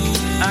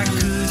 I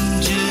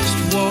couldn't just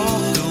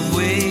walk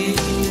away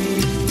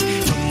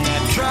from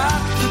that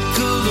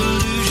tropical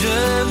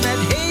illusion, that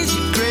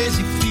hazy,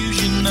 crazy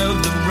fusion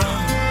of the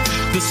rum,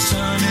 the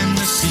sun, and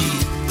the sea.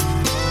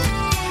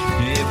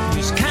 It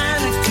was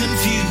kind of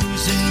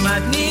confusing,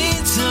 might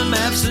need some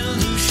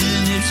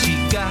absolution if she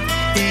got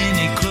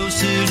any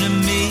closer to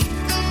me.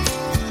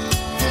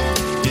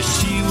 If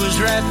she was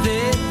right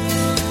there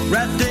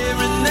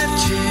in that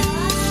chair.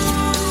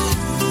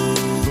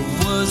 Or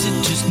was it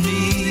just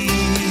me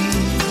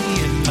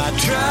and my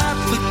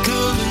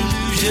tropical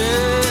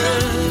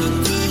illusion?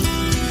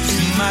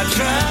 My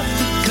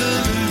tropical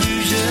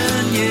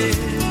illusion, yeah.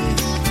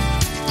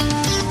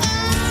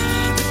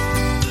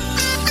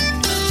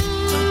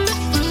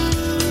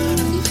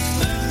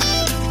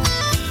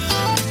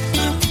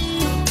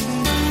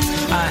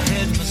 I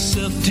had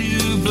myself to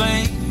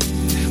blame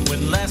when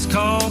last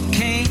call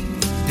came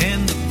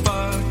and the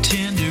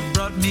bartender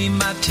brought me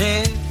my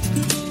tab.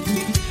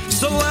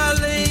 So I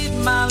laid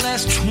my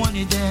last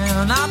 20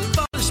 down. I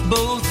bought us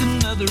both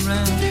another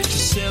round to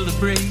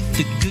celebrate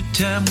the good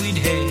time we'd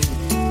had.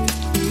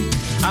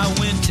 I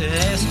went to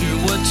ask her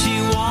what she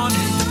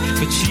wanted,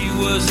 but she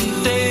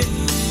wasn't there.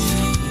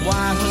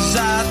 Why was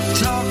I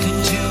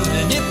talking to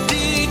an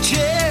empty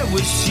chair?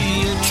 Was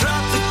she a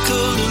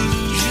tropical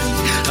illusion,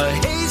 a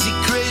hazy,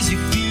 crazy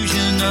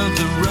fusion of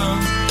the rum,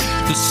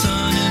 the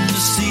sun, and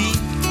the sea?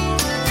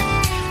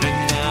 And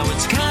now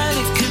it's kind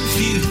of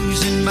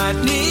confusing,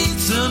 might need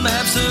some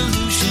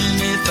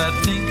absolution if I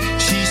think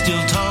she's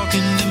still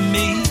talking to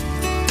me.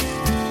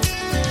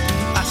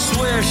 I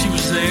swear she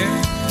was there,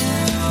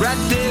 right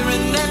there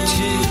in that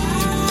chair.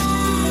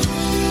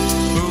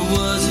 Or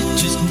was it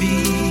just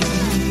me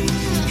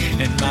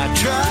and my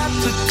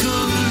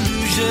tropical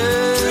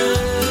illusion?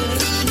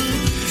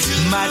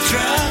 My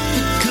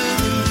tropical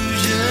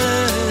illusion.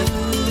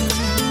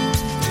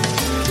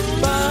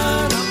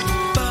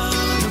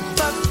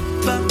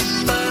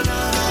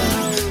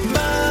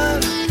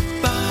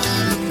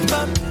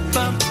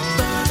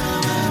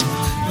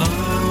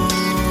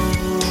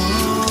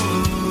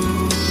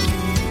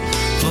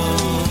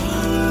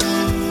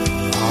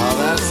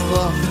 That's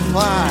the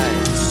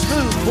fine,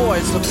 smooth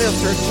voice of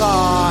Mr.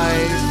 Ty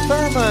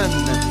Thurman.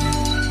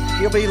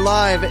 He'll be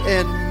live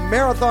in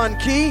Marathon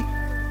Key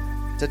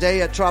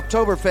today at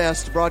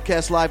Troptoberfest,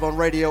 broadcast live on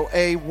Radio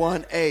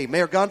A1A.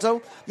 Mayor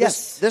Gonzo?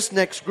 Yes. This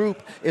next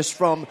group is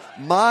from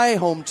my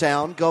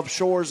hometown, Gulf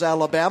Shores,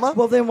 Alabama.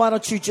 Well, then why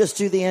don't you just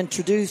do the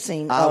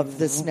introducing of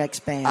this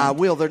next band? I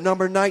will. They're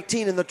number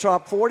 19 in the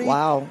Trop 40.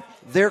 Wow.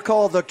 They're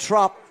called the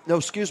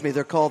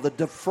they're called the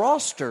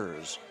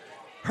Defrosters.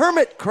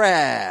 Hermit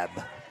Crab.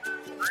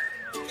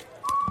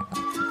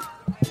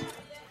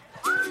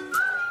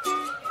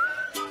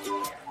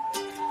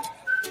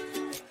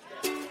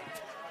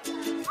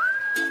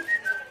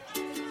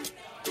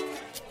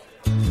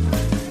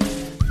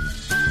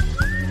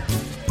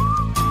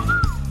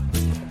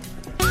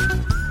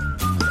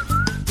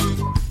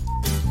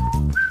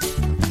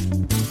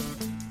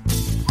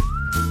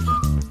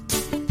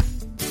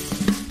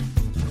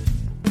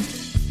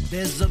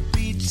 There's a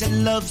beach I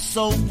love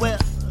so well,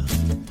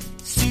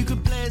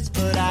 secret place,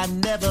 but I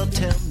never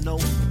tell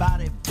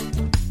nobody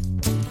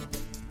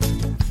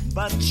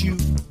but you.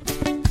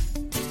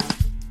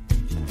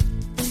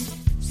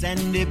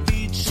 Sandy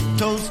beach,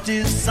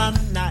 toasty sun,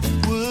 I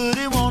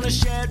wouldn't want to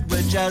share it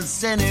with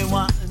just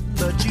anyone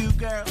but you,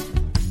 girl,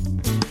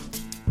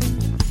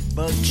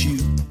 but you.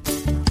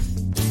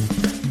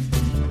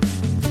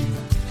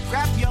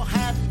 Grab your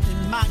hat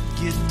and my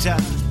guitar,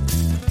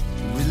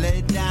 we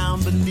lay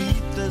down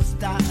beneath the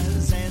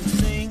stars and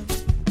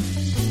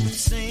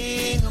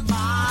sing a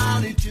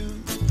mighty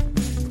tune.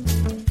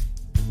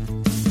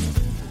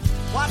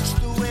 Watch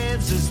the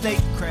waves as they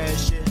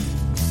crash in,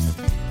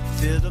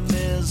 feel the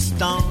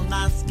mist on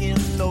our skin.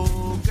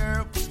 Oh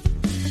girl,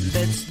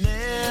 let's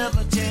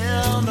never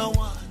tell no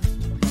one.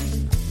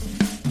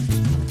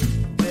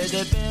 We're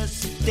the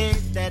best day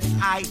that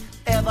I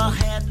ever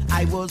had.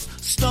 I was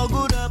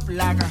snuggled up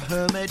like a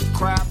hermit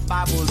crab.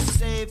 I was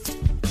safe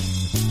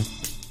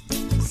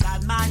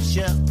inside my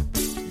shell,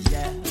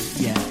 yeah,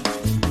 yeah.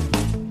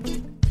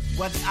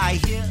 What I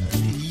hear,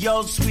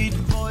 your sweet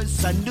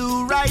voice, I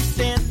knew right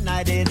then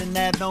I didn't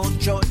have no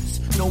choice,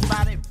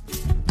 nobody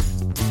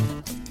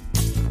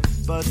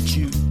but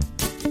you.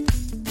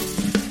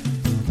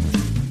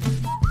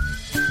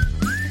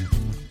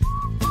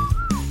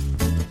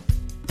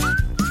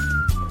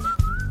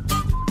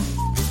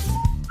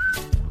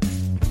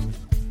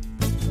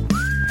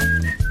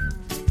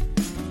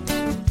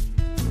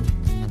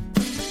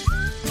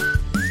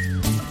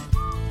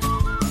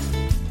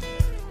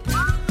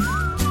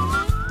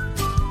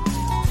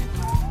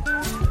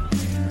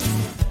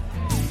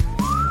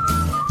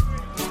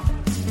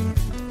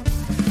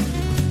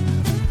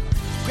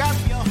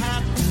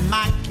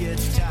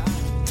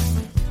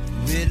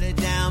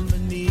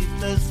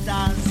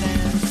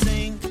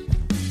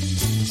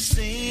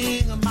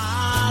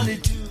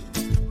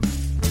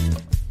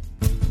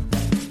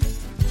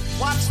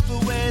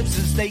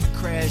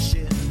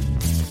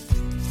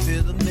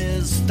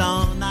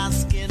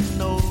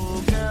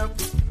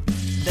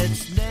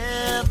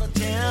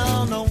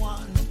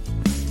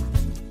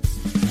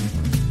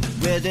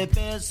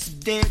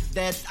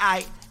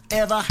 I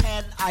ever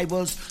had. I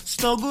was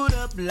snuggled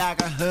up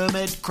like a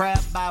hermit crab.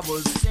 I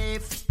was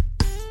safe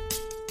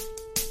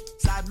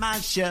inside my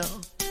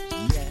shell,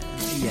 yeah,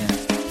 yeah.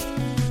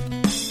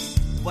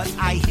 What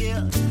I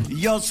hear,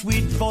 your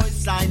sweet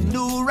voice, I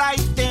knew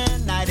right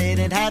then I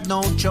didn't have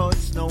no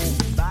choice,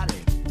 nobody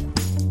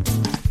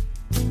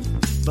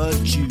but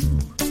you.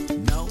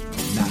 No,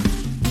 no.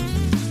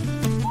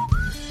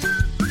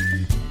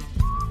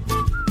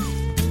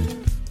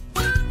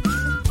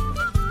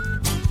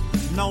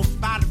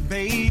 Nobody,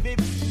 baby,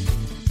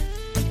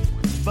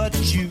 but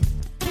you,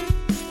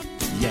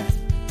 yeah.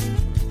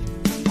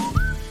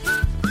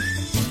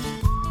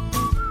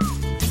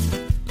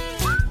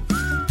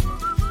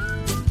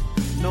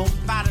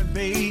 Nobody,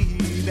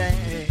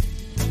 baby,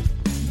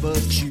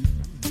 but you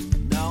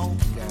know,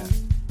 girl.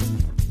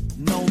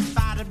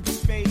 Nobody,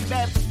 baby,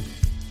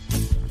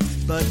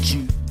 but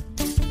you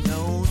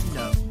know,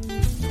 no.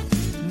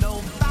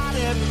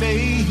 Nobody,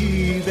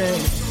 baby,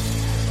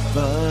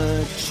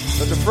 but you.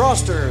 The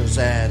Defrosters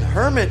and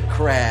Hermit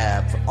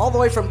Crab, all the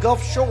way from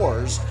Gulf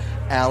Shores,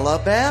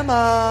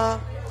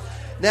 Alabama.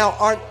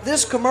 Now,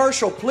 this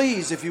commercial,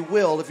 please, if you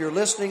will, if you're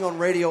listening on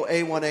Radio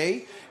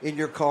A1A in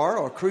your car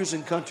or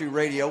Cruising Country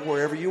Radio,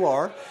 wherever you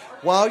are,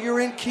 while you're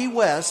in Key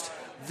West,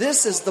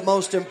 this is the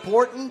most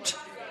important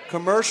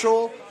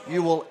commercial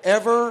you will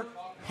ever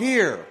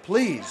hear.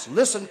 Please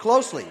listen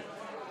closely.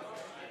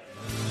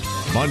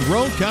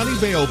 Monroe County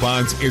Bail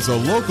Bonds is a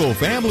local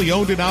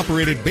family-owned and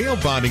operated bail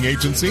bonding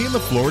agency in the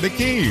Florida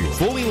Keys,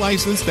 fully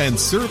licensed and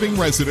serving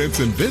residents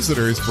and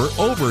visitors for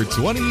over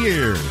 20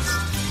 years.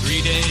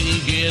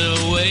 3-day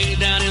getaway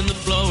down in the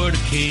Florida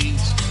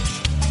Keys.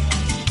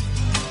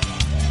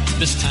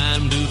 This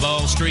time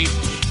Duval Street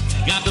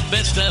got the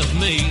best of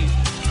me.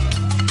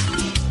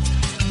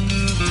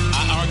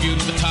 I argued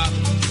with the cop.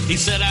 He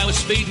said I was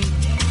speeding,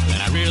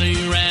 and I really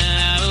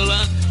ran out of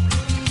luck.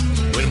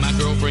 When my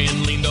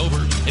girlfriend leaned over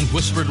and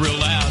whispered real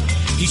loud,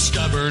 he's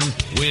stubborn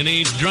when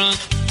he's drunk.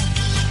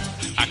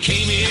 I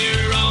came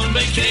here on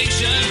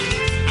vacation.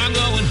 I'm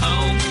going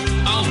home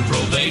on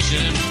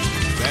probation.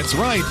 That's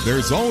right.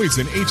 There's always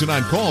an agent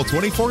on call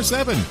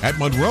 24/7 at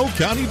Monroe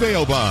County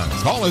Bail Bonds.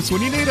 Call us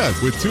when you need us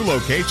with 2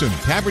 locations.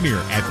 Tavernier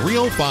at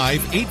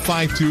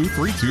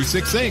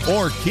 305-852-3268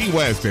 or Key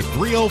West at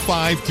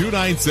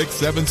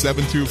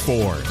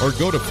 305-296-7724 or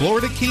go to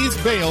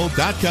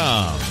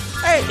FloridaKeysBail.com.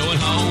 Hey, going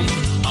home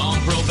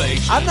on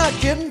probation. I'm not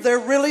kidding. They're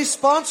really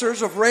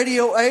sponsors of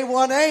Radio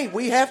A1A.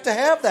 We have to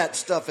have that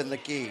stuff in the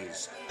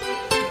Keys.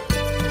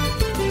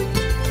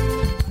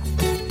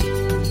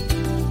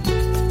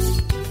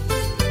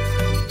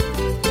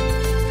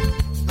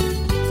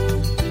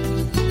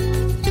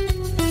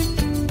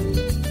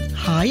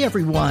 Hi,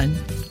 everyone.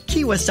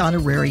 Key West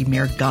Honorary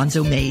Mayor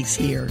Gonzo Mays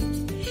here.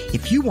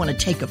 If you want to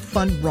take a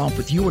fun romp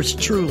with yours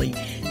truly,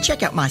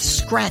 check out my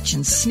Scratch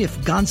and Sniff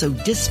Gonzo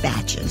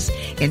dispatches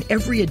in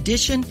every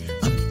edition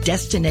of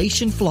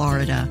Destination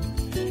Florida.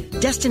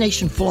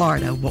 Destination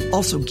Florida will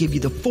also give you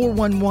the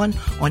 411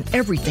 on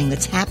everything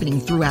that's happening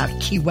throughout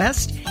Key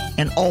West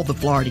and all the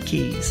Florida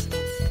Keys.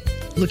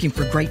 Looking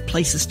for great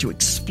places to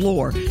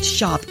explore,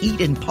 shop, eat,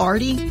 and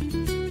party?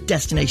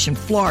 Destination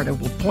Florida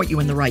will point you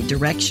in the right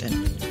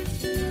direction.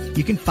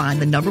 You can find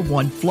the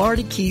 #1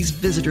 Florida Keys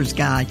Visitor's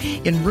Guide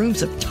in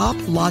rooms of top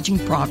lodging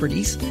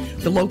properties,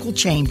 the local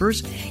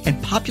chambers,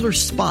 and popular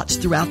spots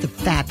throughout the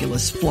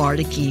fabulous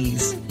Florida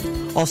Keys.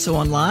 Also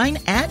online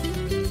at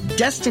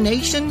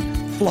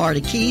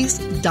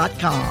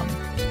DestinationFloridaKeys.com.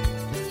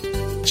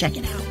 Check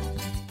it out.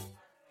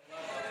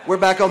 We're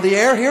back on the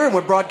air here, and we're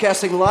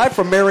broadcasting live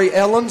from Mary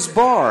Ellen's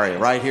Bar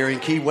right here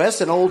in Key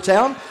West in Old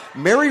Town.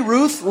 Mary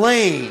Ruth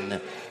Lane.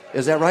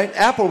 Is that right?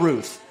 Apple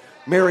Ruth.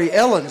 Mary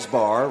Ellen's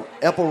Bar,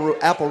 Apple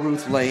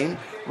Ruth Lane,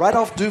 right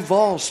off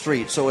Duval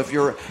Street. So if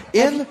you're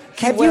in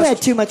Key Have West, you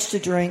had too much to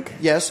drink?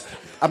 Yes,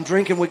 I'm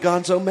drinking with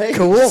Gonzo Mays.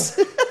 Cool.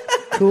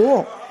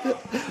 Cool.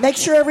 Make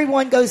sure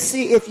everyone goes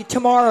see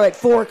tomorrow at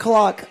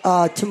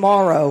 4:00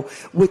 tomorrow,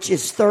 which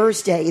is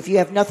Thursday. If you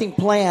have nothing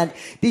planned,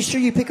 be sure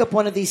you pick up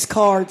one of these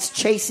cards,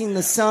 Chasing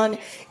the Sun.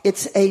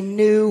 It's a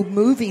new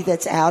movie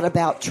that's out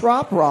about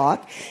trop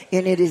rock,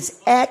 and it is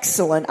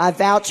excellent. I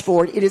vouch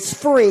for it. It is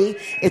free.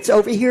 It's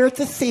over here at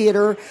the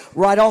theater,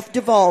 right off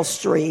Duval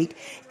Street,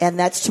 and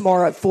that's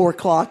tomorrow at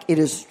 4:00. It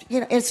is,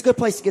 it's a good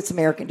place to get some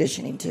air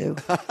conditioning too.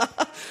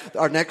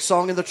 Our next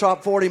song in the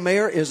Top 40,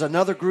 Mayor, is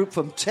another group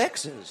from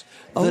Texas,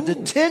 The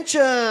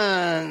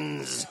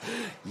Detentions.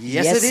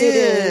 Yes, it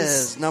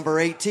is. Number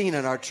 18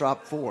 in our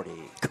Top 40.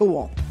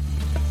 Cool.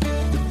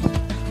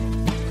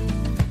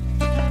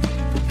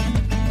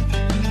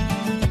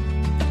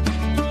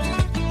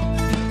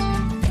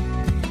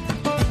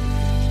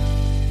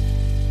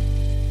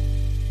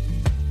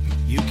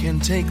 You can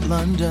take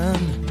London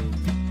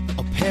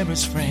or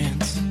Paris,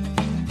 France.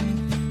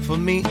 For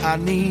me, I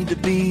need to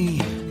be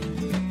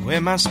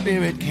where my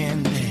spirit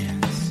can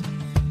dance.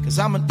 'Cause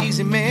I'm an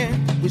easy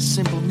man with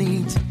simple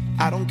needs.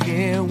 I don't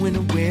care when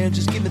or where,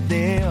 just give it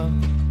there.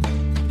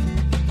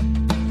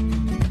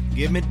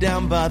 Get me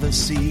down by the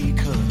sea,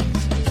 'cause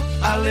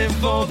I live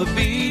for the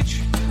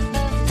beach.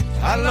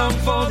 I long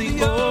for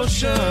the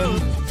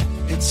ocean.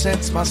 It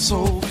sets my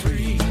soul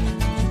free.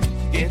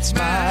 It's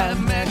my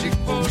magic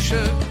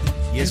potion.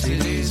 Yes,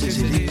 it is, yes,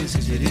 it is,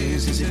 yes, it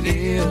is, yes, it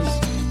is.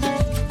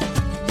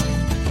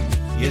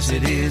 Yes,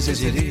 it is,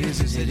 yes, it is,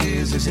 yes, it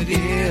is, yes, it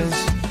is.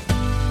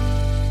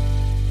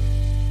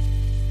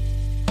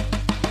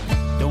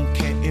 Don't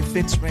care if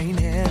it's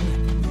raining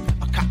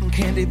or cotton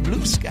candy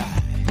blue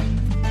sky.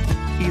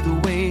 Either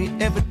way,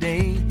 every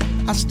day,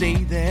 I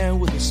stay there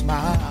with a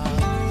smile.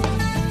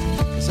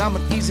 'Cause I'm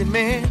an easy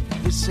man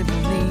with simple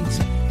needs.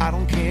 I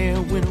don't care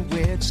when or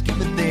where, just give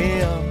me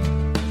there.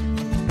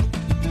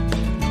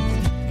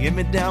 Get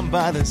me down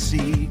by the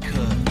sea,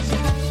 'cause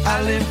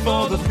I live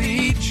for the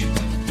beach.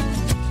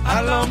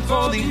 I long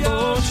for the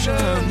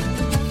ocean.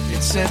 It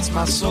it sets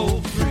my soul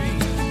free.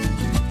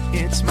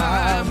 It's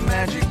my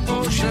magic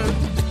potion.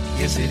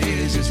 Yes, it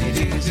is, yes, it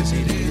is, yes,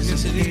 it is,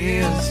 yes, it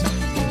is.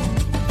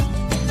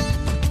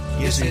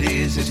 Yes, it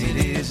is, yes, it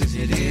is, yes,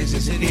 it is,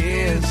 yes, it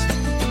is.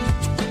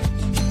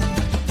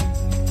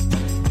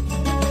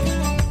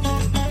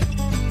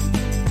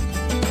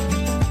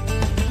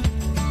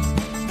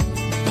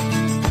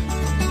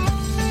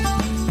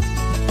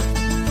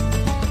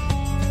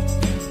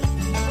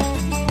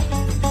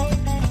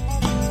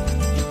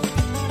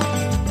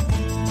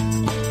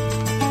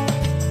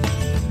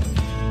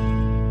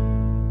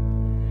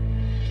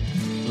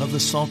 Love the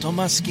salt on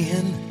my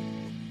skin,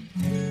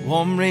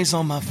 warm rays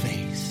on my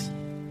face.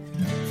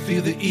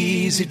 Feel the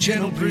easy,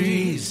 gentle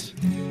breeze,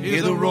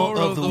 hear the roar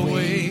of the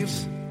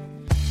waves.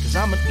 Cause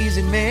I'm an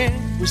easy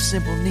man with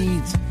simple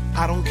needs.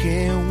 I don't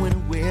care when or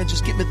where,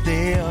 just get me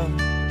there.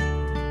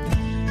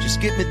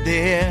 Just get me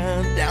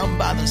there, down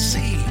by the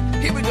sea.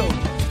 Here we go.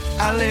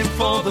 I live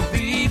for the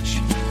beach,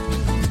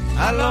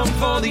 I long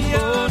for the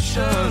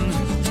ocean.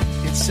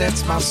 It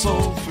sets my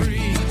soul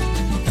free.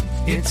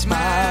 It's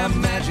my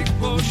magic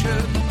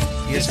potion.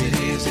 Yes, it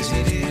is, yes,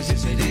 it is,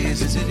 yes, it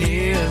is, yes, it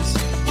is.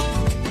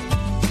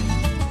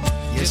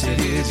 Yes, it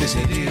is, yes,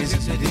 it is,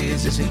 yes, it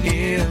is, yes, it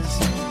is.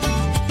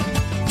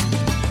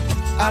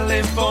 I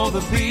live for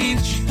the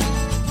beach,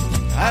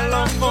 I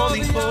long for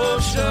the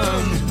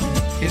ocean.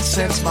 It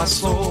sets my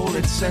soul,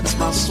 it sets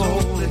my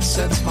soul, it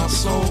sets my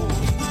soul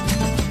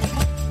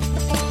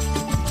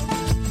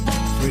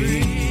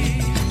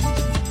free.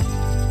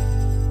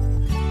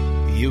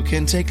 You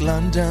can take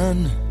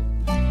London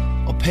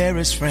or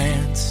Paris,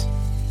 France.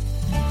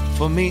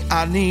 For me,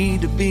 I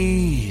need to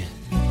be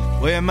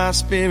where my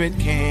spirit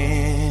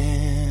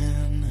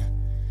can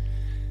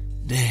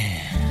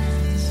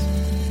dance.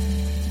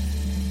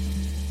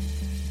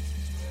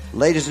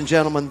 Ladies and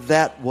gentlemen,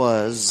 that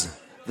was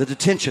The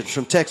Detentions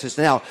from Texas.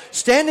 Now,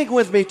 standing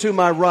with me to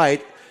my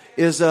right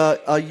is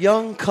a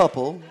young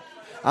couple.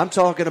 I'm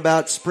talking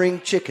about spring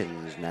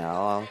chickens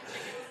now.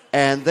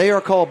 And they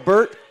are called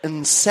Bert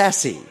and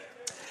Sassy.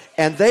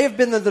 And they have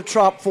been in the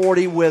Top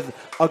 40 with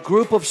a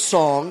group of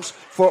songs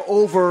for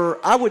over,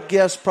 I would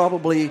guess,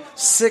 probably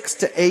 6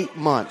 to 8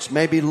 months,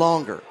 maybe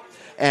longer.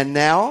 And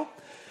now,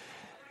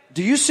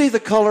 do you see the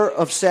color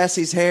of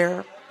Sassy's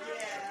hair?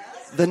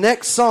 The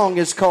next song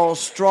is called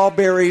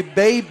Strawberry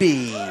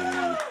Baby.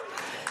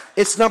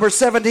 It's number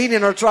 17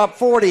 in our Top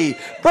 40.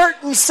 Bert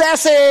and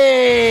Sassy!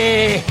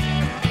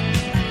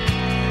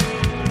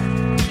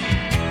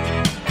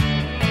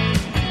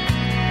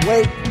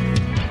 Wait.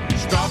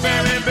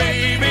 Strawberry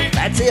baby.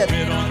 That's it.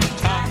 Red on the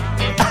top.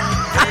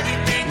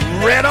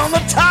 Red on the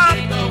top.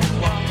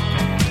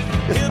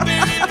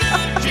 Hillbilly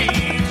blue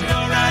jeans,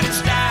 no riding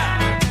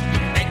style.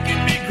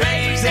 Making me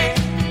crazy,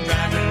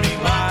 driving me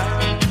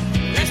wild.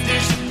 Let's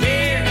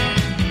disappear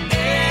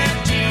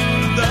into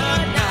the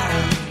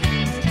night.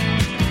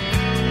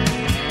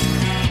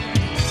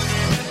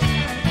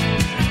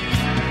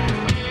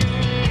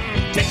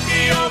 Take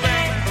me over,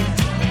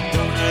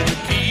 go to the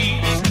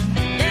Keys,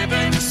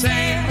 heaven to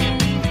sand,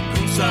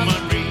 cool summer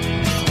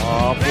breeze.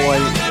 Oh, boy.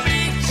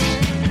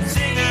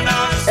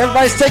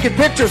 Everybody's taking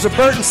pictures of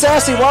Bert and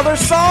Sassy while their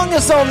song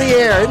is on the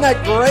air. Isn't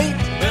that great?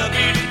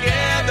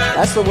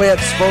 That's the way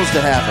it's supposed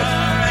to happen.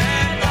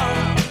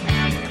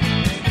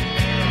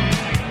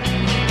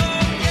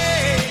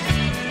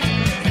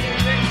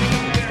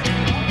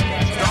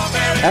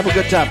 Have a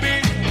good time.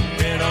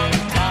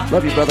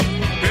 Love you, brother.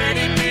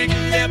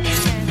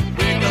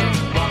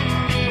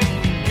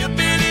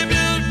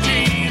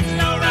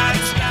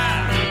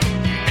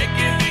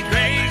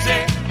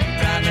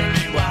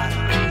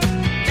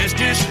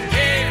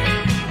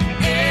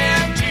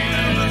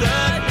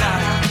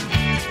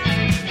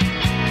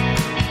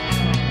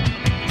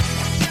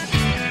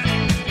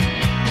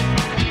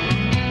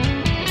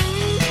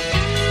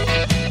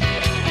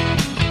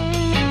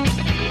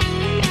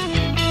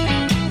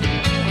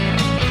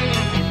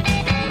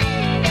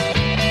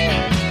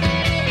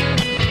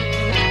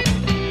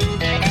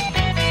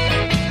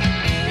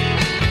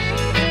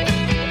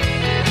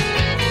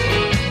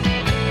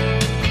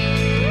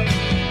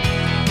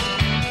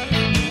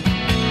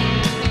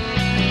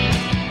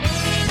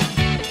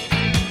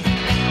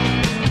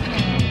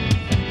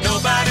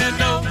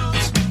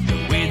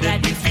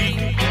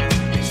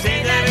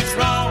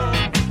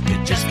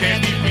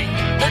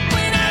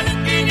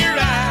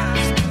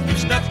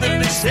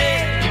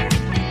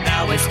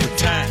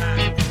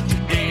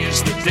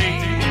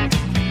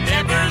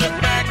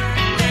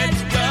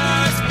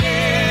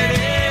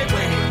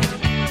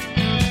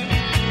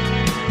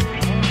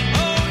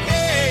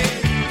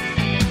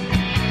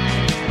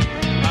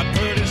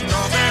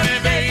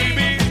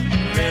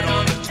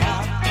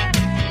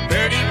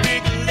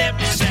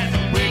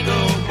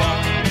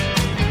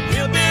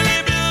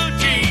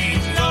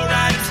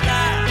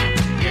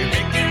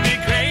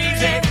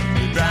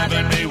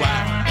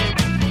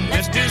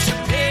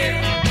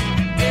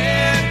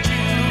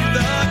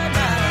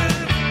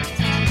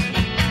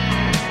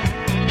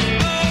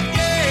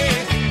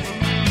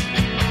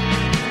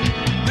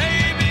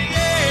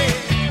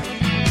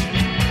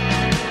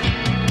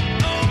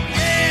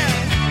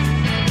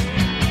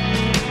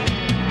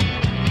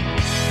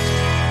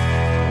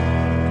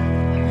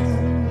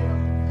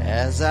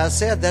 I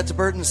said, that's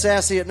Burton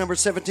Sassy at number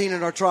 17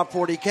 in our Trop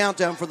 40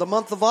 countdown for the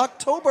month of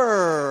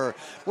October.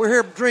 We're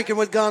here drinking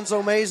with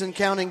Gonzo Mays and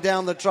counting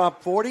down the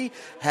Trop 40,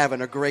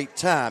 having a great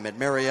time at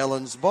Mary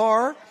Ellen's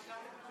Bar.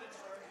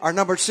 Our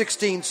number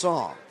 16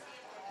 song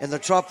in the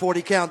Trop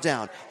 40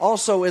 countdown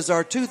also is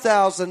our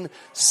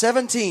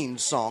 2017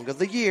 song of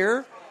the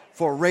year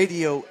for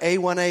Radio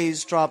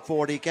A1A's Trop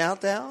 40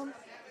 countdown.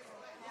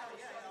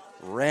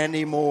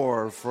 Randy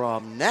Moore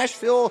from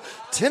Nashville,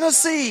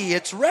 Tennessee.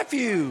 It's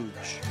Refuge.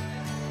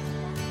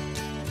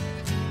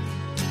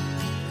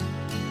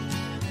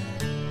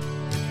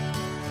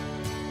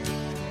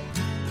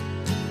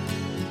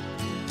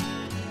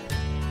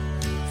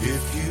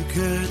 If you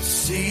could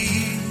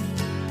see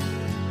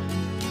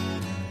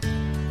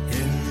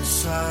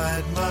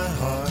inside my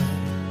heart,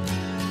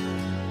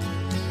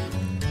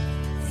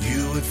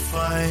 you would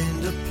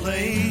find a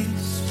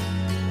place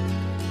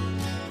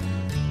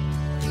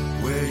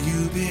where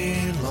you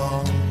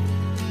belong,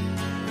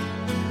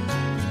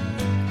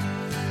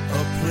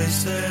 a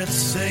place that's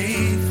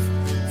safe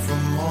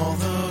from all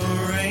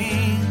the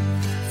rain,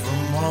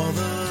 from all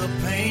the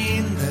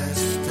pain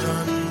that's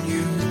done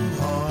you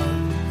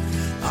harm.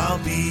 I'll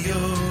be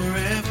your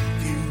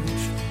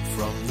refuge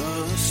from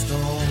the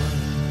storm.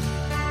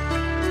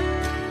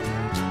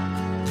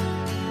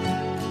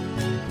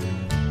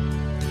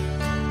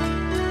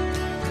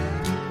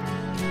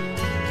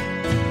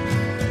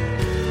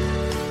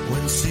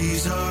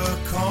 Seas are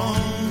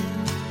calm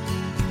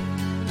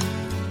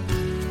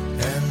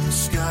and the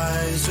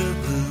skies are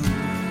blue.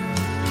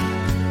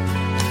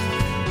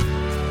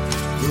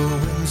 The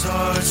winds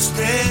are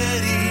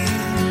steady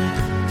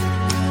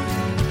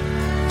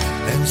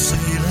and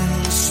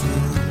sailing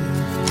smooth.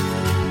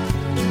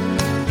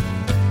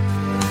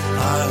 I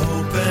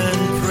hope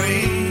and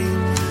pray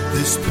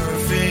this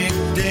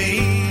perfect day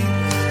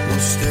will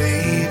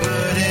stay,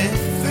 but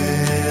if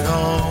it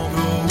all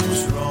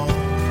goes wrong,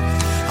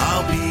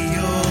 I'll be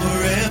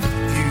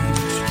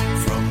refuge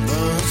from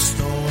the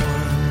storm.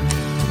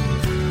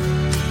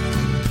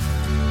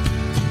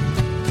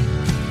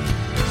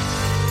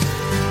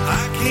 I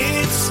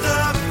can't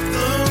stop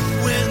the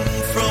wind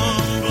from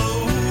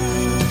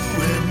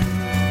blowing.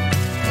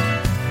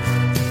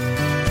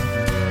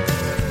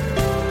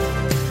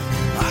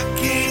 I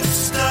can't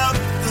stop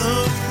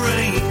the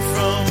rain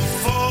from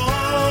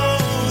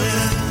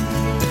falling.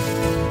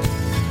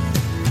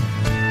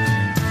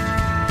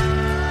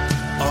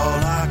 All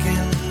I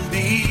can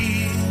be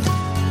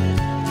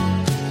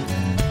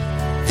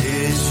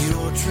is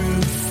your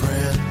true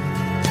friend.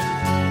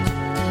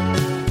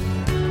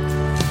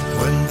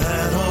 When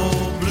that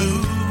old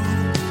blue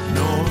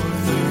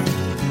norther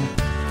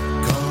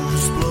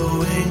comes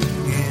blowing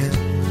in,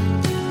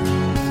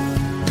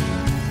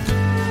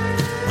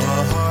 a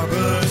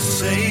harbor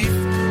safe, a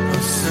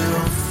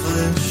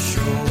selfless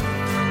shore.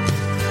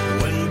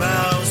 When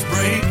bows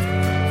break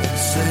and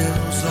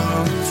sails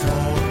are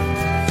torn,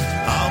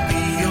 I'll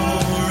be your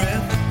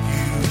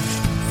refuge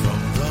from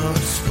the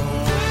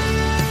storm.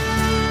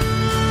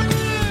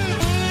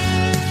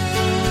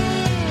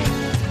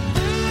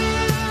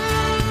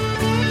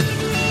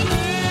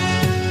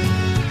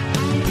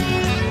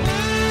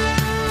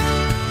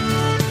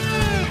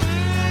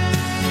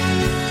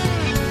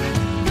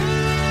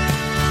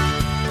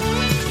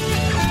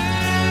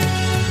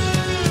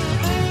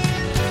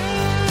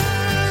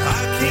 I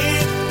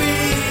can't be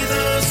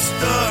the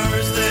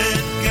stars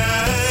that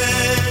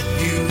guide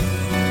you.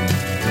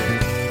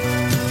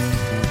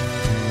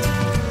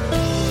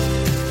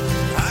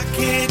 I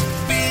can't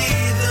be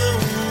the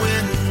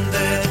wind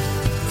that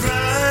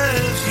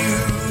drives you.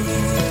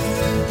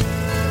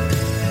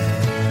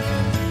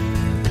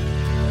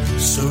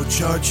 So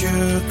chart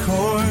your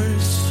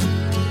course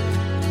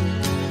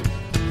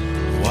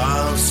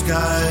while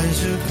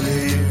skies are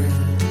clear.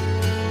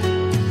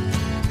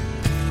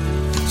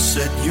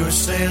 Set your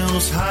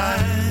sails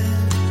high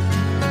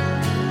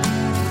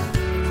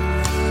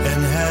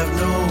and have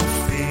no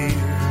fear.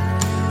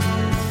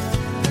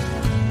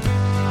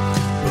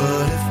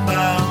 But if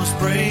bows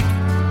break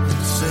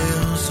and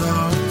sails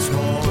are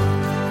torn,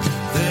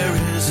 there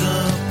is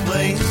a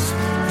place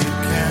you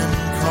can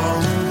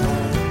call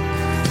home.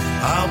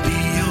 I'll be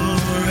your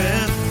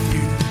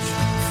refuge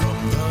from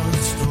the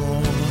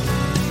storm.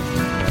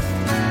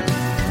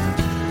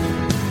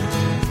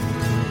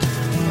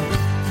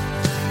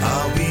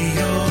 I'll be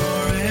your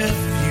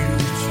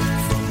refuge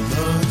from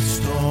the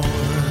storm.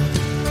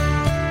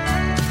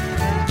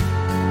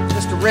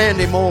 Mr.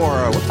 Randy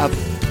Moore, a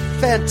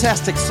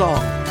fantastic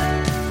song.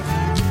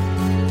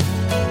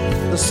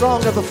 The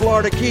song of the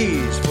Florida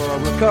Keys for a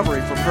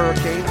recovery from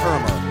Hurricane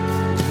Irma.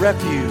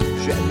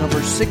 Refuge at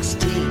number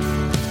 16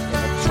 in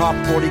the Top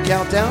 40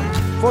 countdown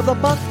for the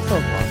month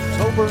of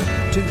October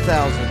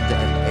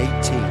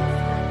 2018.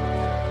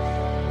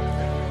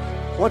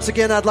 Once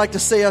again, I'd like to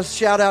say a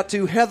shout out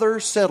to Heather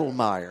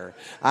Settlemeyer.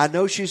 I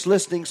know she's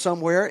listening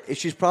somewhere.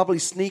 She's probably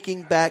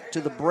sneaking back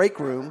to the break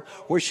room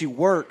where she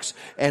works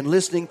and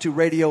listening to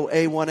Radio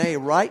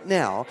A1A right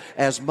now,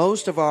 as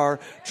most of our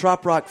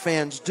Trop Rock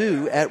fans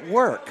do at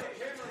work.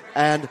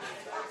 And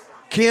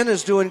Ken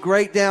is doing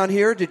great down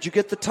here. Did you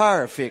get the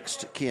tire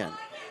fixed, Ken?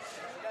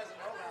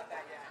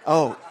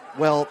 Oh,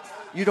 well,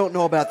 you don't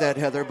know about that,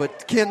 Heather,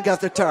 but Ken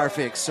got the tire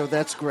fixed, so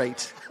that's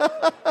great.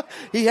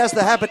 He has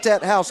the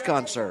Habitat House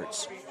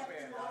concerts.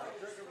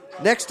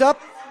 Next up,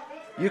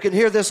 you can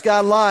hear this guy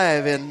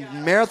live in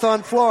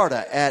Marathon,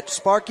 Florida at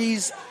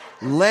Sparky's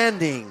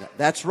Landing.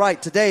 That's right,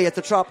 today at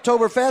the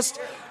Troptoberfest,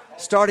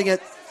 starting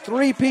at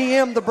 3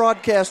 p.m., the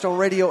broadcast on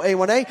Radio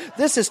A1A.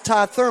 This is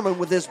Ty Thurman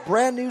with this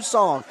brand new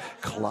song,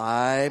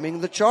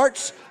 climbing the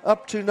charts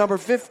up to number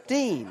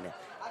 15.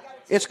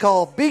 It's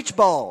called Beach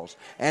Balls.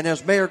 And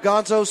as Mayor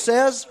Gonzo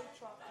says,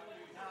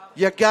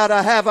 you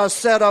gotta have a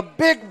set of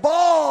big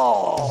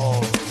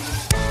balls.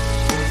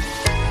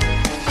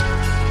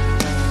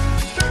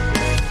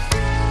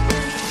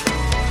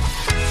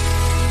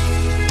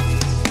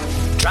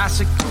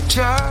 Tricycle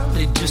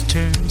Charlie just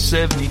turned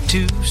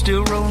 72,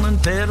 still rolling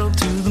pedal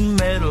to the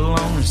metal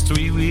on his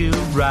three-wheel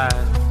ride.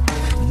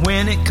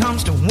 When it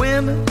comes to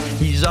women,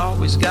 he's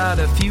always got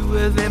a few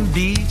of them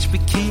beach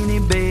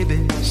bikini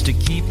babies to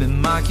keep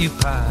him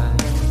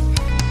occupied.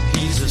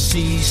 He's a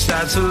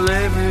seaside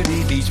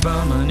celebrity, beach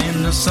bumming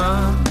in the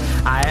sun.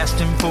 I asked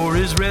him for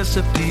his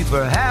recipe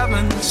for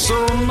having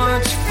so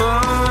much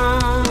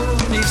fun.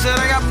 He said,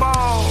 I got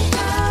balls,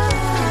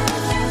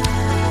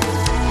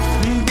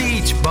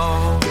 beach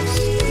balls,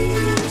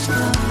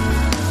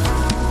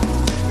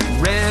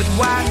 red,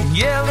 white, and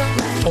yellow,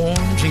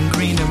 orange, and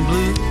green, and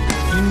blue.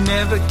 You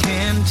never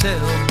can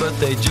tell, but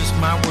they just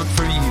might work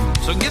for you.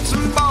 So get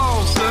some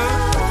balls, sir.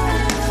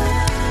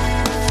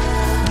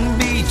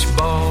 Beach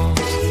balls.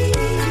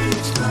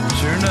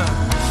 Sure enough,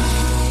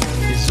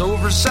 his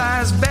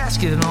oversized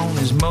basket on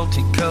his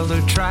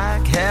multicolored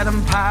trike had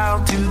him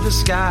piled to the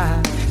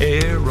sky,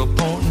 arrow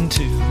pointing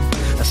to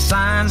a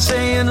sign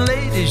saying,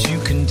 ladies, you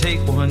can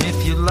take one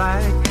if you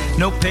like.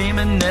 No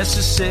payment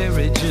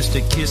necessary, just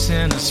a kiss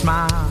and a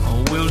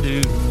smile will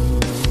do.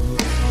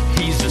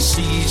 He's a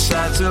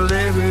seaside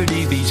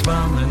celebrity, beach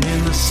bumming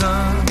in the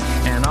sun.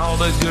 And all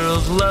the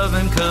girls love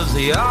him cause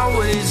he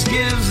always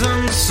gives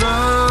them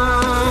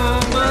some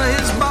of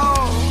his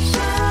balls.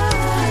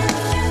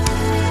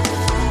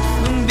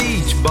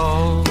 Beach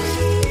balls.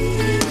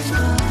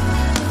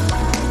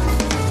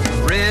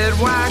 Red,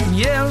 white, and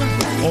yellow,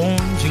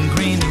 orange, and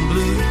green, and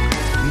blue.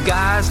 And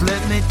guys,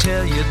 let me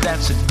tell you,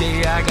 that's the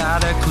day I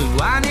got a clue.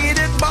 I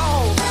needed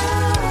balls.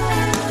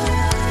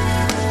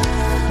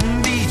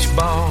 Beach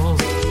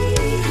balls.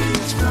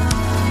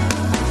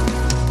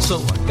 So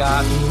I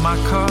got in my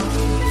car,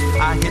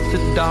 I hit the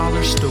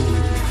dollar store.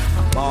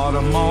 I bought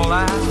them all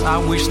out, I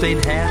wish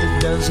they'd had a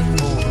dozen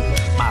more.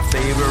 My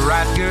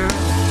favorite girl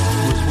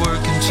was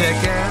working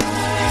checkout.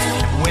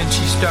 And when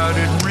she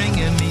started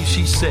ringing me,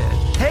 she said,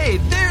 hey,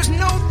 there's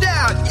no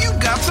doubt you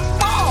got some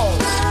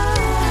balls.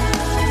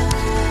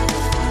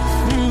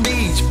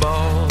 Beach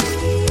balls.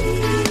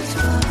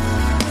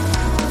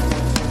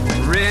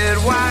 Red,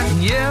 white,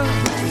 and yellow,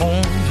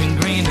 orange, and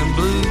green, and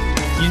blue.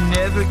 You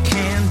never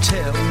can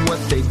tell what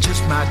they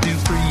just might do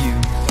for you.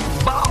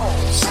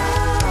 Balls.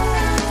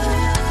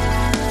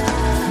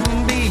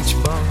 Beach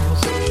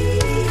balls.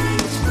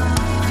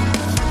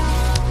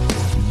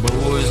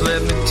 Boys,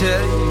 let me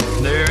tell you,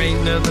 there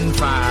ain't nothing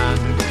fine.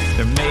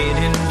 They're made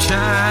in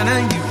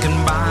China, you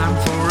can buy them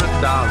for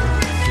 $1.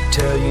 To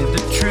tell you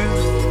the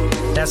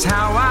truth, that's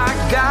how I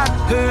got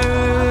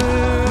her.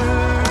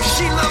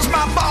 She loves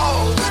my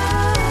balls.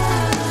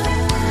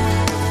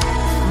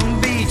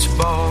 Beach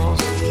balls.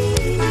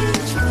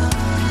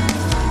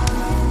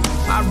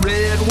 My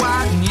red,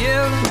 white, and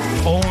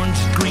yellow,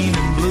 orange, green,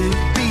 and blue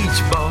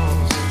beach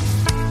balls.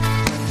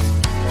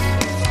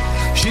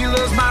 She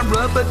loves my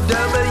rubber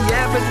dubber,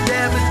 yabba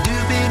dabba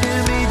dooby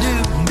dooby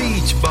doo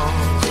beach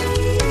balls.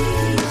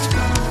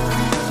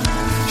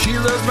 She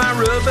loves my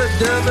rubber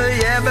dubber,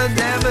 yabba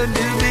dabba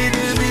dooby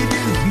dooby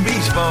doo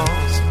beach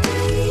balls.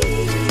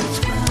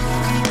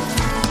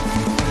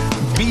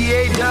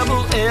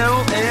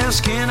 B-A-double-L-S,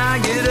 can I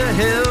get a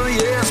hell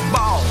yes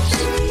balls?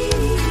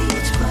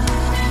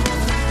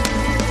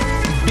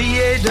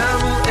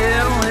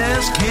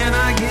 B-A-double-L-S, can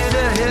I get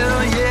a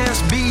hell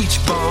yes beach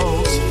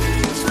balls?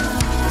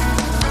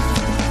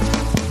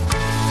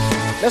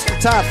 Mr.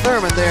 Ty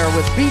Thurman there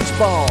with Beach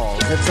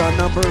Balls. It's our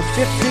number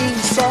 15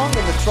 song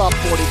in the Trop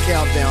 40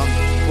 Countdown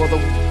for the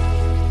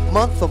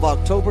month of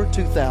October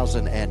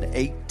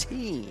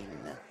 2018.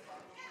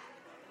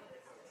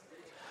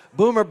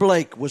 Boomer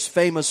Blake was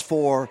famous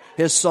for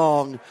his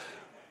song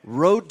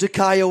Road to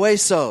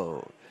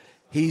Cayoeso.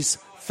 He's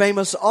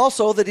famous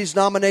also that he's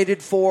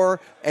nominated for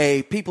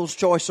a People's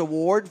Choice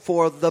Award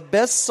for the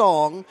best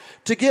song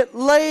to get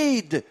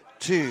laid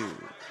to.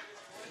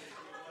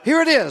 Here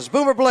it is,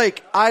 Boomer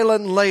Blake,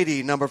 Island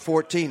Lady, number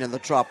 14 in the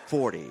Trop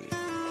 40.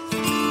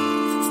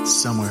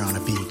 Somewhere on a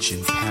beach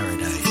in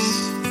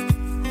paradise,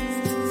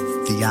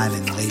 the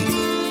island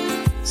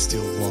lady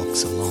still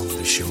walks along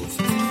the shore.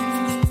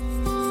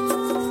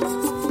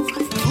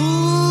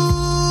 Ooh,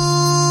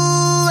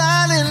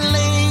 island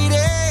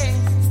lady,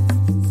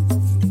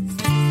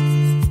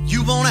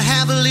 you wanna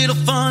have a little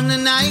fun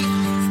tonight?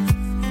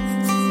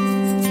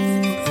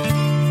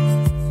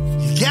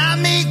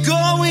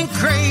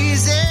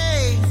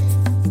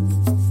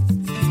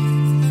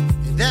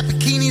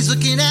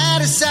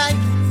 out of sight.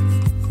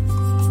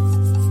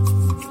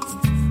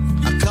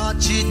 I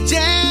caught you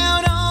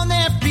down on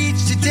that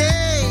beach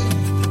today,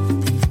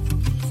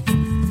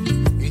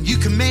 and you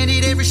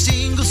commanded every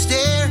single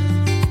stare.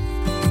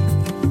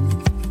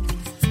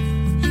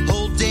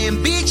 Whole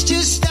damn beach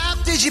just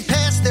stopped as you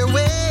passed their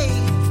way,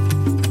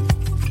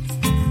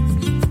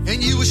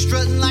 and you were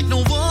strutting like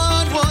no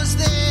one was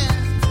there.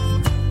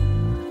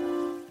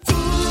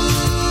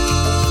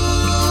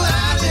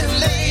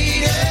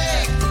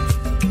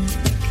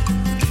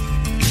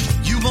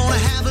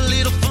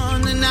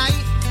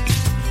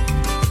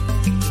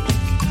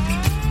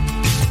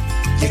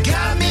 You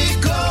got me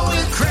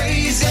going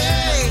crazy,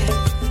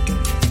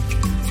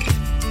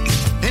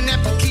 and that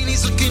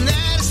bikini's looking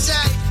out of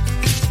sight.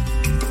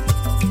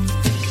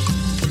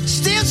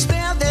 Still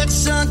smell that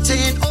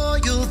suntan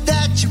oil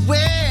that you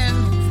wear.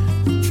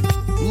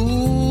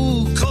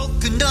 Ooh,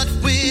 coconut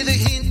with a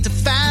hint of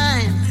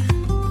fine.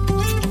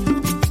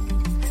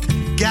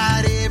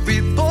 Got every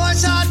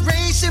boy's heart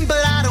racing,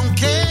 but I don't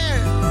care,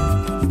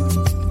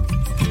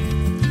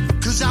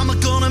 'cause I'm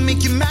gonna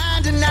make you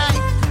mine tonight.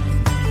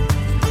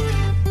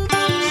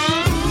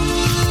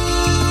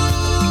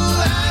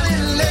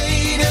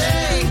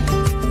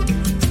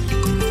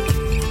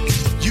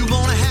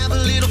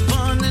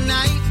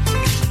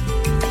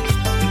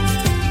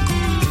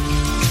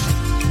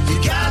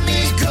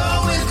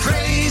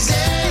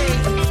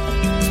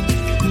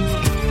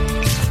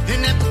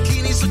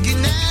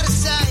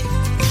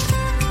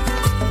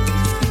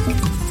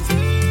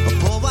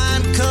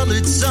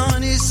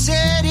 Sun is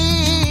setting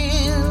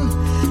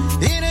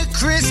in a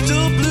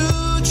crystal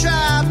blue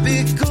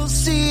tropical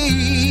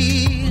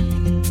sea.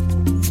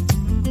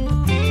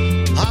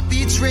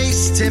 Heartbeats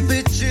race,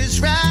 temperatures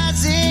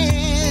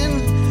rising,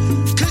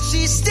 'cause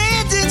she's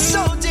standing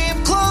so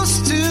damn close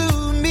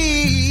to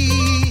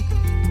me.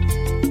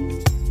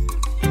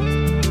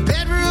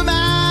 Bedroom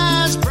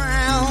eyes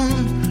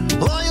brown,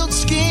 oiled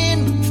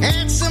skin,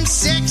 and some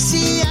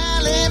sexy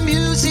island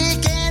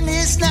music, and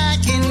this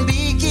night can begin.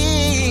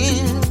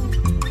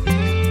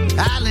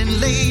 Island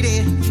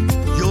lady,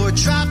 your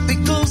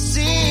tropical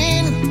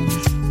sin,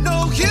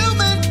 no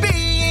human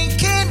being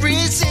can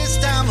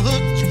resist. I'm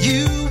hooked,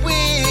 you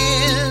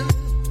win.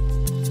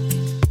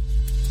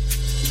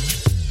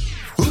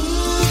 Ooh,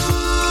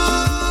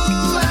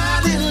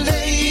 island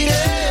lady,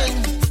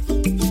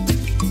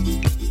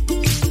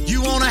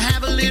 you wanna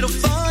have a little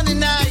fun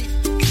tonight?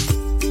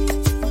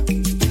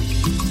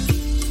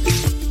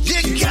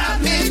 You got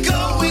me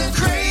going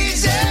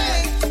crazy.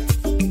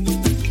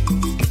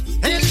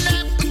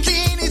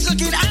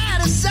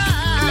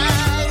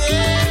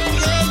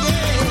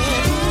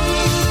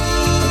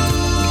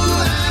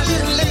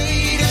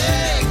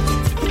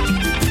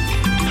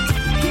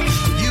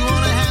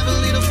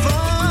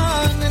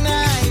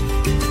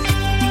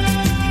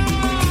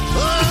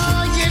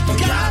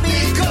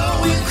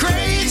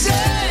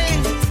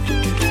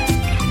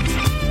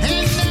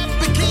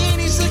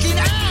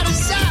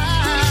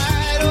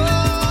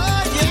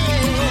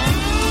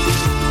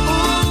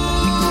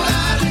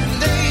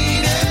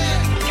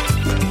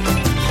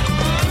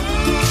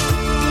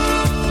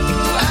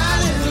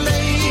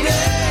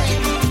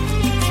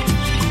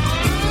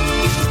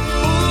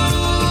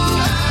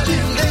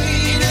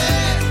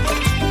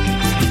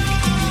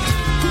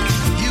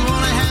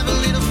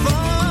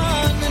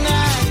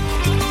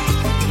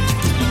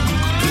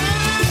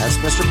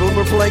 Mr.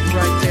 Boomer Blake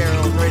right there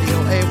on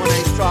Radio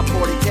A1A's Top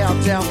 40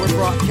 Countdown.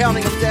 We're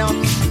counting them down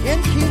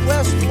in Key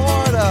West,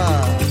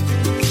 Florida.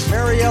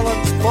 Mary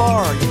Ellen's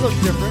Bar. You look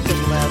different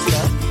than the last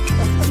time.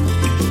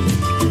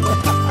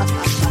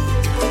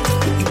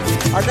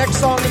 Our next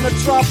song in the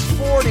Top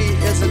 40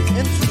 is an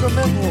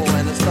instrumental,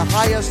 and it's the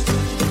highest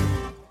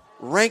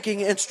ranking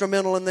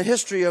instrumental in the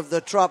history of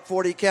the Top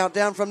 40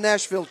 Countdown from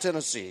Nashville,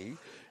 Tennessee.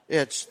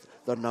 It's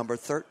the number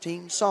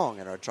 13 song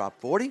in our Top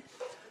 40.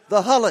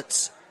 The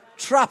Hullets,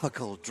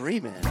 Tropical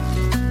Dreamin'.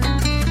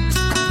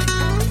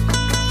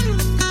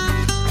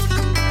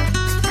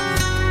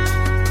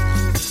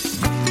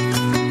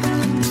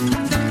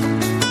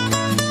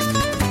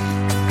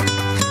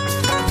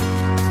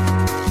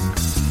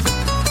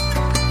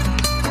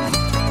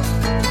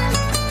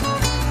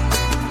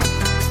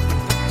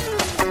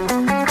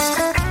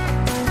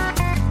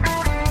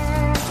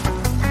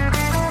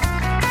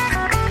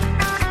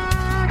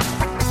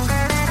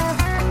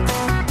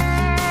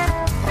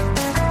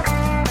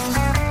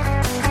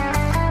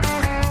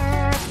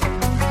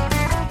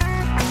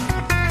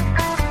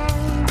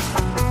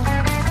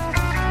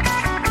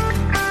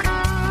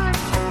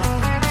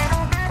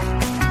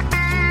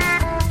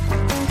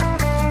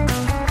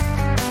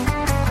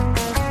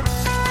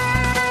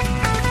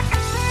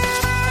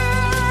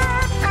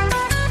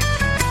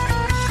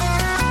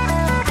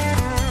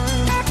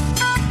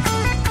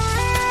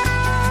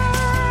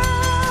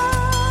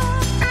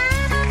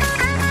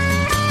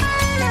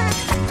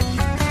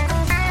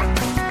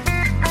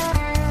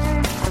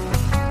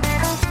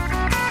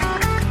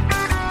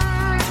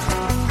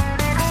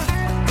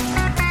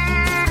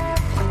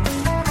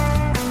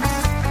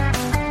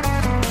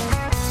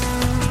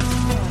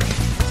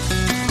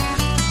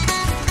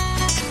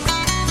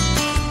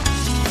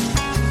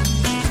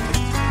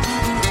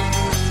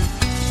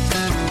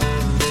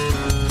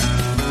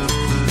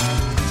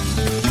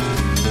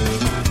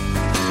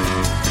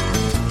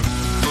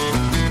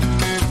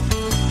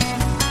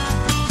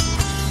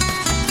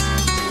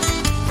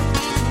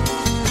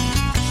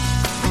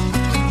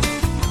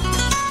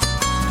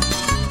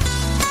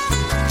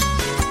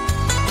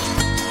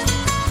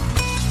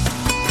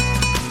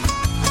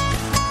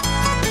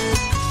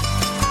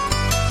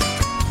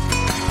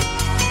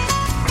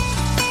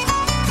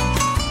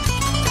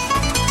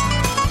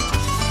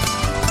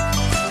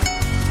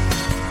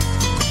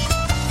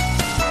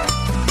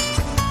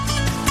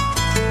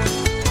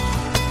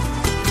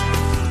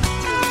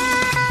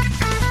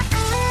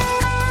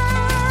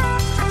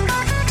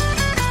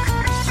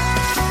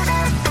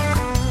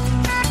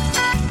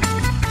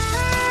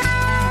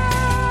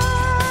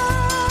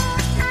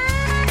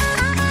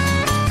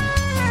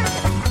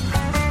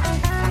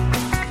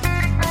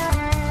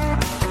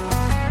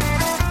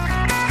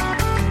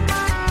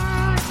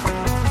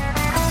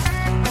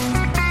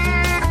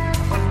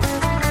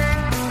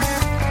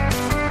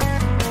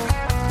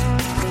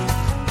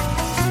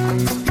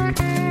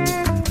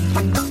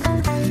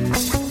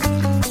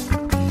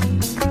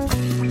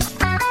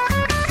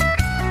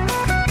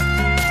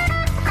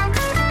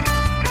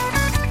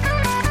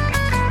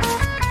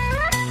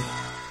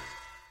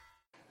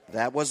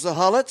 That was the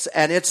Hullets,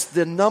 and it's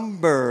the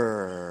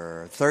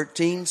number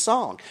 13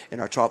 song in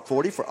our Top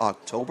 40 for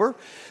October.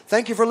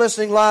 Thank you for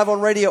listening live on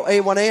Radio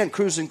A1A and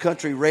Cruising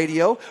Country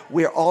Radio.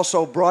 We are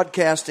also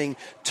broadcasting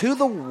to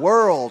the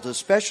world,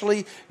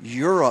 especially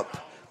Europe.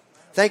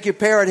 Thank you,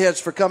 Parrot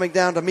Heads, for coming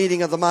down to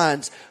Meeting of the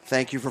Minds.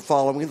 Thank you for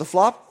following the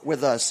flop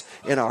with us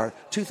in our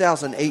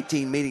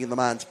 2018 Meeting of the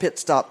Minds Pit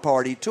Stop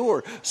Party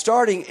Tour,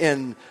 starting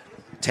in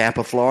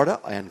Tampa,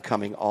 Florida, and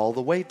coming all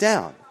the way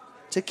down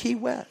to Key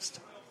West.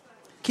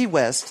 Key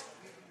West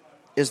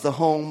is the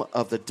home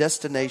of the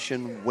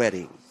Destination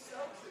Wedding.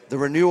 The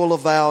renewal of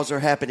vows are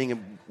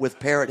happening with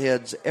Parrot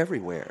Heads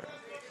everywhere.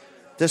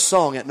 This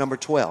song at number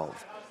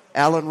 12,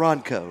 Alan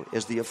Ronco,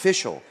 is the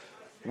official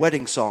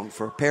wedding song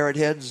for Parrot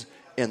Heads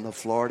in the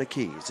Florida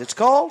Keys. It's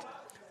called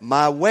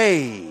My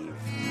Wave.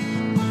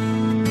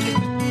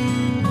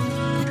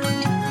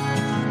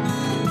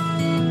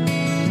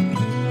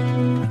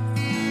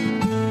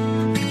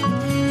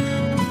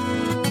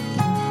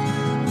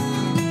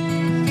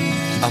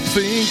 I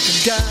think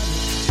I got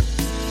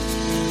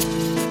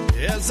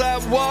it. As I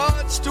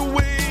watch the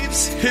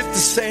waves hit the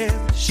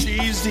sand,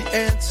 she's the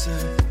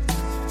answer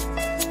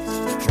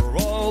for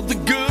all the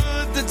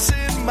good that's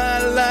in my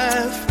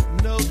life.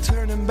 No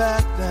turning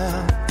back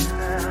now.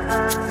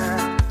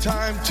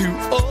 Time to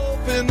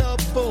open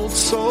up old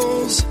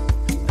souls.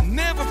 I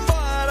never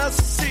thought I'd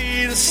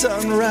see the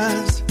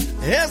sunrise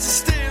as I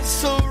stand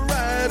so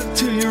right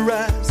into your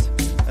eyes.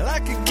 And I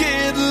could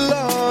get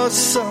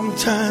lost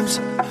sometimes,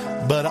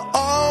 but I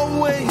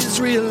always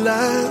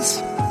realize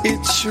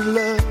it's your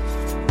love,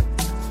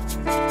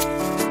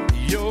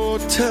 your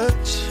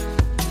touch,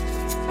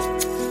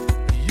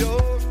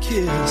 your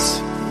kiss,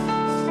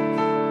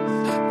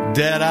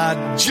 that I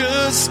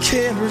just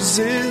can't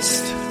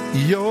resist.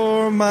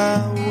 You're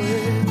my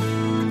way,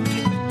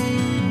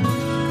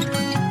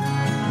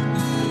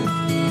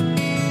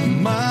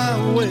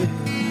 my way.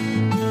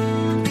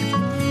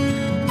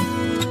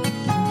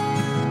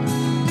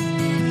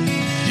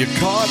 You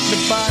caught me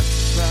by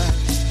surprise.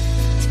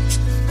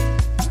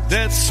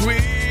 That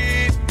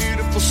sweet,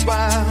 beautiful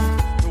smile,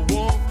 the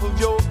warmth of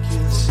your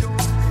kiss.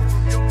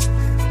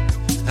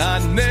 I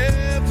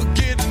never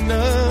get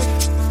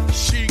enough.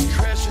 She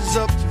crashes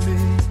up to me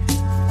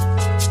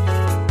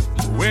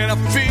when I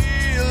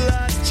feel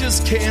I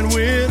just can't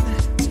win.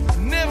 I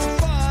never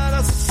thought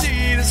I'd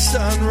see the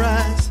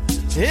sunrise.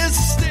 It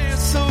stares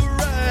so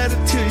right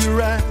into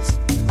your eyes.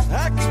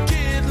 I could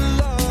get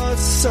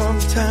lost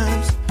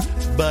sometimes,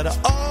 but I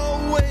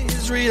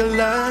always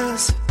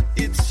realize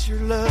it's your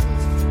love,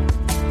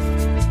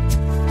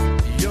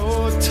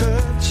 your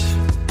touch,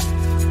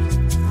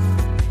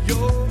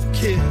 your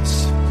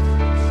kiss,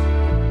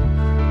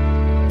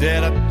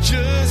 that I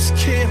just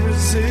can't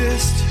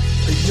resist.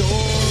 You're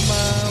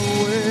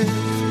my way.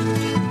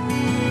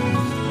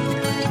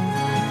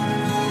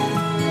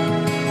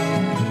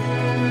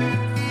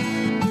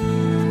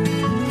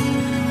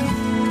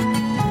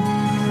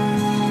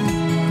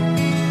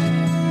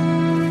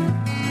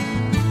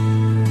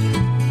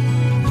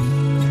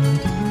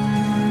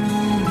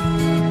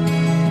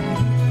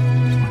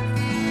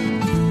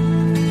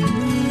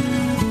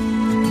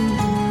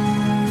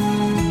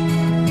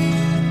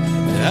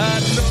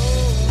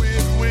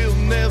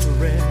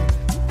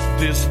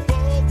 This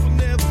boat will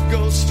never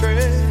go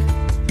astray,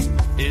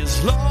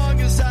 as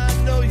long as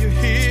I know you're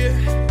here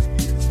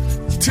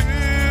to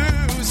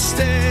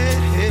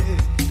stay.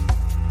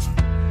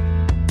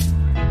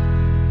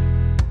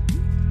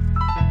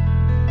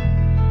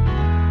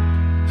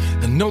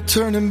 And no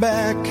turning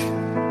back.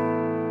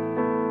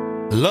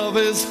 Love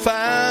has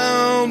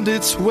found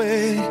its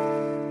way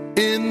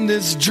in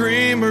this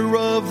dreamer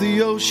of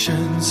the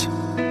oceans.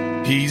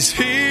 He's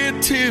here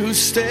to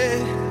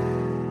stay.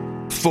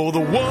 For the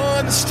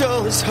one that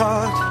stole his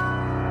heart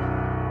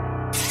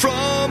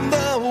from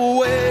the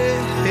way.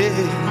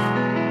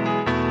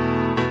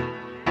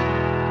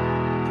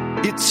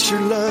 It's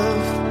your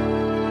love,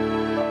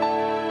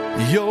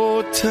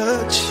 your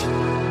touch,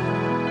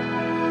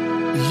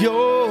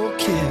 your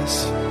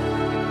kiss,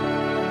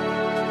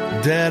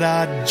 that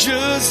I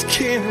just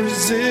can't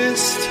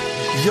resist.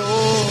 You're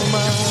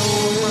my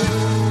way.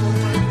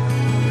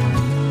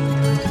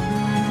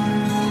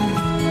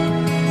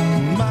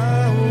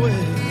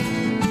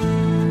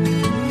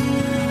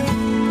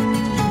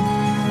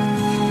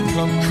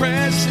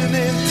 Crashing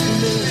into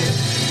me.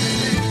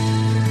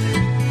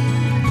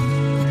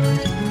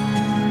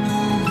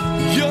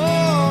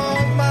 You're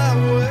my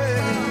way.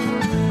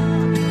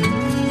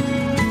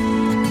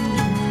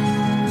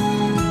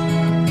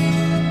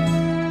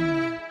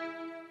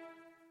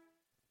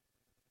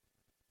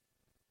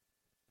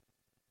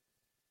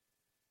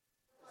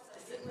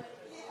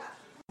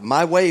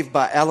 My Wave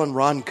by Alan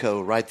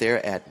Ronco right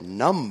there at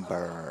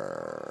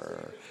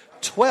number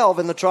 12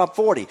 in the Top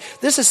 40.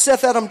 This is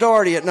Seth Adam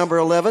Doherty at number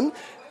 11,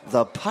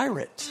 The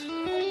Pirate.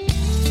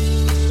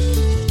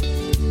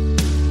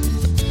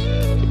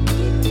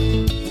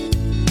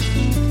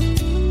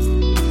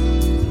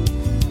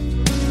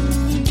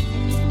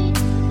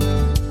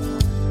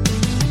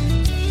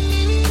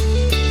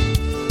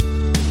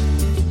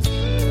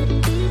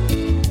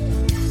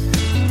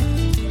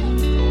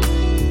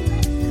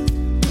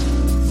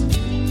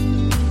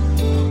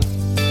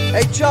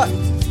 Hey, Chuck.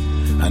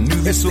 I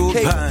knew this old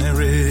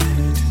pirate.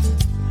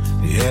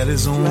 He had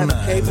his own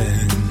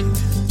island.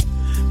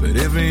 But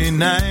every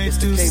night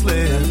still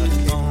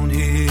slept on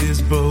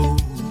his boat.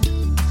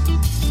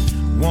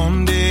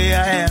 One day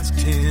I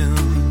asked him,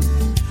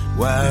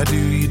 why do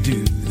you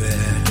do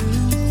that?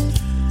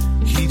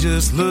 He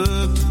just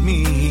looked at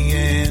me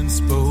and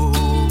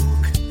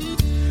spoke.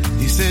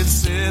 He said,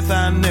 Seth,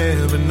 I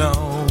never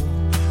know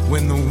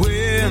when the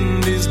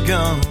wind is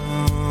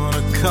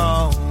gonna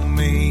call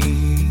me.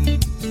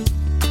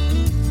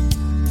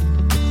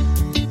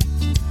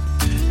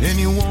 And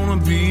you wanna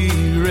be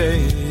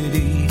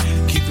ready,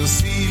 keep the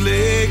sea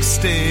legs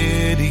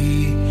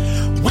steady.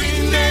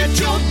 Wind at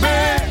your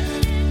back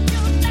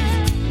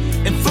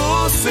and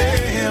full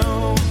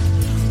sail,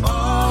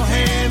 all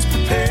hands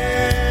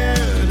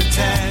prepared to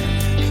attack.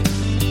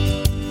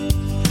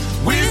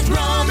 With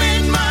rum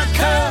in my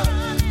cup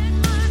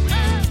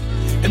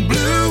and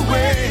blue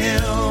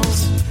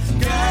whales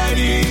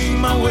guiding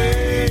my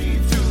way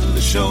through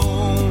the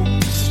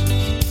shoals.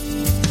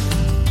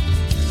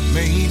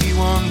 Maybe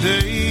one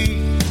day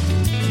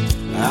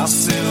I'll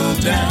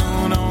settle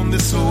down on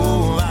this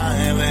old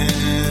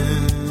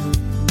island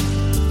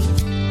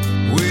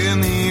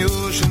when the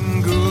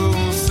ocean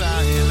goes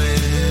silent.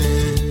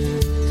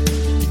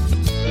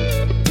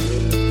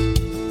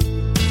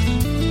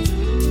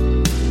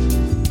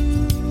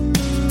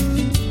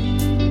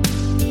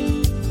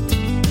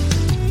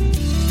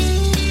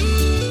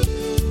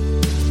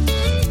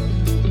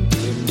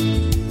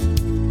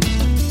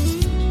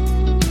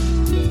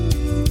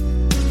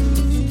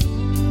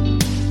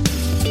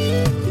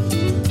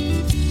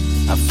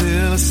 I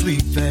fell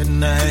asleep that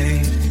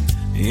night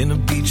in a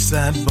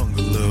beachside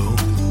bungalow.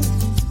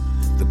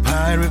 The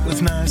pirate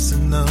was nice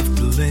enough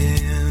to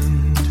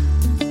lend.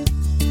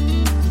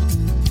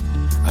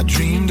 I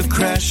dreamed of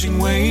crashing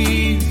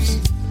waves,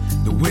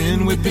 the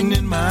wind whipping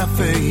in my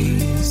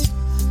face,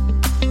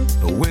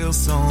 a whale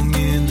song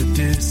in the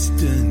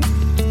distance.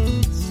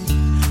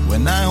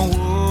 When I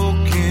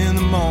woke in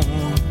the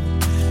morning,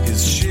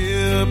 his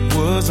ship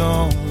was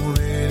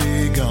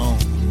already gone.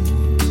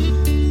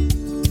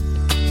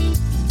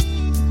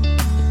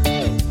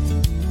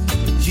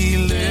 He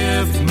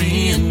left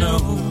me a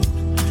note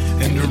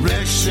and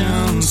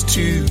directions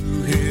to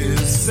his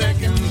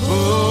second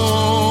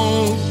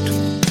boat.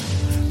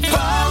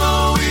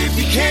 Follow if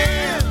you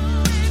can,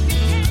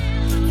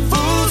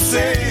 full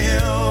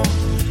sail,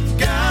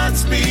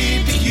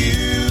 Godspeed to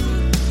you,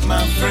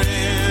 my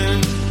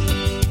friend.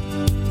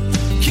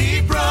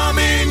 Keep rum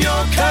in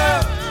your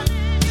cup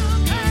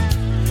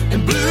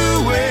and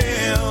blue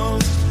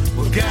whales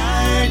will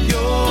guide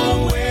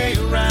your way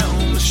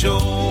around the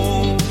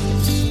shoals.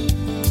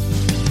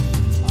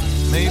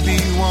 Maybe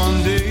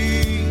one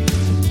day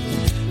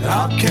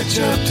I'll catch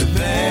up to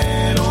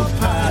that old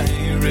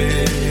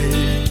pirate.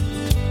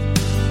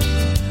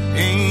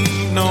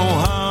 Ain't no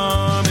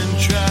harm in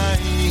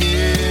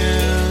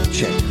trying.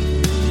 Check.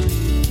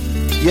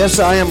 Yes,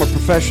 I am a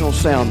professional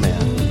sound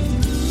man.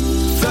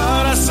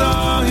 Thought I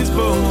saw his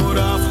boat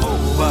off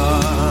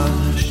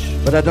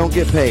Hobart, but I don't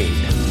get paid.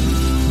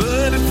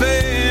 but it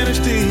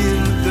vanished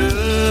in the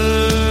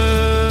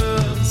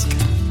dusk.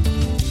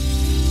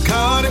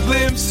 Caught a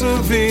glimpse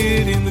of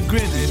it in the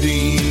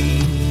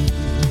Grenadines.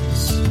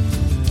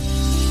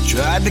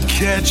 Tried to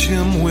catch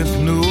him with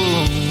no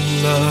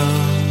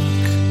luck.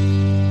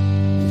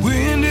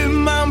 Wind in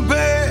my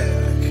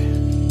back,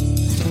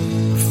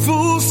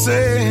 full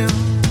sail.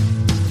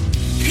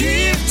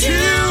 Heave to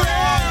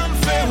and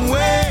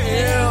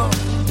farewell.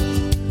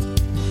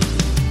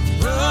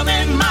 Rum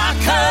in my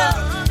cup,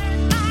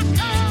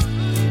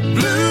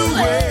 blue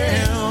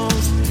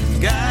whales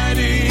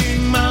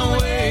guiding my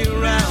way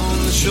around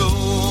the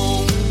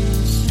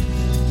shores.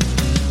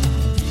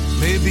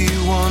 Maybe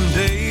one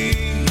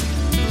day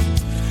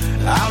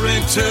I'll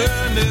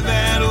return to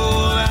that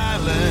old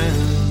island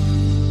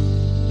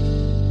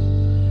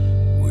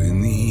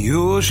when the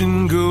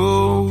ocean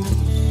goes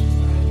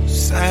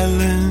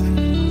silent.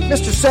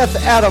 Mr. Seth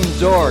Adam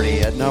Doherty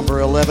at number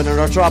 11 in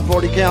our Top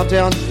 40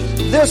 Countdown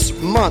this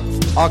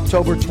month,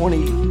 October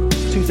 20,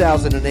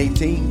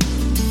 2018.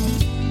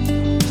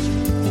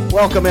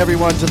 Welcome,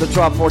 everyone, to the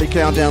Top 40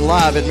 Countdown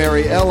live at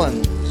Mary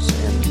Ellen's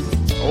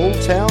in Old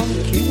Town,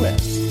 Key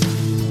West.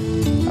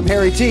 I'm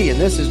Harry T., and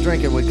this is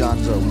Drinking with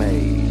Gonzo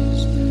Mays.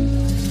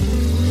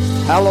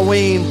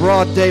 Halloween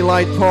broad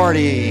daylight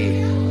party.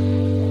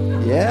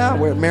 Yeah,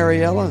 we're at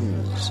Mary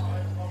Ellen's.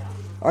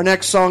 Our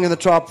next song in the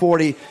Top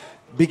 40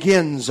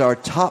 begins our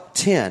top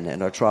 10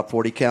 in our Top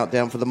 40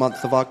 Countdown for the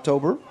month of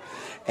October.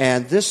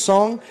 And this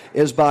song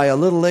is by a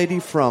little lady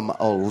from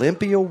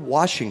Olympia,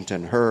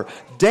 Washington. Her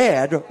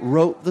dad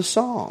wrote the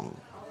song.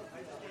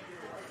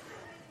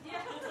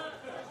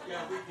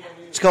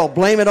 It's called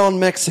Blame It on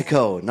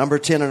Mexico. Number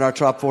 10 in our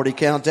Top 40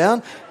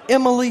 Countdown,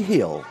 Emily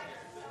Hill.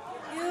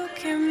 You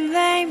can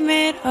blame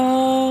it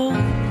all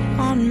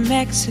on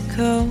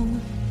Mexico.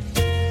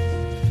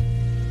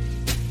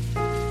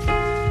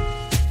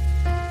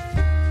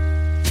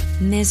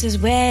 And this is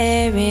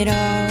where it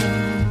all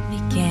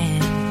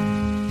began.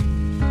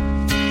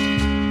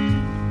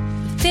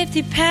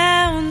 50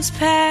 pounds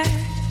packed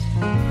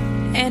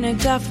in a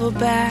duffel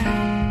bag.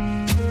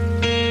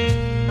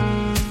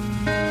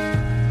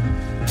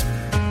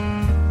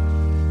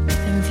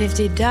 And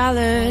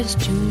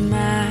 $50 to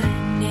my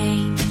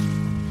name.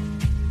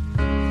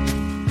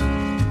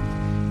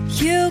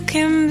 You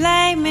can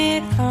blame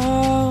it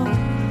all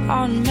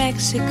on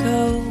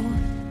Mexico.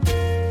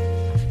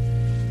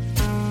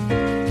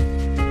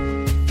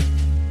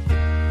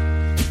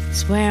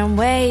 It's where I'm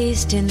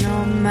wasting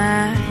all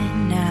my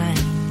nights.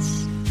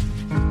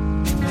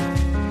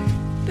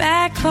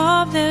 Back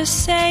home they'll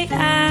say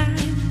I'm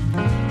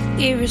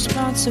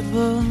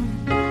irresponsible.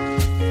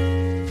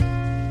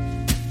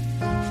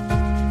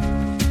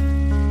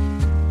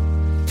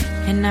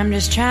 And I'm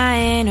just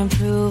trying to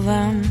prove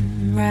I'm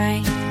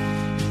right.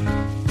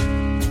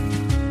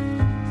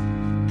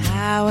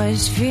 I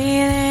was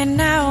feeling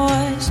I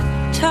was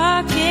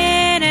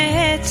talking to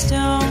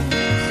headstones.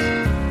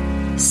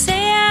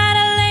 Say how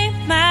to lay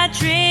my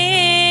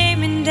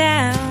dreaming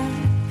down.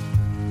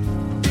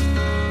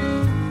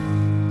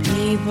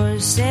 People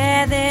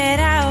said that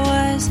I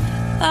was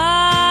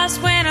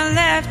lost when I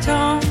left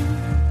home.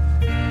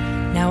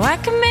 Now I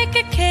can make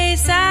a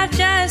case I've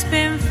just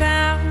been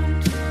found.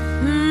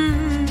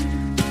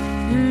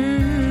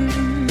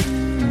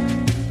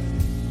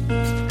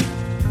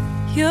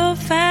 You'll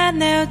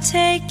find they'll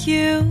take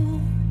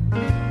you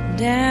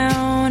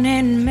down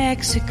in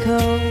Mexico.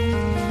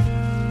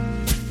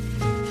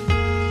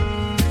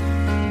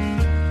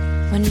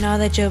 When all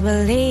that you're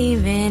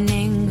believing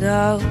in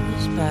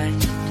goes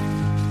bust.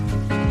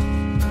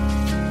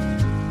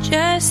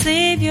 Just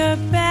leave your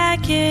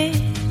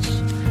baggage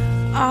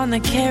on the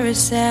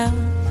carousel.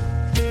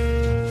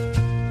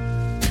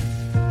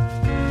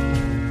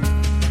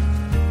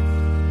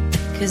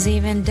 Cause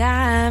even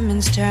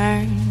diamonds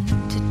turn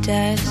to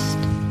dust.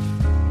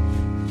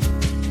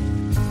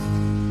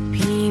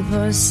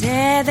 People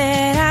said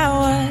that I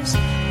was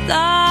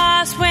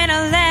lost when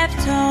I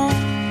left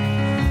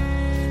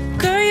home.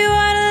 Girl, you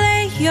ought to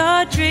lay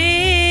your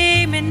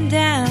dreaming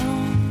down.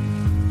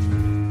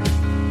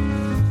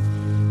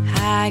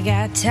 I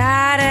got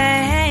tired of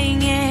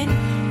hanging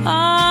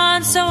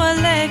on, so I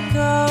let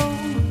go.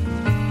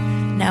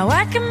 Now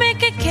I can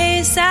make a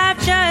case I've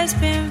just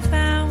been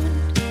found.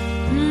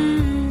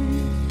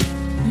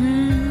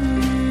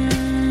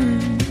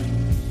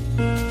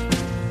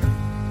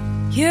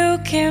 You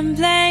can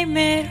blame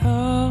it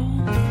all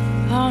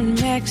on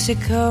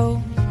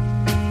Mexico.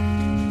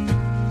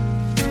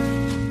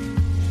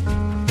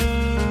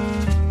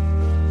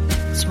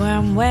 It's where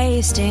I'm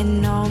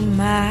wasting all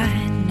my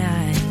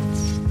nights.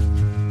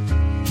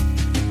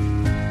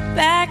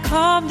 Back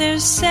home they'll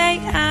say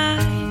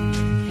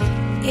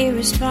I'm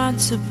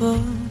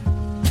irresponsible.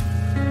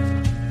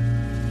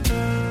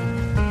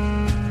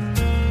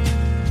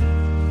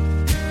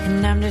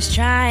 And I'm just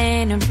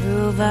trying to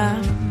prove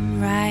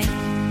I'm right.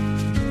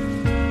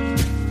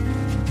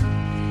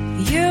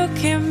 You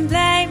can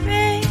blame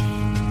it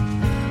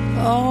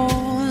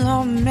all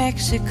on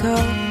Mexico.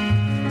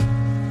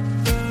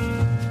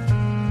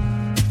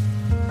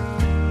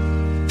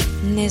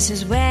 And this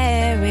is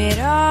where it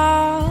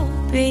all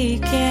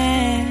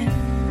began.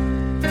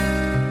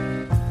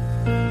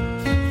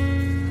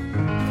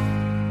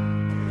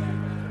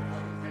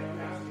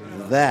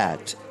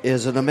 That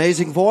is an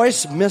amazing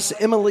voice, Miss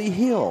Emily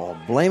Hill.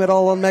 Blame It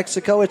All on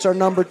Mexico. It's our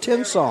number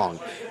 10 song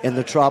in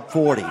the Trop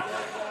 40.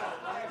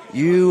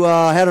 You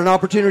had an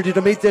opportunity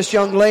to meet this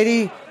young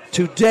lady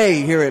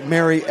today here at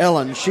Mary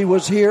Ellen. She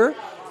was here,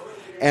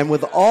 and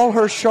with all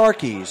her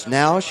Sharkies,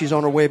 now she's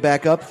on her way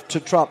back up to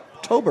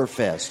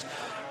Troptoberfest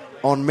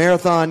on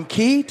Marathon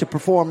Key to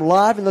perform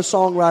live in the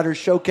Songwriters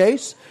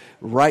Showcase,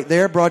 right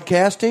there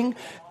broadcasting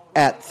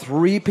at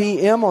 3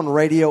 p.m. on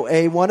Radio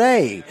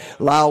A1A.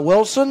 Lyle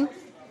Wilson,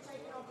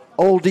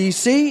 Old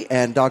DC,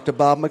 and Dr.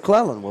 Bob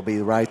McClellan will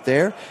be right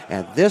there.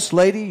 And this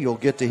lady, you'll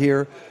get to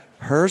hear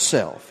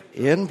herself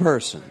in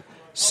person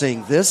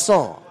sing this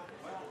song.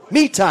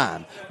 Me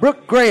Time,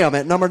 Brooke Graham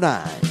at number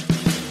 9.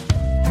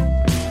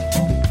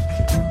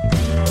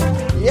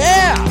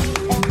 Yeah!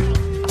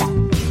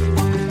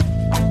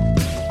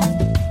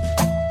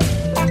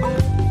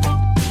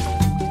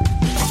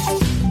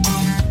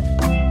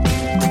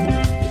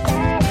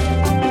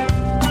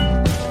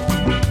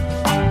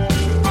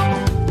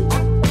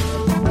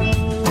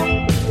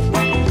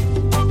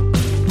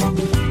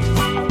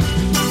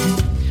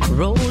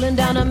 Rolling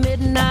down a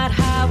midnight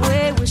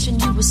highway, wishing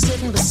you were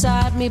sitting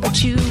beside me,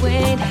 but you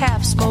ain't.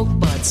 Half smoked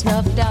but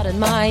snuffed out in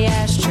my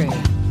ashtray.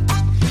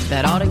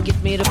 That ought to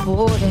get me to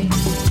 40.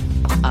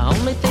 I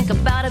only think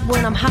about it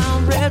when I'm high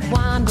on red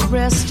wine. The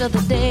rest of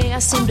the day I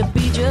seem to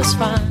be just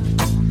fine.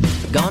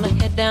 Gonna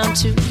head down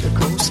to the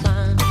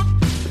coastline,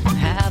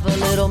 have a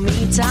little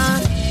me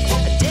time.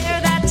 I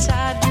dare that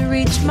tide to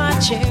reach my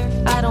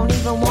chair. I don't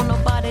even want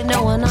nobody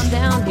knowing I'm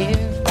down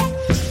here.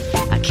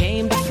 I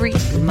came to free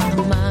my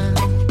mind,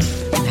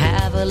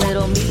 have a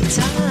little me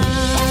time.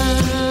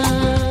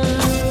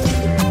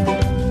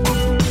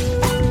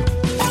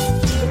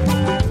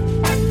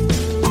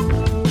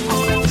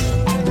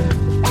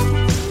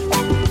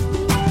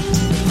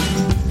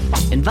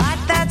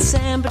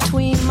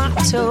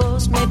 my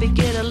toes, maybe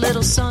get a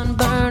little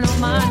sunburn on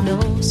my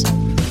nose,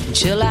 and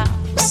chill out,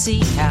 see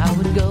how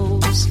it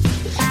goes,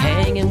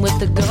 hanging with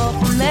the Gulf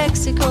of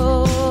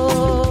Mexico.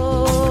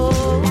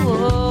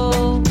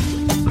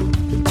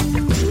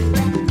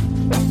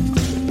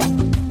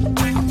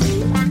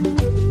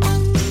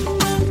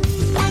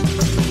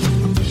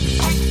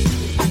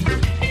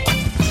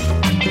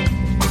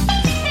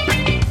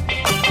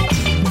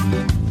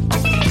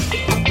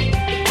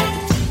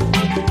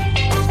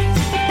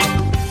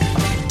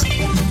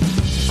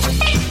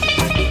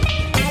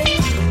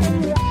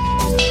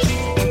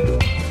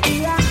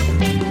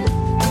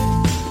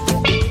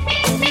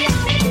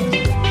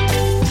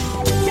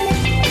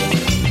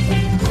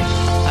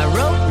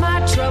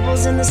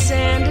 In the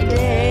sand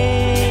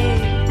today,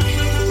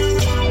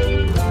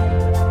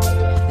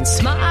 and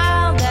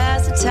smiled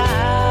as the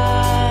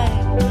tide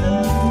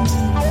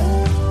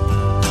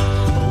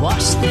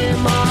washed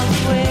them all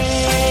away.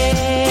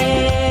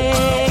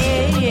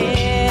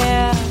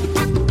 Yeah.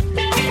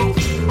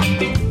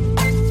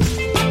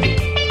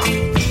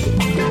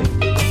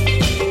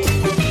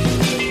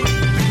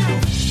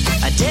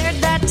 I dared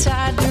that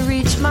tide to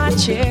reach my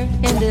chair,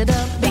 ended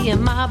up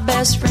being my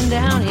best friend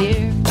down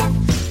here.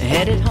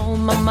 Headed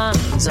home, my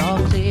mind's all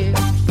clear.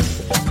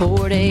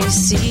 Port A,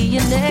 see you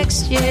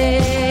next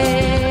year.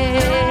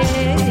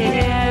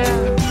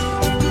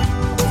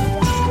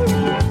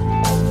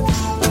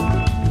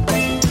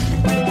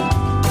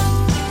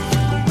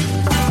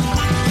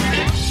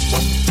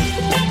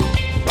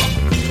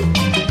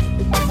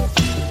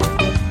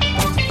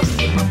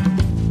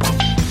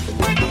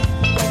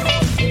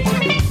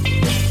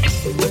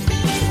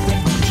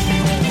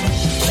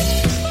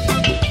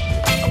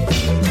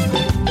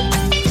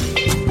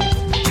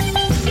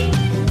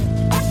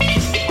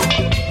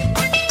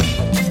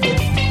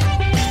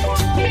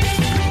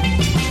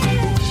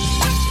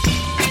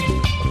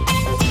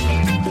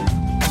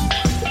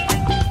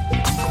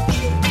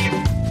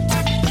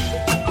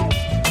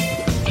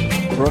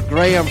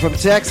 Graham from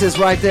Texas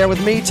right there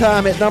with Me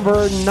Time at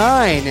number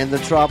 9 in the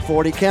Trop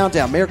 40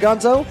 Countdown. Mayor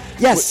Gonzo?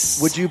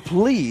 Yes. Would you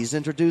please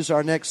introduce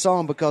our next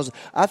song, because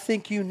I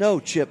think you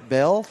know Chip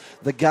Bell,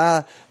 the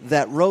guy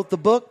that wrote the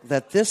book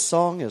that this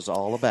song is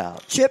all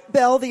about. Chip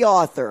Bell, the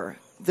author.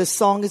 This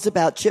song is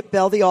about Chip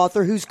Bell, the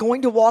author, who's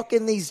going to walk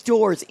in these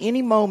doors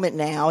any moment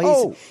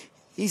now.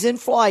 He's in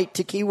flight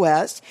to Key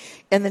West.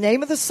 And the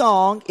name of the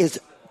song is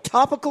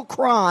Topical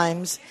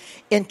Crimes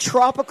in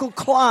Tropical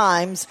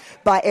Climes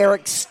by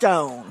Eric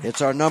Stone.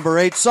 It's our number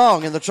 8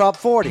 song in the Top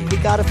 40. We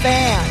got a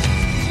fan.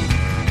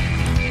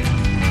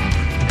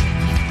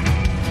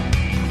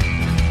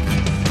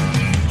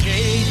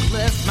 Jake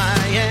left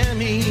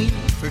Miami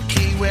for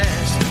Key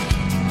West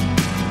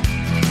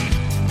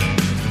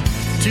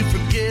to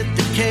forget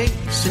the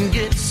case and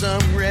get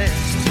some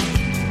rest.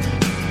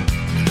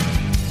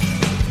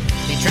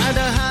 He tried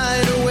to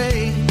hide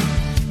away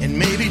and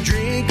maybe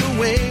drink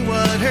away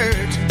what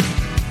hurt.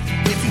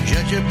 If you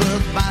judge a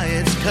book by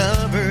its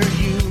cover,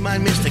 you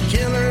might miss the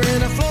killer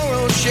in a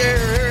floral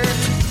shirt.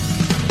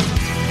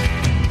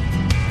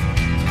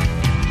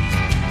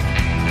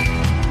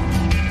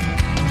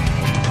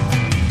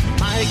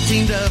 Mike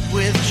teamed up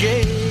with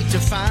Jake to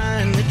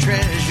find the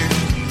treasure.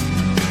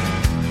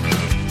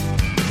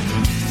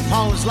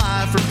 Paul's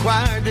life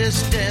required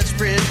this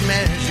desperate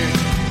measure.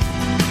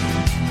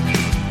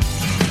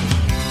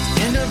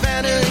 In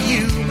Nevada,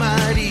 you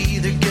might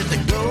either get the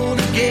gold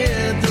or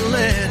get the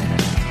lead.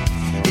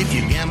 If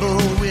you gamble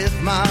with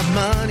my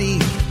money,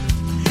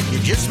 you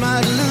just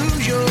might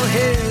lose your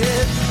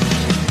head.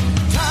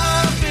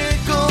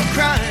 Topical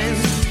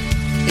crimes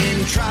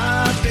in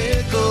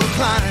tropical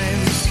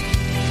climes.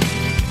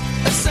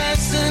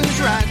 Assassins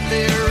right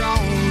there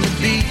on the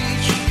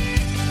beach.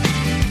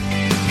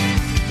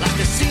 Like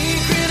a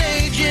secret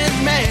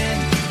agent man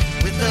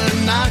with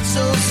a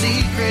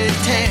not-so-secret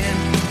tan.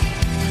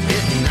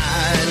 Hitting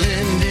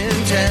island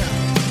intel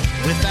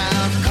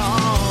without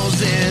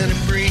causing a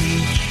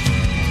breach.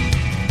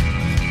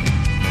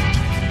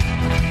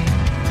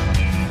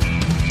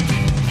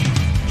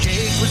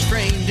 Jake was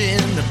framed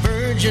in the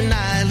Virgin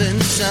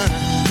Islands sun.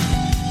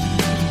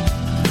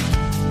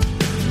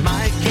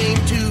 Mike came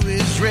to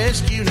his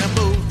rescue, now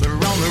both are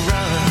on the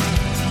run.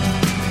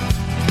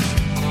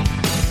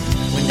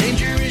 When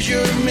danger is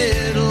your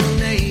middle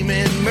name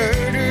and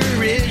murder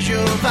is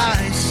your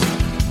vice,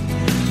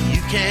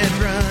 you can't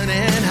run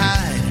and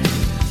hide,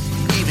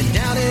 even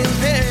down in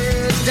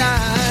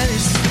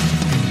paradise.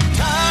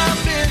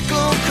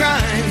 Topical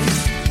crimes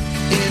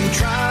in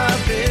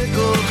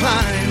tropical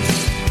climes.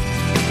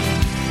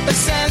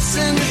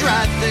 Assassins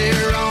right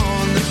there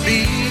on the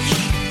beach.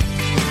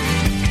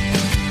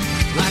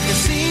 Like a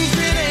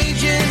secret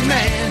agent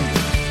man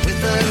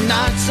with a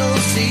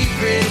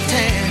not-so-secret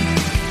tan.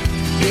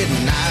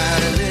 Hidden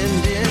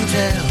island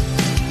intel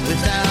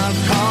without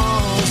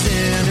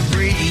causing a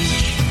breach.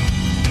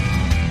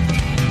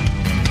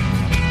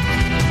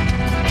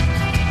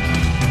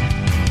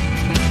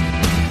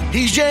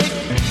 He's Jake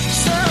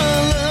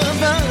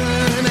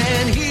Sullivan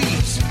and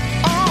he's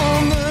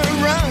on the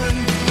run.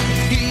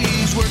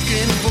 He's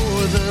working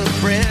for the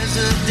press.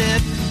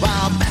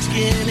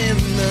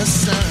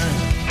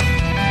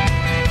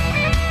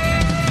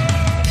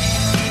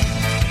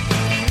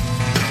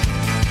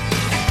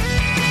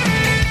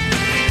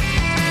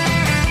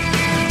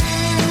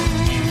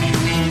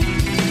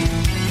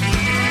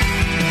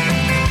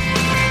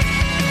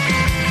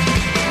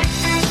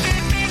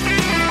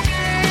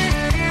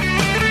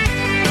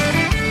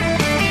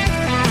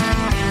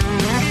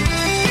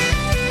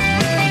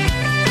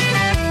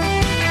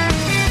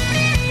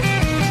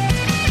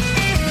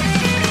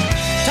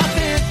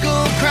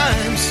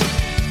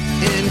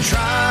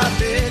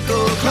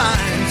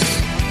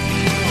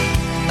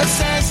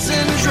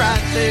 assassins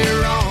right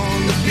there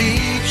on the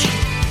beach.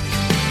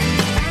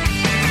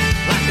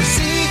 Like a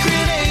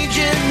secret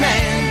agent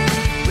man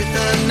with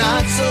a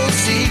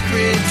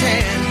not-so-secret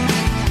hand,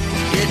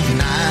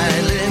 getting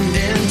island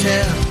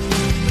intel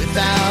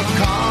without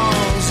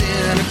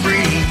causing a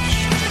breach.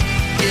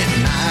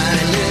 Getting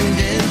island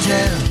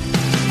intel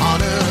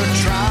on a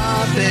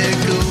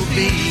tropical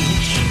beach.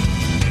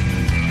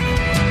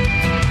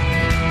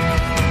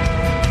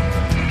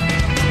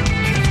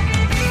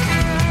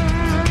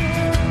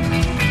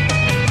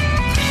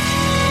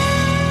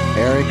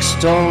 Eric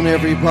Stone,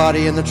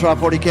 everybody, in the Top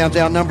 40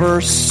 Countdown,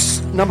 number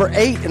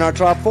 8 in our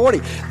Top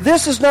 40.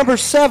 This is number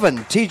 7,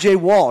 TJ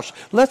Walsh.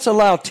 Let's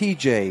allow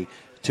TJ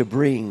to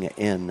bring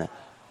in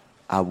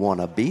I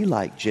Wanna Be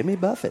Like Jimmy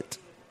Buffett.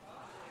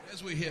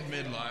 As we hit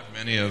midlife,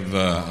 many of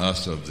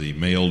us of the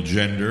male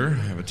gender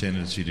have a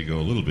tendency to go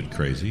a little bit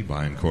crazy,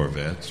 buying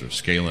Corvettes or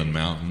scaling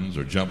mountains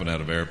or jumping out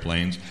of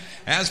airplanes.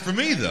 As for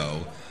me,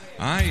 though,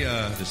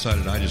 I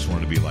decided I just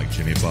wanted to be like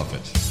Jimmy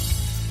Buffett.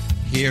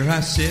 Here I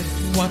sit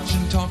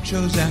watching talk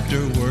shows after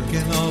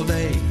working all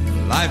day.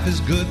 Life is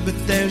good, but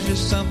there's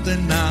just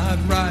something not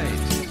right.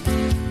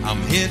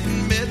 I'm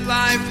hitting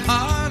midlife,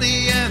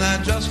 honey, and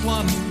I just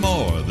want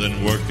more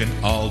than working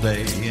all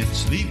day and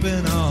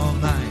sleeping all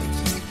night.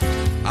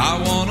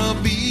 I wanna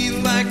be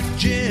like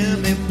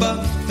Jimmy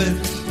Buffett,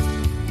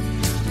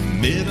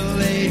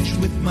 middle-aged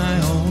with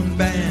my own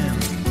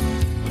band,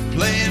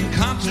 playing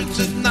concerts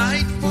at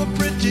night for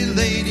pretty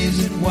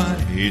ladies in white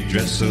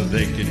dress so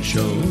they can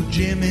show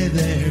Jimmy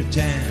their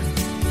tan.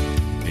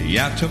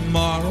 Yeah,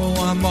 tomorrow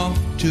I'm off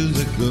to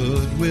the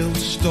Goodwill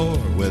store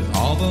with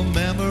all the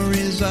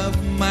memories of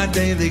my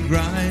daily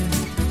grind.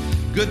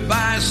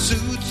 Goodbye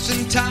suits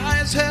and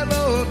ties,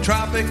 hello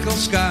tropical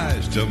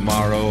skies.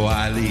 Tomorrow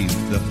I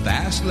leave the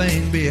fast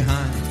lane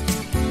behind.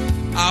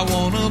 I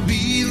wanna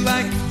be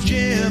like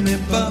Jimmy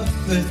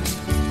Buffett,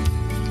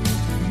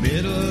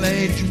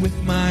 middle-aged with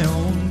my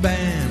own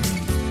band,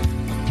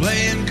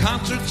 playing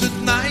concerts at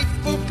night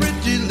for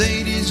pretty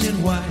ladies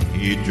in white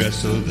dress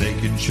so they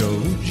can show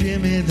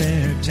Jimmy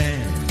their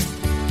tan.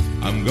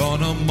 I'm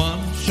gonna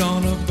munch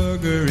on a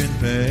burger in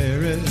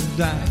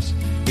paradise,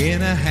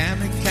 in a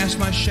hammock cast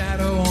my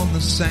shadow on the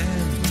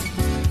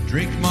sand,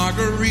 drink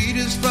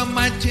margaritas from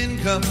my tin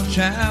cup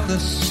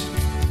chalice.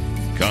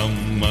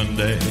 Come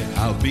Monday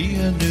I'll be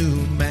a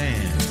new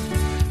man.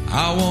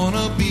 I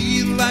wanna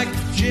be like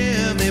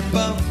Jimmy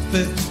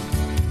Buffett,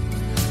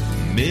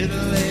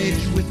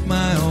 middle-aged with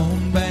my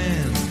own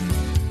band,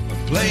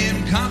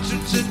 playing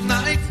concerts at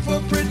night for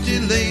pretty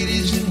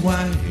ladies in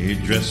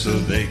white dress so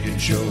they can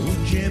show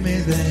Jimmy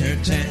their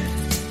tan.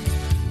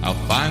 I'll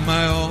find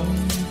my own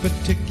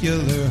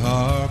particular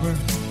harbor,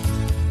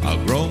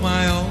 I'll grow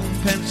my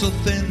own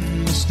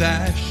pencil-thin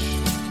mustache,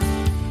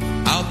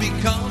 I'll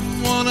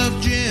become one of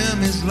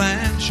Jimmy's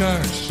land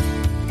sharks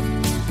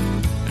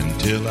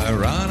till I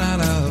run out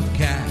of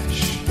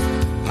cash.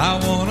 I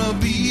wanna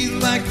be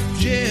like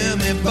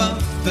Jimmy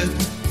Buffett,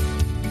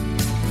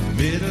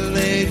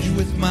 middle-aged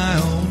with my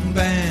own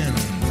band,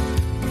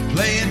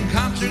 playing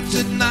concerts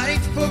at night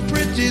for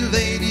pretty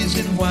ladies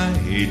in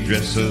white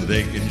dress so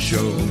they can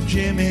show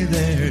Jimmy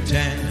their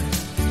tan.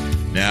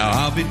 Now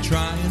I'll be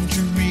trying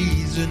to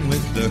reason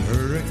with the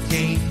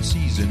hurricane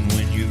season.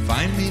 When you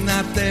find me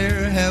not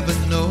there, heaven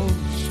knows,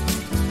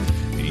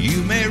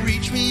 you may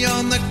reach me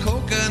on the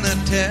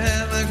coconut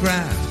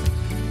telegraph.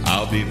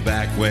 I'll be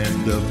back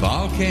when the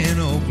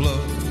volcano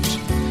blows.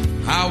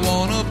 I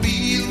wanna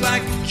be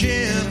like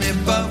Jimmy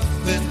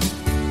Buffett,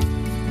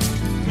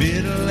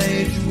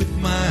 middle-aged with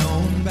my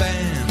own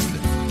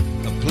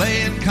band,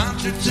 playing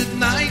concerts at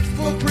night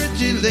for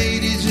pretty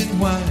ladies in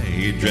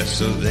white dress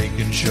so they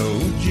can show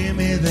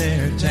Jimmy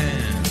their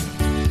tan.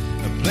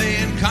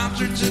 Playing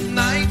concerts at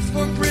night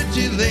for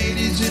pretty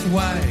ladies in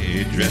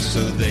white dress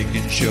so they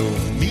can show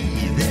me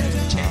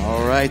their tan.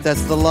 All right,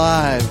 that's the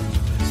live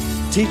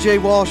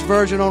TJ Walsh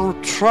version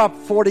on Top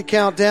 40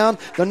 Countdown,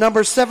 the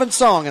number 7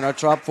 song in our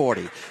Top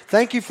 40.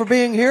 Thank you for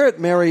being here at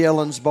Mary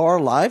Ellen's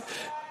Bar Live.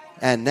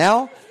 And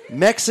now,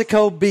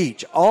 Mexico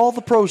Beach. All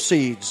the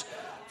proceeds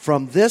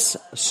from this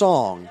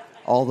song,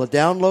 all the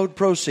download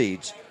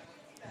proceeds,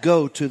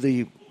 go to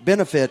the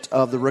benefit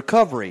of the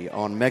recovery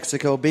on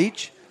Mexico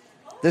Beach.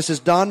 This is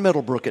Don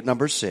Middlebrook at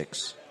number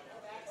 6.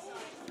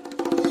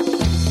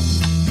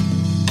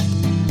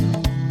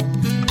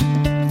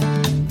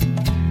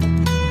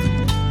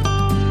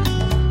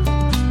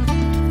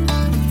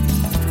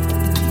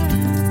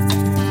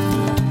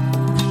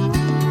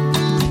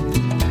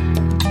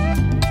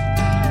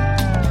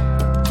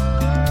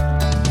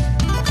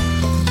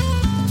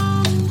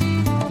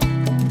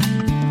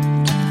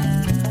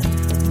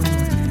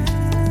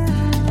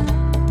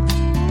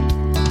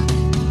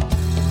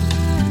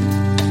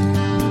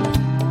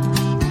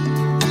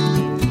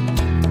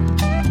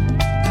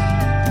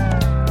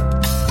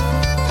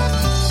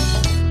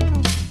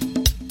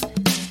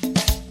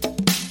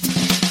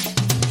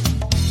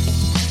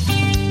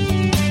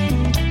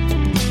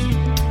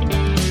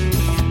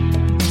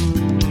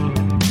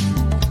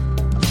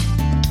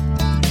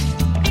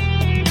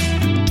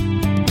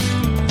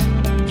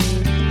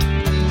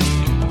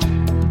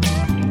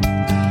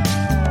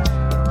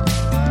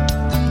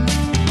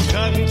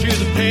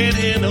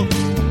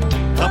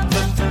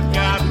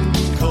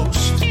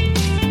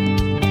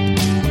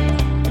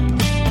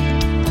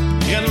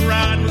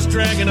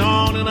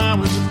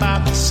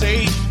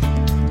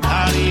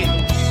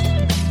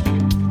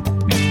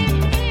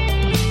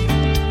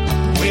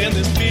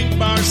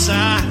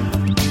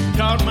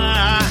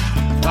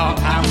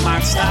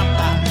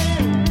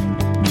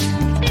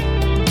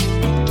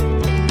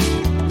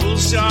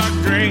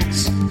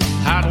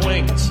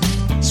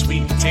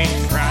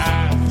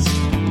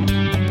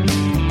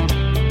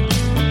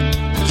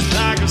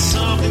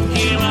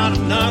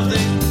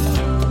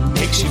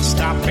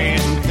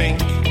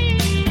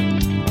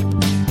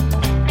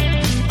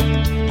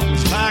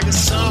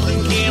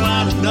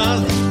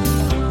 nothing,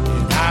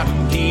 and I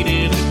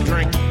needed a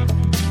drink.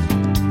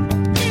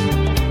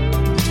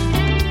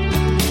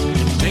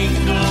 And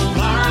ain't no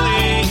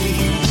Marley's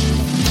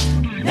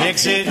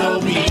Mexico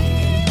beach.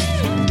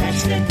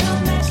 Mexico,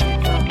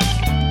 Mexico.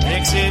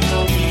 Mexico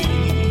beach.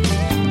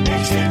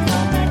 Mexico,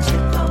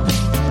 Mexico.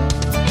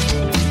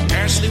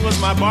 Ashley was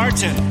my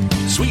bartender,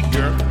 sweet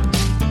girl,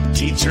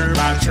 teacher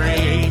by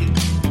trade.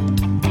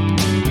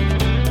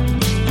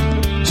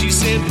 She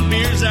said the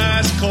beer's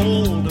ice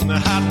cold and the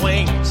hot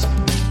wings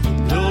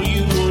blow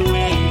you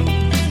away.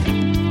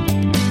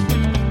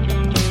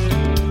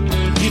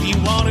 If you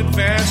want it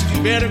fast,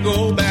 you better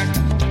go back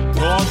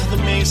north of the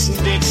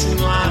Mason-Dixon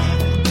line.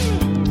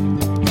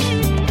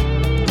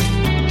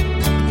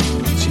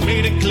 She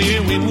made it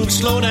clear we moved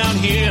slow down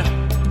here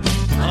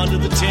under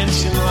the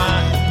tension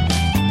line.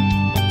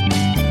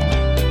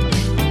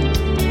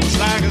 It was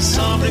like if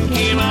something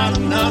came out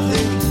of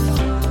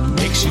nothing,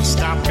 makes you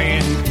stop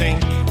and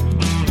think.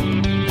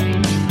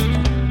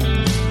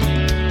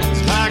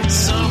 Like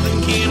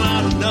something came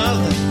out of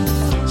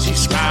nothing, she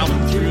smiled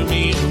and threw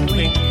me a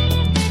wink.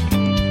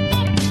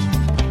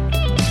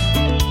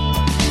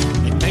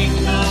 It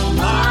ain't no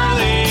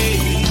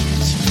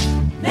Marley's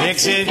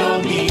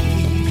Mexico beach.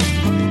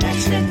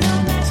 Mexico,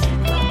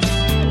 Mexico.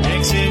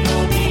 Mexico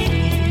beach.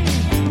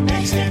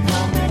 Mexico,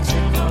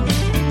 Mexico.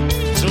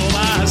 So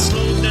I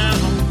slowed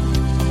down,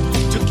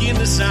 took in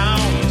the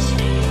sounds,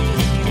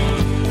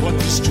 what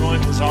this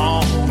joint was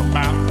all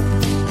about.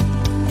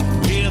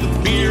 With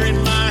a beer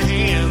in my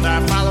hand,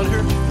 I followed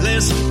her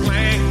lesson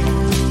plan.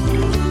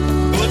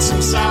 Put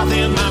some salt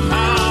in my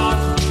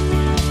mouth.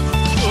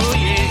 Oh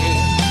yeah.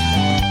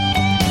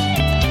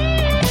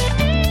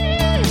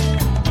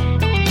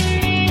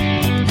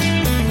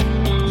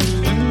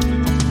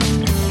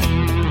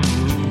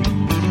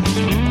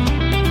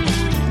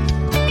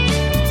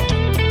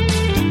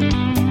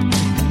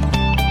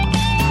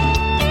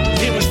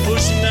 It was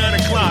pushing 9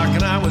 o'clock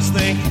and I was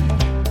thinking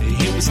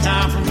it was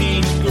time for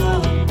me to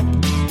go.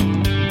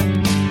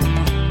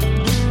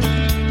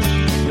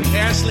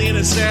 Ashley in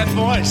a sad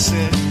voice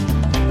said,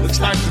 looks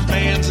like the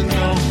band's a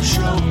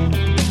no-show.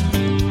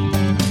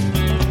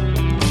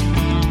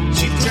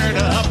 She turned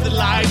up the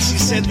lights, she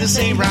said this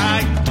ain't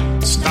right,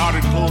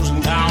 started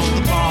closing down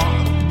the bar.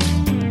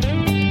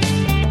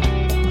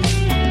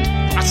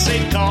 I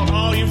said call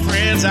all your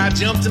friends, I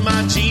jumped in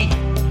my Jeep,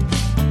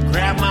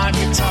 grabbed my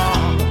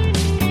guitar.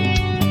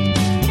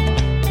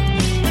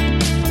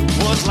 It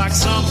was like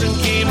something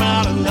came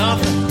out of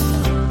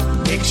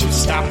nothing, makes you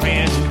stop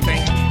and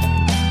think.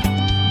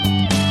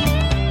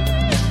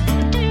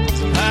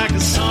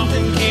 Like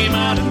something came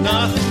out of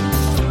nothing,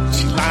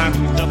 she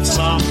lined up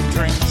some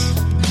drinks.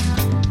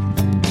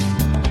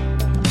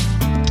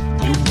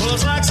 It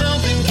was like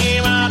something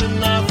came out of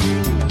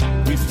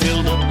nothing, we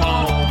filled up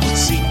all the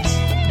seats.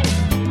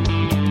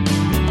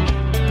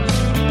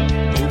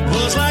 It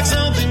was like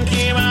something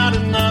came out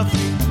of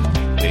nothing,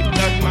 they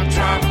dug my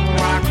trop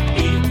rock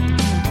beat.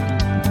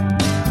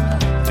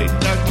 They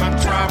dug my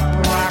trop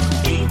rock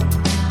beat.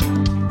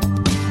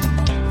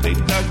 They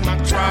dug my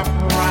trop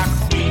rock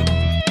beat.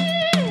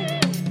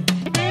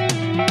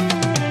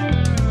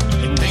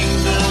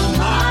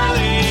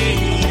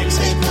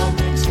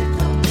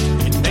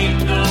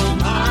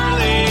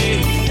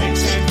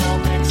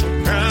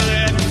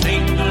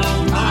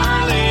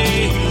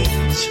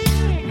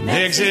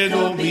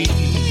 Mexico beach.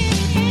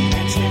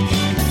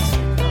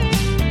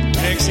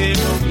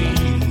 Mexico beach.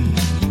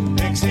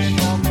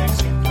 Mexico,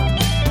 Mexico.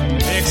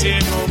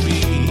 Mexico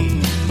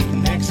beach.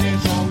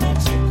 Mexico,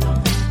 Mexico.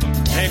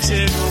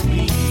 Mexico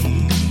beach.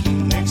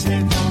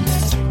 Mexico,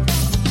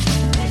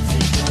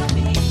 Mexico.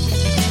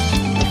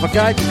 The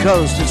Forgotten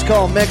Coast is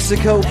called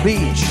Mexico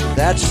Beach.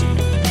 That's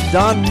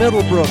Don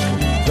Middlebrook.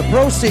 The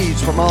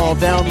proceeds from all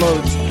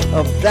downloads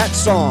of that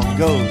song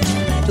goes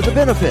to the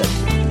benefit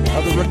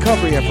of the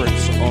recovery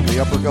efforts on the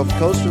Upper Gulf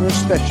Coast and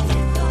especially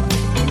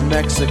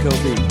Mexico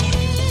Beach.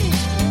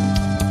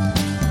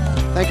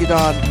 Thank you,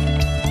 Don.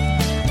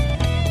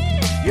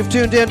 You've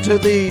tuned in to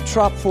the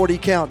Trop 40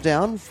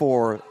 Countdown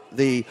for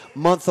the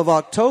month of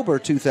October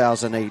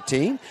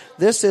 2018.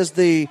 This is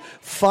the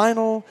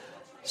final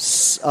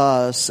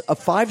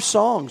 5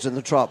 songs in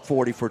the Trop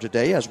 40 for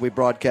today as we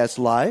broadcast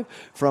live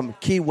from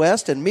Key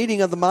West and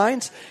Meeting of the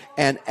Minds.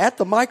 And at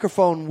the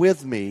microphone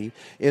with me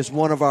is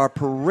one of our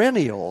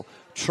perennial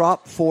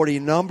Trop 40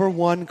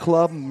 #1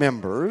 club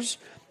members.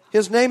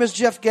 His name is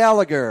Jeff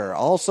Gallagher,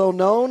 also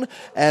known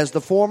as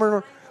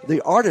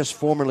the artist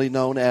formerly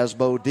known as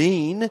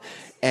Bodine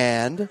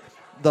and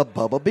the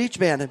Bubba Beach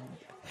Band.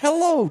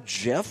 Hello,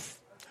 Jeff.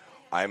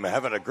 I'm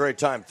having a great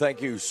time.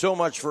 Thank you so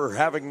much for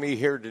having me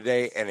here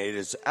today, and it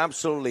is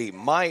absolutely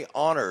my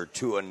honor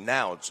to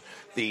announce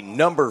the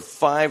number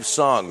 5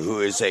 song, who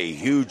is a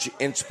huge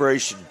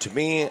inspiration to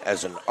me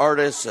as an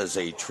artist, as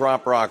a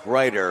trop rock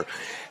writer,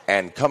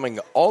 and coming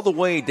all the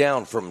way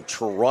down from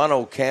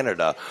Toronto,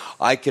 Canada.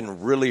 I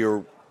can really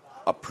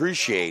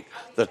appreciate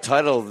the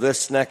title of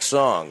this next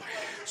song.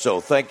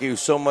 So thank you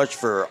so much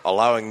for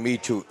allowing me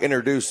to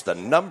introduce the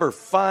number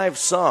 5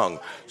 song,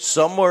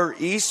 Somewhere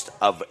East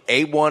of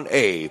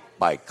A1A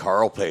by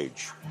Carl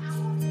Page.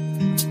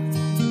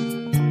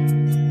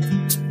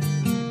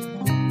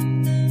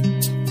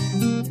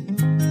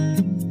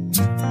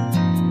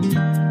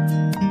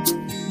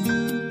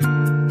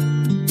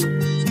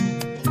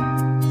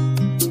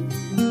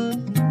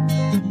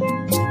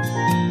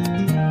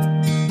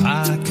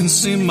 I can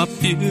see my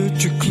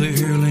future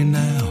clearly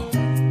now.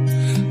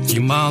 A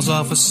few miles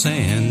off a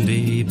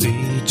sandy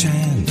beach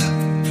and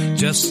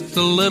just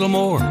a little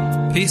more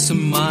peace of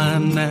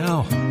mind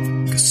now.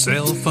 'Cause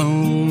cell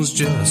phones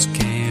just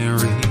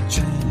can't reach.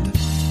 And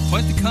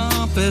point the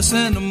compass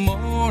in the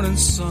morning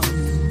sun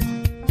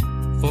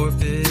for a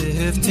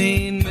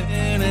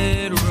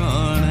 15-minute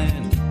run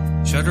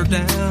and shut her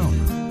down,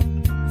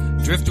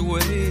 drift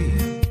away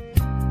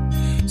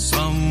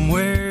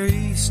somewhere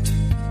east.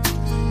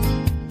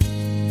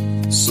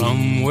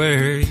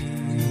 Somewhere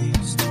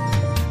east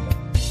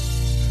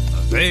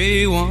of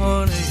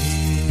A1A.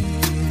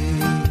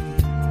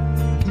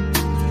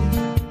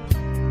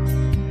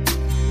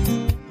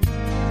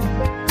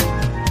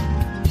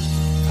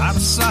 Out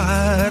of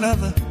sight of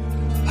the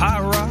high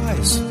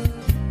rise,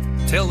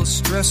 tell the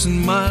stress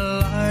in my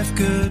life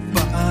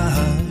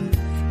goodbye.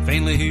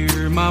 Faintly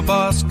hear my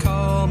boss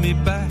call me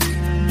back.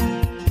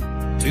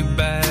 Too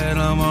bad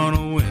I'm on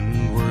a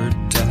windward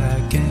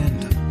tack,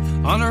 and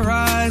on the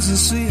horizon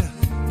see a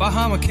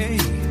Bahama Cay,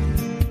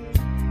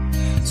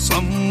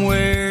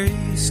 somewhere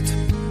east,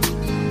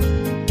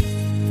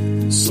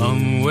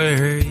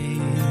 somewhere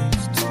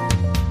east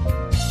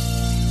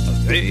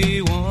of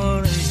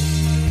A1A.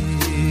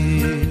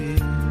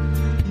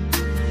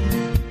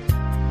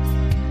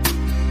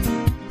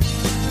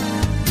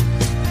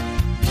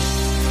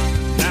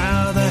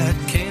 Now that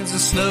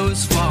Kansas snow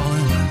is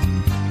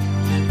falling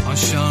on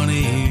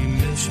Shawnee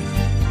Mission,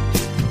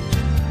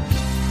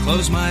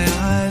 close my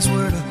eyes,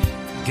 we're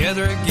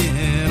together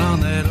again on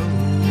that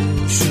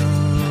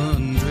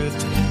ocean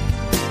drifting.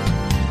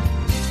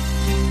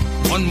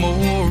 One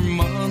more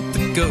month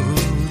to go,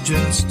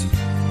 just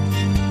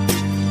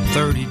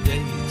 30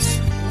 days.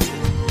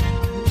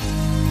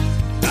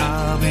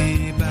 I'll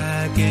be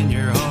back in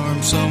your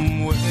arms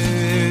somewhere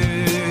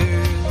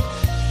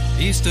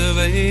east of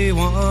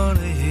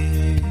A1A.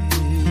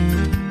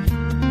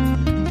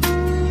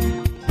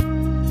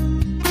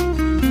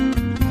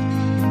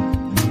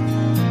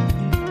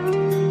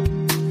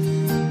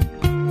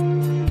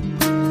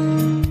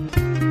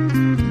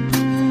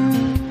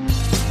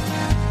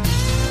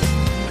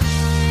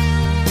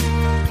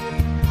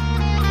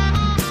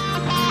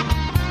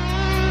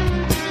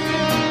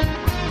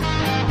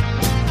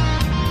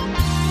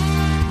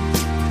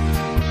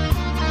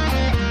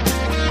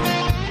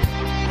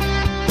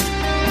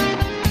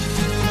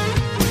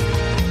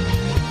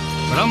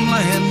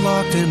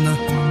 Landlocked in the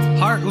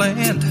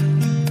heartland,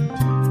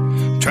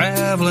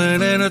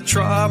 traveling in a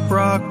trop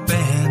rock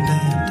band,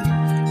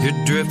 and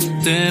you're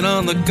drifting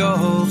on the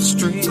Gulf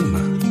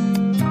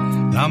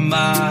Stream. I'm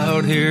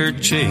out here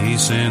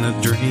chasing a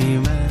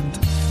dream, and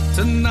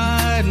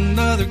tonight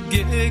another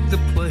gig to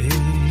play,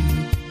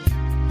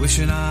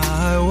 wishing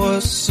I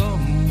was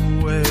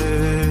somewhere,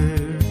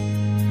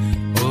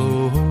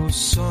 oh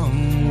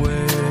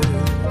somewhere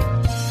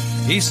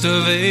east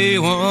of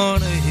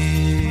A1A.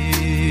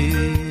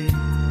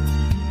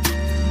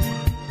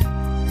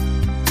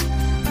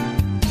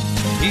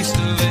 East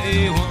of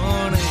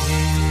A1A.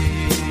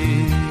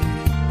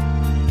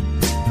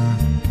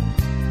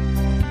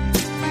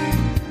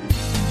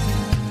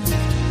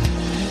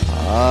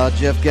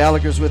 Jeff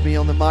Gallagher's with me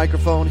on the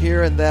microphone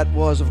here, and that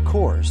was, of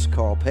course,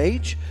 Carl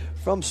Page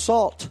from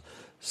Salt,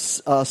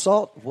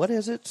 what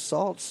is it?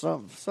 Salt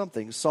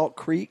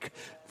Creek,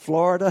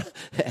 Florida,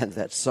 and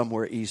that's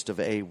somewhere east of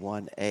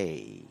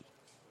A1A.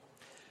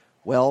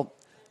 Well,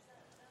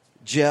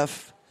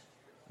 Jeff,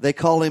 they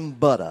call him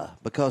Butta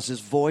because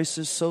his voice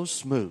is so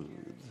smooth.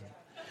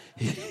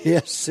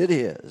 Yes, it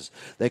is.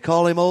 They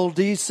call him Old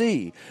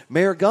DC.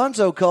 Mayor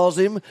Gonzo calls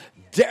him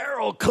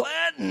Daryl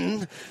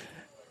Clanton.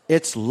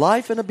 It's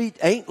Life in a Beach,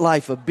 Ain't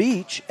Life a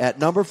Beach at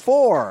number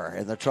 4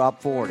 in the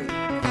top 40.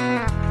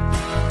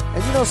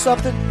 And you know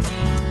something?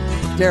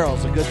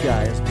 Daryl's a good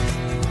guy, isn't he?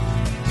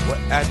 Well,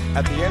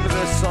 at the end of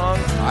this song,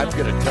 I'm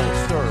going to tell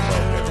a story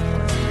about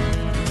him.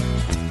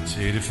 It's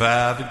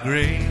 85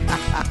 degrees.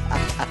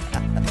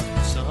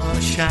 Sun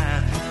is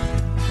shining.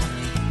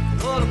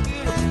 What a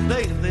beautiful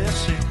day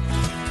this is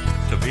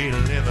to be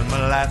living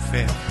my life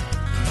in.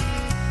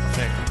 I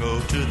think I'll go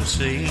to the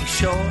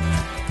seashore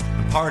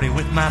and party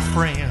with my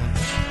friends.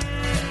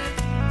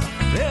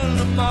 Then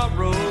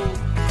tomorrow,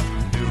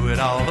 do it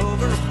all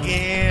over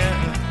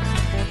again.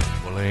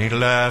 Well, ain't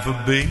life a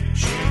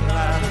beach? Ain't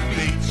life a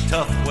beach?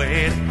 Tough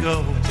way to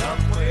go.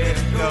 Tough way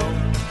to go.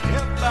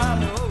 Up by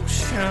the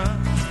ocean,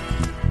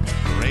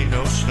 there ain't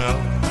no snow.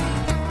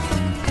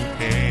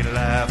 Ain't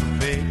life a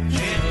beach?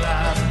 Ain't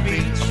life a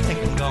beach? Think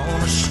I'm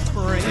gonna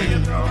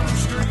scream.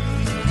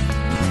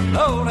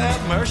 Lord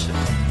have mercy,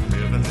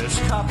 living in this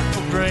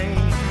tropical rain.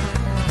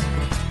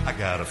 I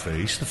gotta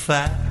face the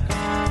fact,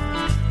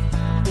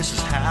 this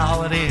is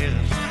how it is.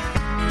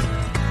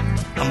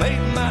 I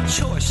made my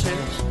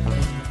choices,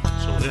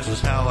 so this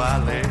is how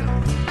I live.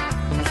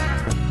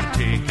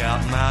 Take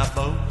out my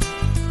boat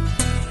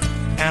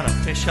and I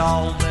fish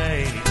all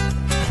day.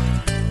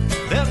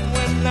 Then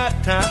when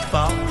night time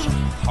falls,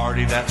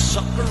 party that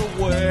sucker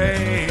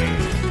away.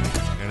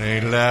 It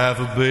ain't life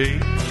a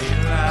beach, a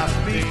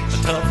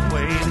tough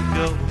way to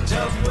go,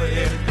 tough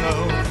way to go.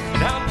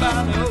 Down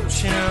by the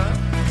ocean,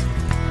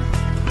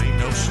 there ain't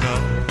no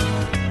snow.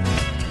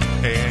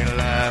 Ain't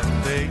life a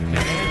beach,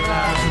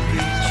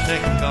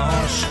 think I'm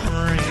gonna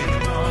scream.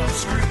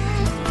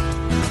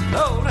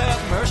 Lord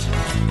have mercy,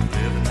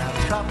 living out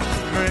of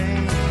tropical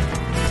rain.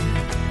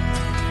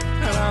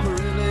 And I'm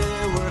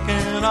really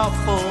working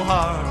awful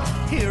hard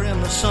here in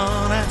the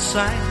sun and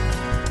sand.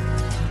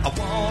 I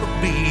want to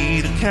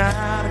be the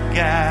kind of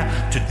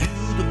guy to do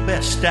the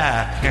best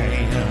I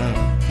can.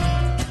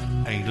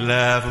 Ain't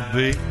life a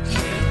beach,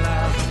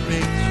 tough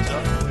way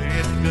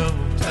to go,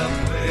 tough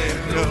way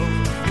to go.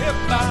 Get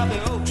by the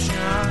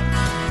ocean,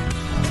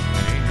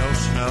 ain't no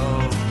snow.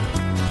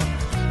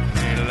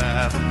 Ain't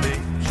life a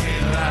beach,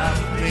 I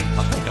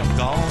think I'm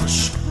gonna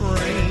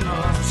scream.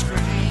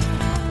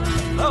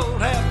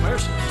 Lord have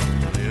mercy,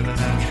 living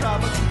that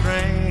tropical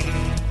rain.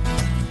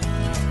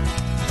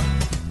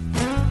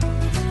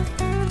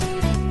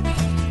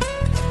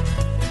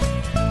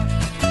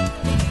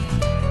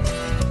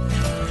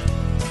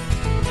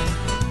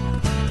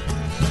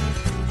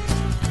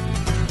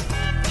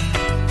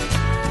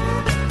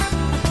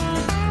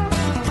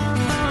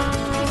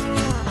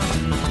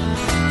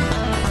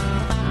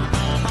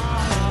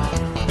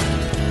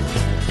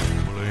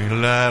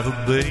 Life a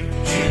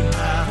beach,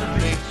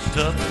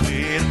 tough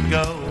way to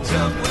go,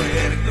 tough way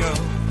to go.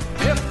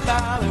 If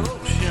by the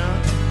ocean,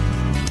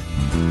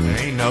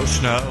 ain't no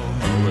snow,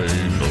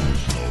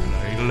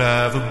 ain't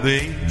life a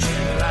beach,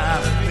 I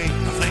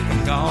think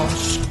I'm gonna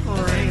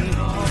scream.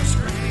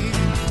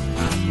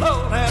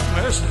 Lord have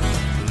mercy,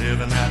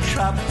 living that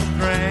tropical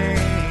rain.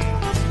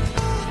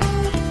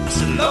 I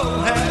said,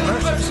 Lord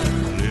have mercy,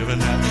 living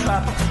that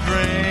tropical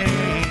rain.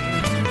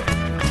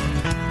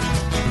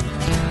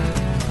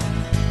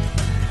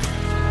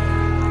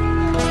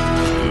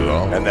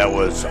 And that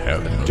was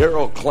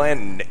Daryl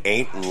Clanton,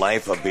 Ain't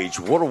Life a Beach.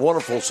 What a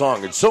wonderful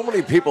song. And so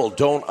many people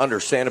don't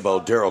understand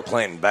about Daryl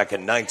Clanton. Back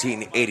in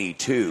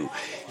 1982,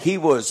 he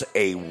was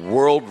a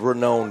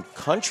world-renowned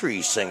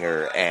country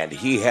singer, and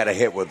he had a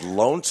hit with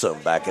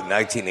Lonesome back in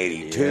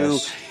 1982.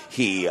 Yes.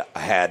 He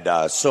had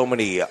so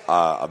many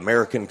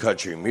American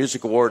Country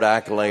Music Award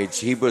accolades.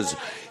 He was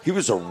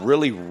a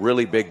really,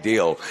 really big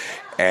deal.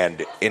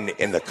 And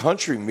in the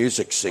country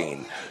music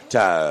scene,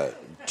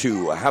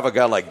 to have a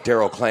guy like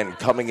Daryl Clanton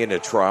coming into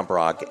Trop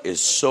Rock is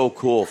so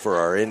cool for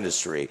our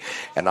industry.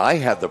 And I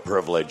had the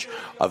privilege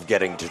of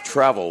getting to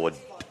travel with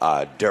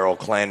Daryl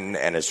Clanton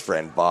and his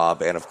friend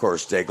Bob and, of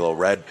course, Dayglow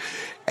Red.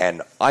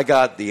 And I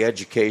got the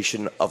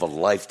education of a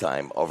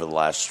lifetime over the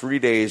last 3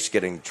 days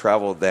getting to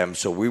travel with them.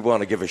 So we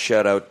want to give a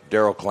shout-out to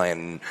Daryl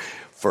Clanton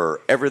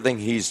for everything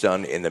he's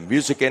done in the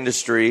music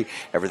industry,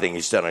 everything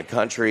he's done in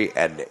country,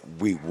 and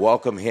we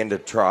welcome him to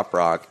Trop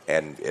Rock,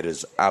 and it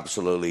is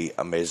absolutely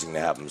amazing to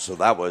have him. So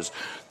that was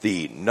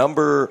the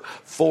number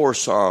 4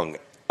 song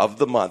of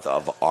the month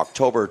of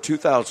October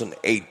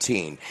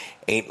 2018,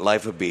 Ain't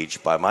Life a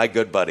Beach, by my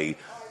good buddy,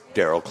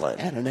 Daryl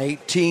Clanton. And an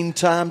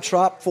 18-time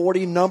Trop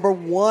 40 number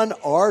 1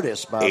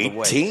 artist, by the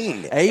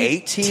way.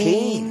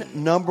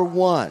 18 number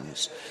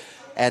 1s.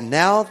 And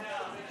now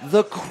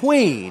the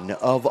queen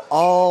of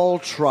all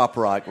Trop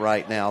Rock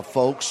right now,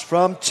 folks,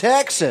 from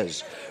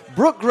Texas,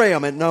 Brooke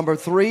Graham at number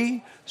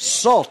 3,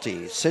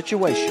 Salty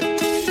Situation.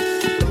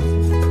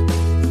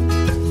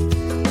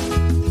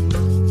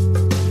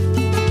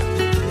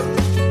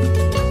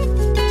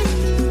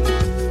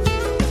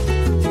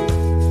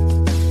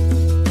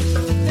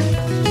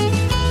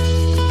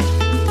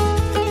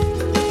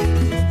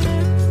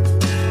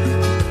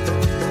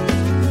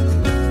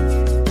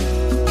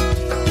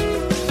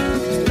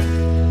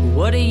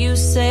 What do you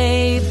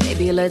say,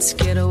 baby, let's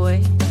get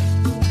away.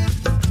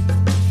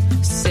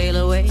 Sail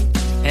away,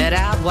 head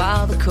out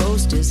while the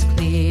coast is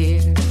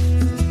clear.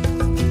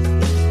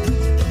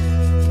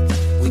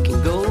 We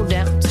can go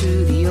down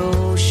to the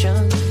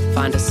ocean,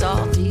 find a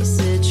salty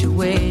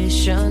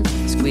situation,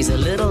 squeeze a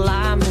little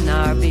lime in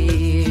our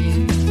beer.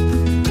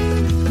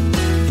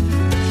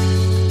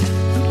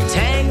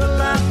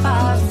 Tangle up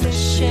our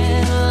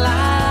fishing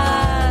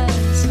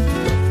lines,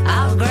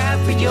 I'll grab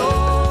for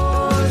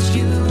yours,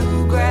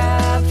 you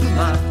grab for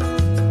mine.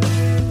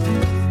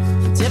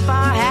 Tip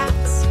our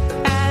hats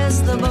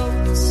as the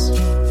boats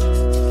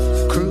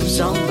cruise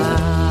on by.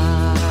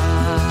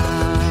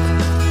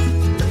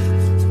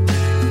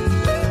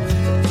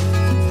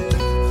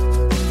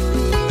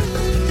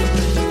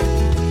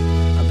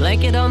 A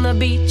blanket on the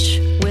beach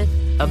with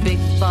a big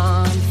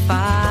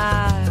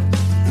bonfire.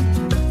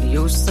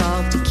 Your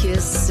salty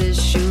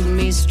kisses shoot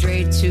me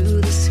straight to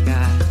the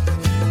sky.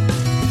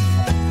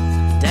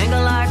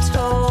 Dangle our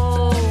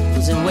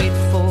toes and wait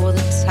for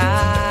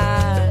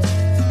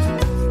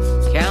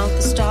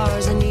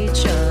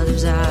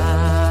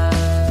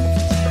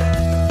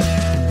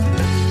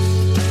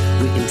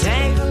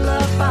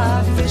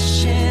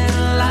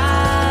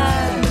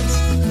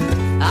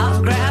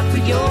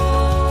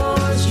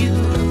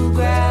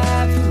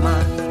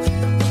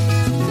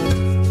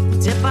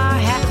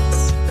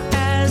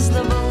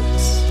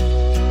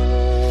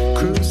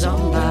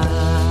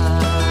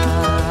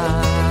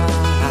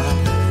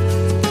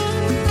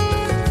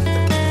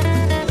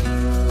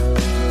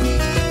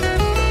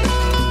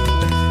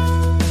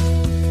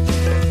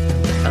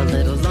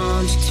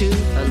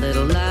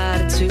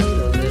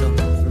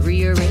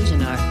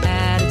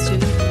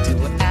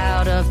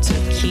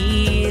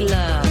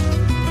tequila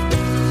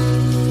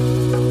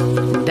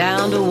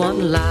down to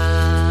one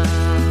line.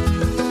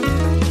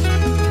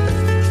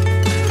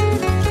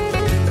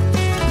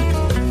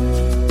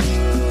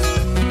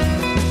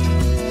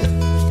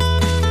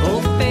 Oh,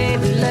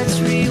 baby, let's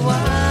rewind.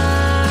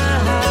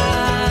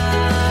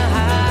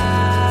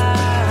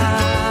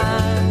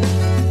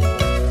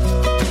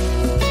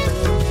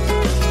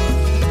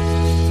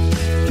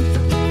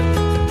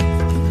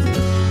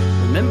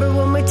 Remember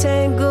when we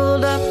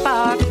tangled up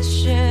our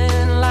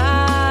fishing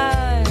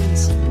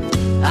lines?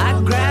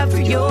 I grabbed for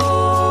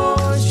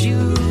yours,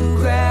 you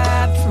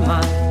grabbed for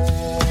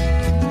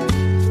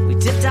mine. We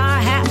tipped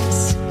our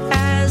hats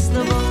as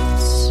the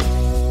boats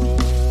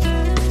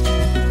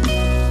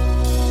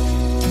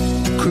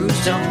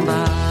cruised on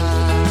by.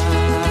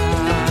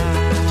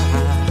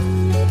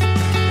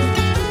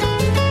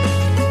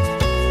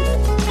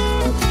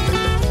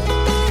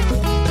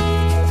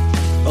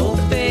 Oh,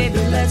 baby,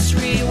 let's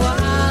rewind.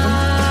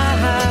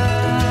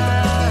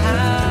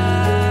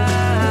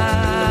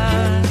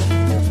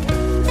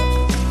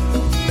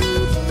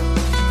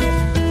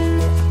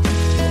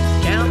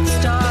 Count the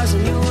stars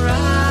in your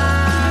eyes.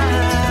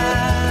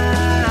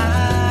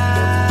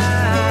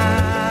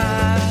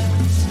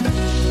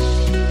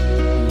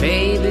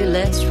 Baby,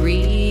 let's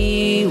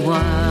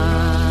rewind.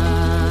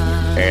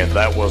 And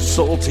that was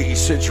Salty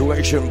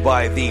Situation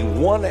by the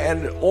one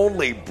and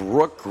only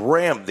Brooke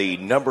Graham, the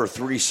number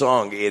 3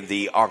 song in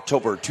the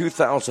October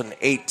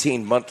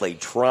 2018 monthly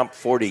Trump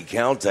 40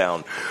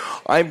 countdown.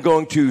 I'm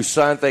going to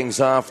sign things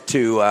off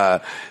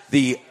to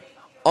the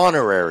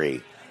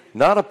honorary,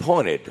 not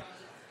appointed,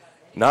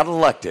 not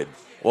elected.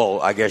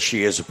 Well, I guess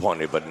she is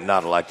appointed, but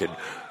not elected.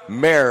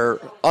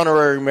 Mayor,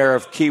 honorary mayor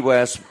of Key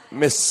West,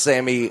 Miss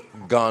Sammy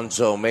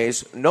Gonzo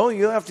Mays. No,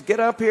 you have to get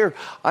up here.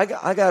 I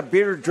got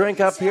beer to drink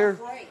up here.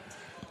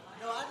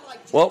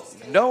 Well,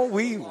 no,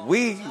 we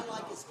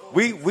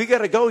got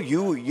to go.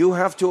 You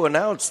have to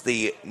announce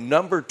the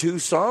number 2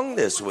 song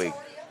this week.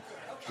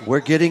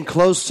 We're getting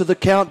close to the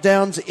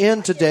countdown's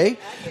end today.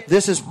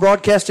 This is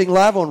broadcasting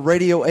live on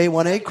Radio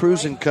A1A,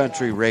 Cruisin'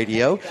 Country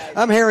Radio.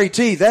 I'm Harry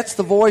T. That's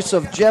the voice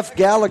of Jeff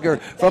Gallagher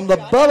from the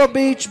Bubba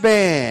Beach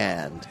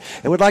Band.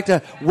 And we'd like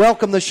to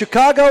welcome the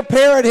Chicago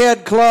Parrot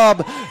Head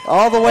Club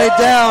all the way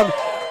down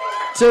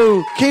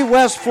to Key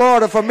West,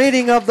 Florida for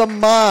Meeting of the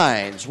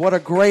Minds. What a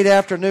great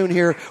afternoon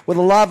here with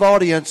a live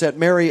audience at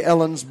Mary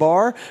Ellen's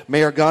Bar.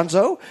 Mayor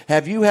Gonzo,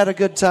 have you had a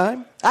good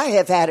time? I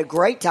have had a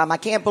great time. I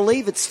can't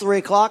believe it's 3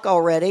 o'clock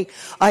already.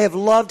 I have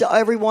loved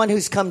everyone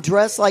who's come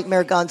dressed like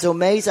Mayor Gonzo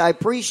Mays. I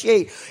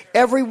appreciate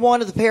every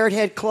one of the Parrot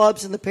Head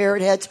clubs and the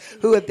Parrot Heads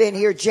who have been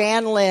here.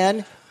 Jan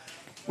Lynn,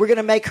 we're going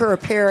to make her a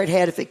Parrot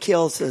Head if it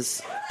kills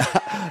us.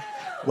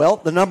 Well,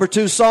 the number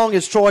 2 song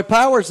is Troy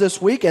Powers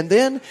this week, and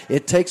then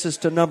it takes us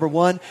to number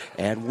 1,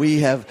 and we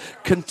have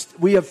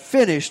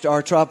finished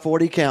our Top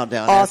 40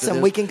 countdown.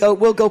 Awesome.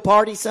 We'll go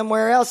party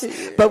somewhere else.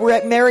 But we're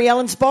at Mary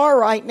Ellen's Bar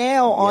right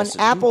now on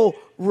Apple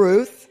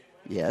Ruth.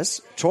 Yes.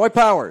 Troy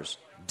Powers,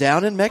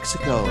 Down in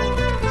Mexico.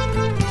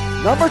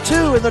 Number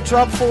 2 in the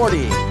Top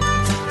 40.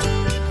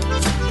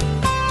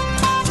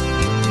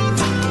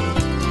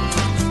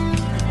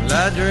 Well,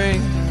 I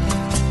drink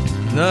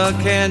the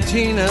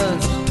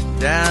cantinas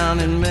down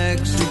in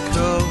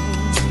Mexico.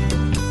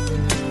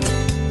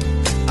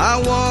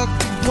 I walk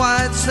the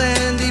white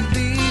sandy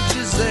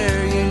beaches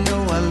there, you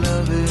know I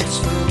love it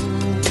so.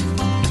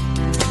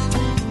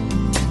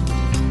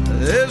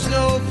 There's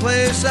no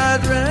place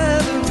I'd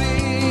rather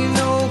be,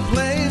 no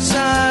place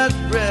I'd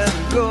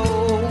rather go.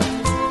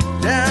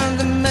 Down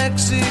to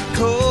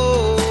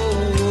Mexico,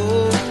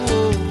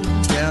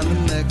 down to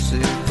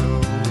Mexico.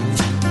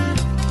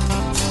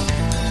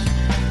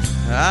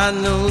 I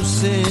know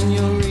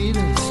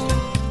senoritas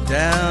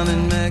down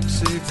in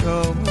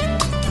Mexico.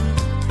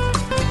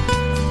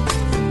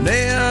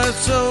 They are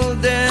so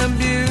damn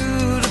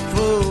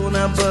beautiful.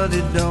 Now, buddy,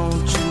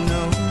 don't you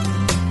know?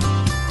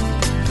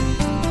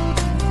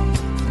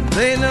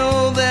 They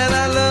know that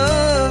I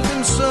love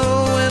them so,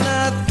 and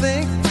I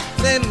think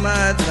they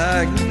might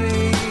like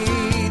me.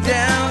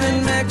 Down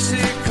in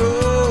Mexico,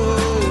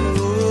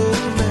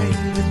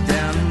 baby,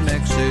 down in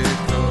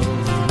Mexico.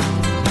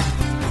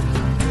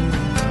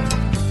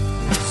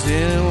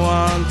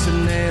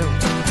 Zihuatanejo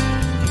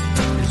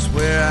is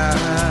where I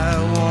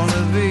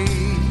wanna be.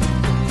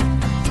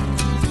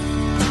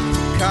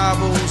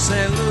 Cabo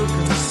San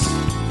Lucas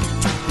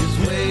is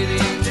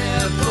waiting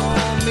there for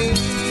me.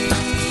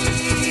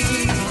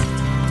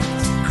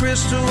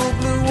 Crystal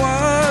blue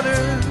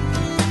water,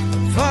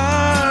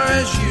 far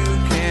as you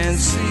can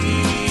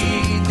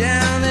see.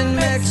 Down in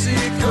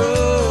Mexico,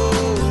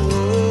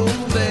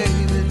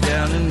 baby,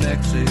 down in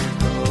Mexico.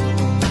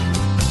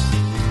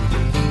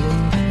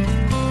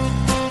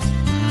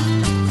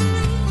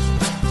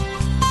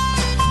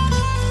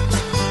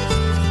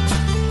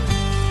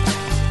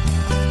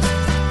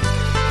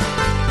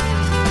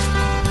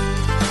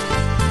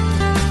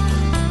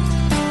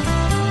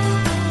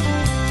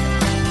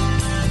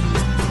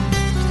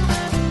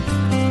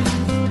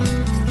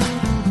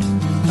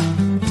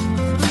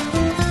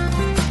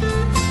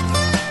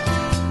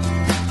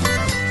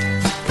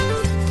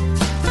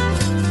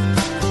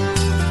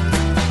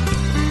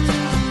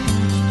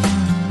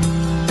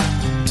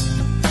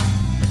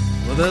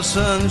 the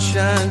sun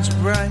shines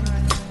bright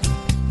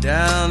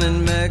down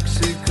in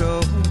Mexico.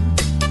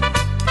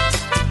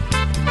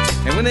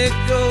 And when it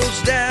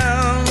goes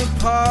down, we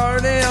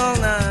party all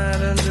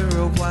night under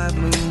a white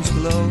moon's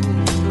glow.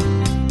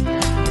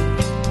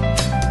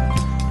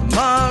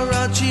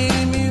 Mariachi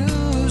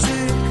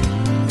music,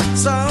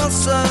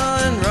 salsa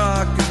and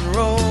rock and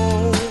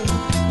roll.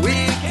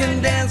 We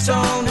can dance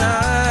all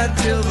night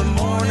till the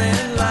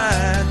morning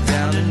light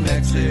down in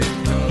Mexico.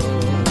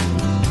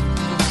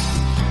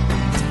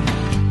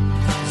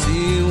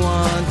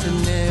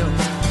 Zihuatanejo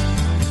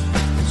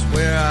is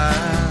where I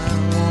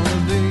wanna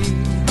be.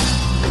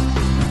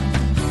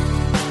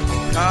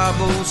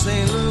 Cabo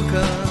San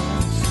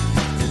Lucas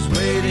is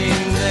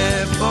waiting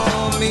there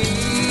for me.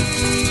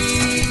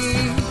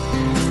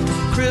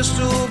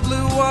 Crystal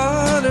blue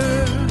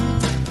water,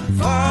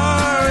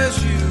 far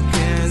as you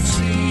can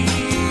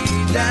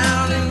see,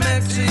 down in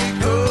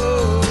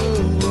Mexico,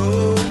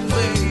 oh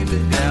baby,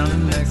 down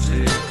in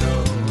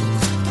Mexico.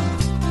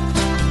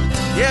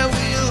 Yeah,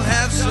 we'll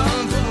have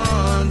some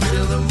fun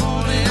till the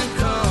morning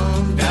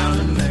comes, down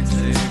in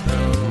Mexico.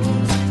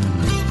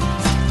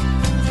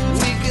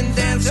 We can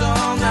dance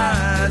all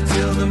night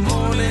till the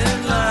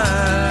morning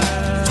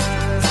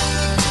light,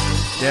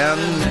 down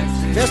in Mexico.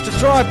 Mr.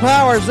 Troy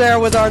Powers there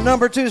with our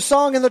number 2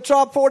 song in the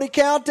Trop 40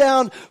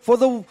 Countdown for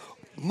the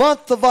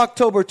month of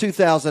October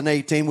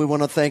 2018. We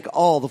want to thank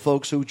all the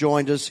folks who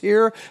joined us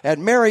here at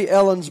Mary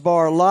Ellen's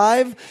Bar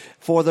Live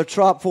for the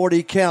Trop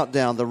 40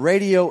 Countdown, the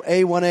Radio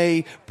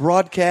A1A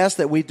broadcast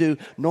that we do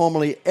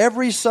normally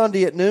every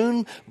Sunday at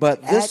noon.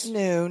 But this at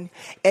noon.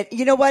 And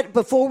you know what?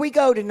 Before we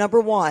go to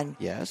number 1,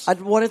 yes, I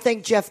want to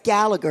thank Jeff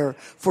Gallagher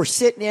for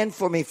sitting in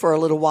for me for a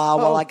little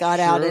while I got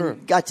out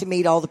and got to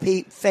meet all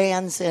the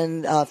fans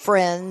and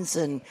friends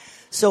and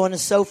so on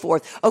and so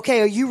forth.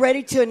 Okay, are you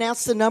ready to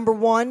announce the number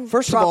 1?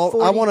 First of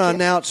all, I want to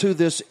announce who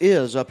this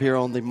is up here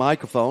on the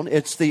microphone.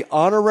 It's the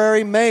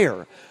honorary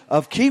mayor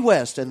of Key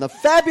West and the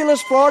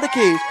fabulous Florida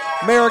Keys,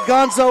 Mayor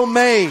Gonzo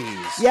Mays.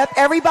 Yep,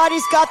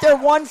 everybody's got their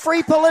one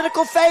free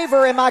political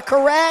favor. Am I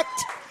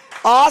correct?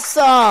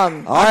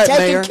 Awesome. I'm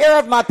taking Mayor. care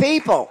of my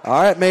people.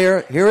 All right,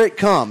 Mayor, here it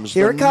comes.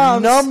 Here it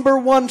comes. Number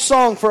 1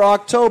 song for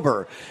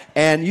October.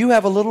 And you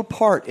have a little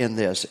part in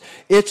this.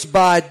 It's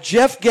by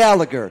Jeff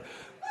Gallagher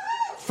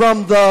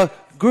from the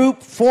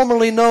group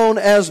formerly known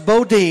as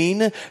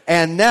Bodine,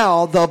 and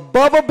now the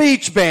Bubba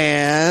Beach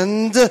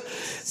Band.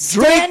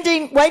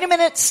 Standing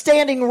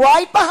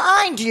right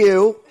behind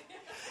you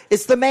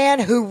is the man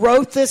who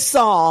wrote this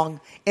song,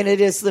 and it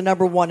is the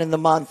number 1 in the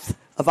month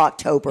of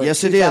October.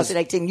 Yes, it is.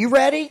 2018. You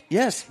ready?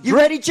 Yes. You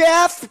ready,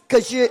 Jeff?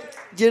 Because you're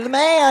the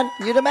man.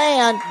 You're the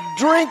man.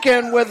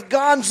 Drinking with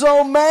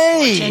Gonzo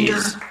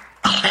Mays.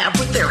 I'll have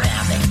what they're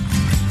having.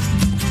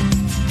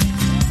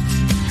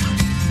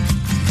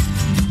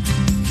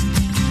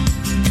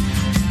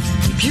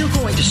 If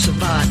you're going to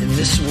survive in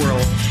this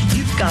world,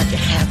 you've got to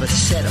have a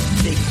set of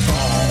big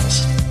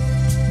balls.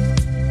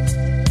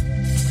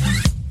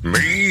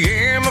 Me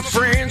and my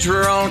friends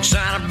were all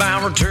excited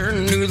about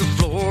returning to the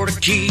Florida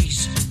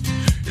Keys.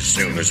 As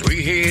soon as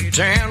we hit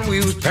town, we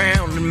was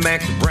pounding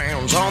back the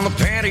Browns on the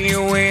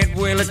patio at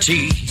Willie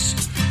T's.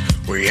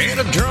 We had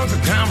a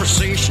drunken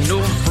conversation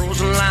over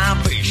frozen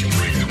libation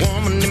with a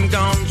woman named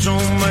Gonzo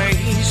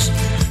Mays.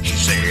 She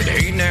said,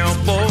 hey now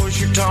boys,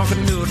 you're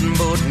talking nothing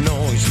but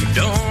noise. We've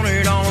done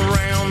it all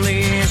around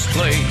this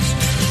place.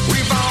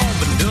 We've all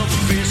been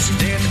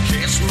double-fisted at the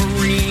Casa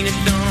Marina,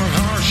 done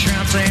hard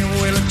shots at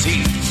Willie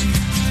T's.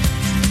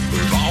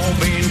 We've all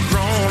been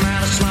thrown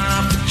out of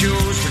sloppy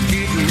joes for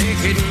getting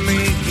naked and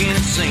making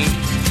a scene.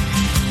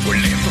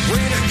 We left the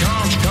rented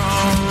conch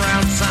car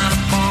outside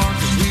the bar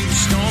cause we were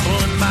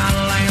stumbling by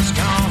the last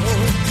call.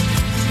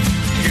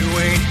 You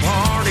ain't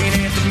partied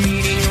at the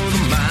meeting of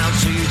the mind,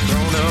 so you're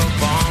thrown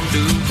up on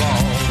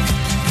Duval.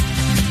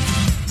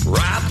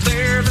 Right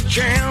there the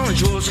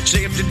challenge was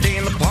accepted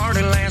and the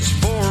party lasted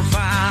 4 or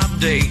 5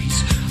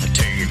 days. I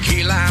tell you,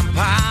 key lime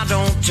pie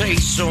don't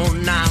taste so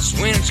nice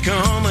when it's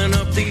coming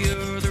up the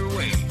other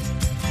way.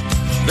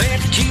 That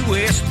Key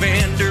West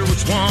bender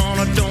was one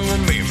I don't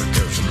remember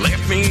cause it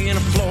left me in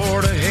a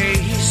Florida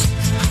haze.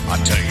 I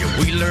tell you,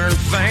 we learn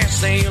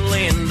fast and you'll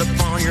end up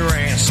on your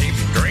ass if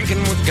you're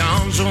drinking with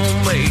Gonzo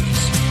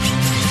Mays.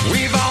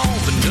 We've all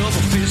been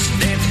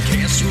double-fisted at the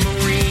Casa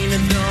Marina,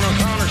 done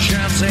 100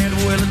 shots at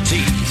Willie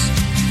T's.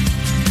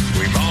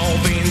 We've all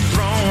been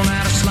thrown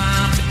out of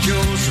sloppy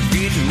joes for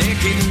getting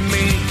naked and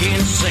making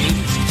a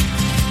scene.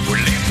 We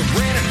left the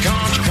rented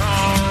conch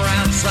car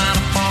outside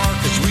a bar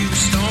cause we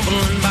were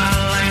stumbling by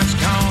the last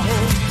call.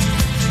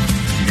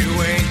 You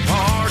ain't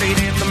partied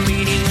at the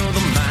meeting of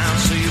the mind,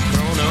 so you're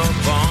thrown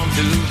up on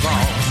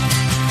Duval.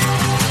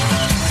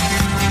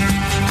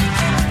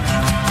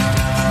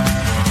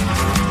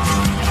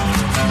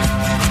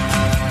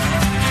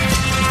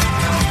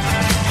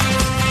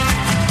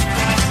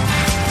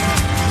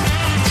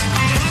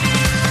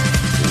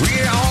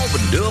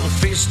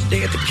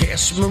 Double-fisted at the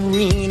Casa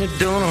Marina,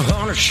 done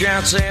 100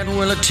 shots at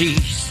Willie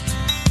T's.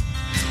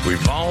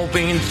 We've all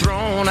been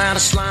thrown out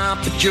of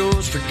sloppy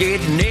joes for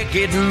getting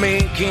naked and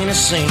making a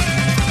scene.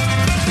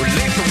 We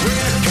left the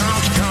red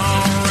country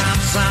car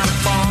outside the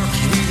bar.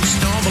 We were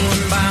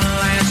stumbling by the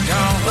last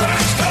call.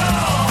 Last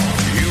call.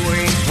 You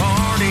ain't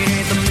partied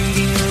at the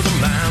meeting of the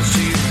minds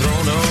you've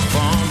thrown up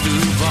on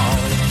Duval.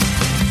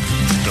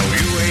 No,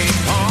 you ain't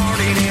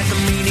partied at the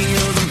meeting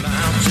of the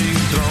minds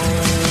you've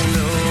thrown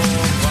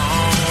up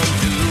on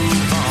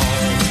Duval.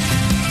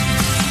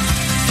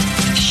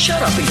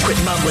 Shut up and quit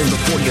mumbling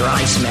before your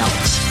ice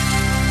melts.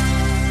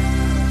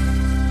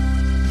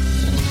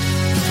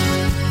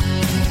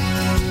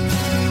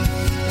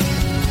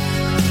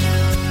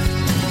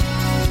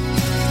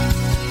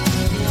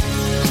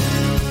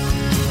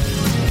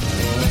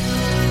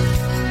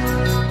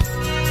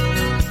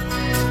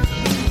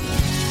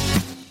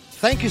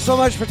 Thank you so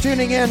much for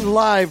tuning in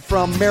live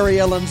from Mary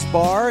Ellen's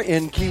Bar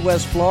in Key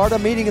West, Florida.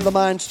 Meeting of the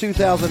Minds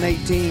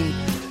 2018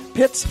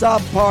 Pit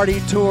Stop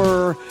Party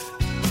Tour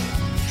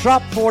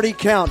Trop 40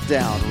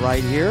 Countdown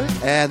right here.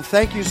 And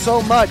thank you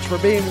so much for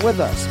being with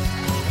us.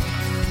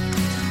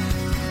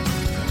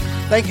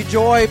 Thank you,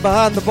 Joy,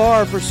 behind the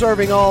bar, for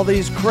serving all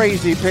these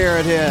crazy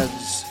parrot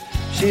heads.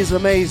 She's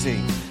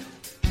amazing.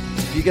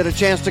 If you get a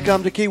chance to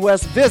come to Key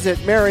West, visit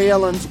Mary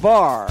Ellen's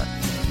Bar.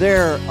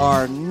 There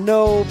are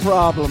no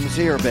problems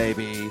here,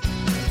 baby.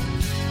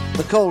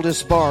 The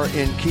coldest bar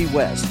in Key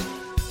West.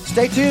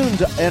 Stay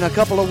tuned. In a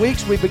couple of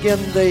weeks, we begin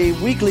the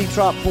weekly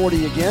Trop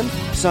 40 again,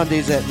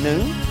 Sundays at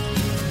noon.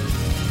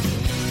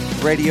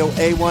 Radio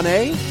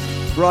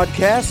A1A,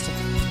 broadcast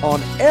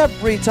on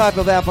every type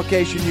of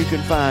application you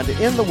can find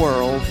in the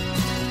world.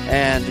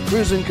 And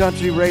Cruisin'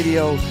 Country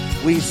Radio,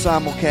 we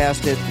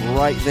simulcast it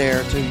right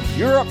there to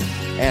Europe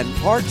and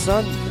parts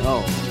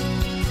unknown.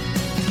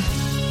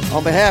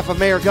 On behalf of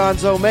Mayor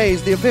Gonzo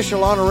Mays, the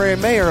official honorary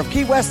mayor of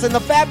Key West and the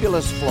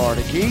fabulous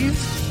Florida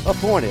Keys,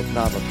 appointed,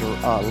 not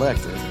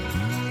elected,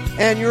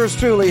 and yours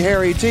truly,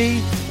 Harry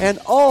T., and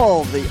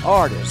all the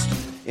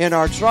artists in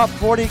our Trop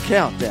 40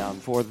 Countdown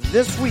for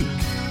this week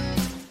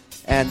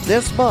and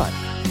this month,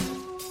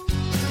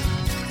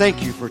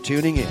 thank you for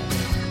tuning in.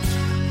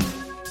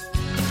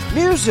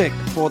 Music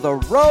for the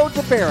road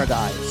to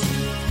paradise.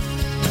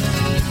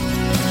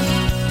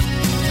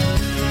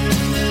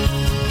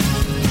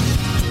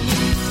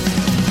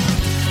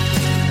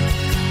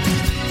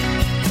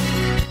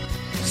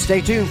 Stay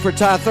tuned for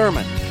Ty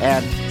Thurman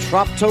and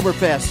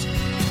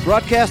Troptoberfest,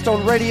 broadcast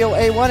on Radio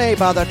A1A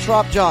by the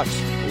Trop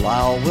Jocks,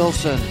 Lyle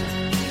Wilson.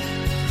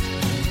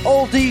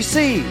 Old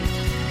DC,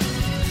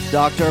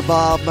 Dr.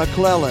 Bob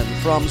McClellan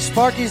from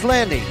Sparky's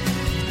Landing,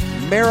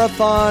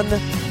 Marathon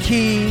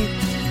Key,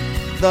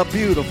 the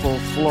beautiful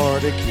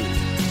Florida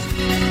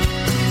Keys.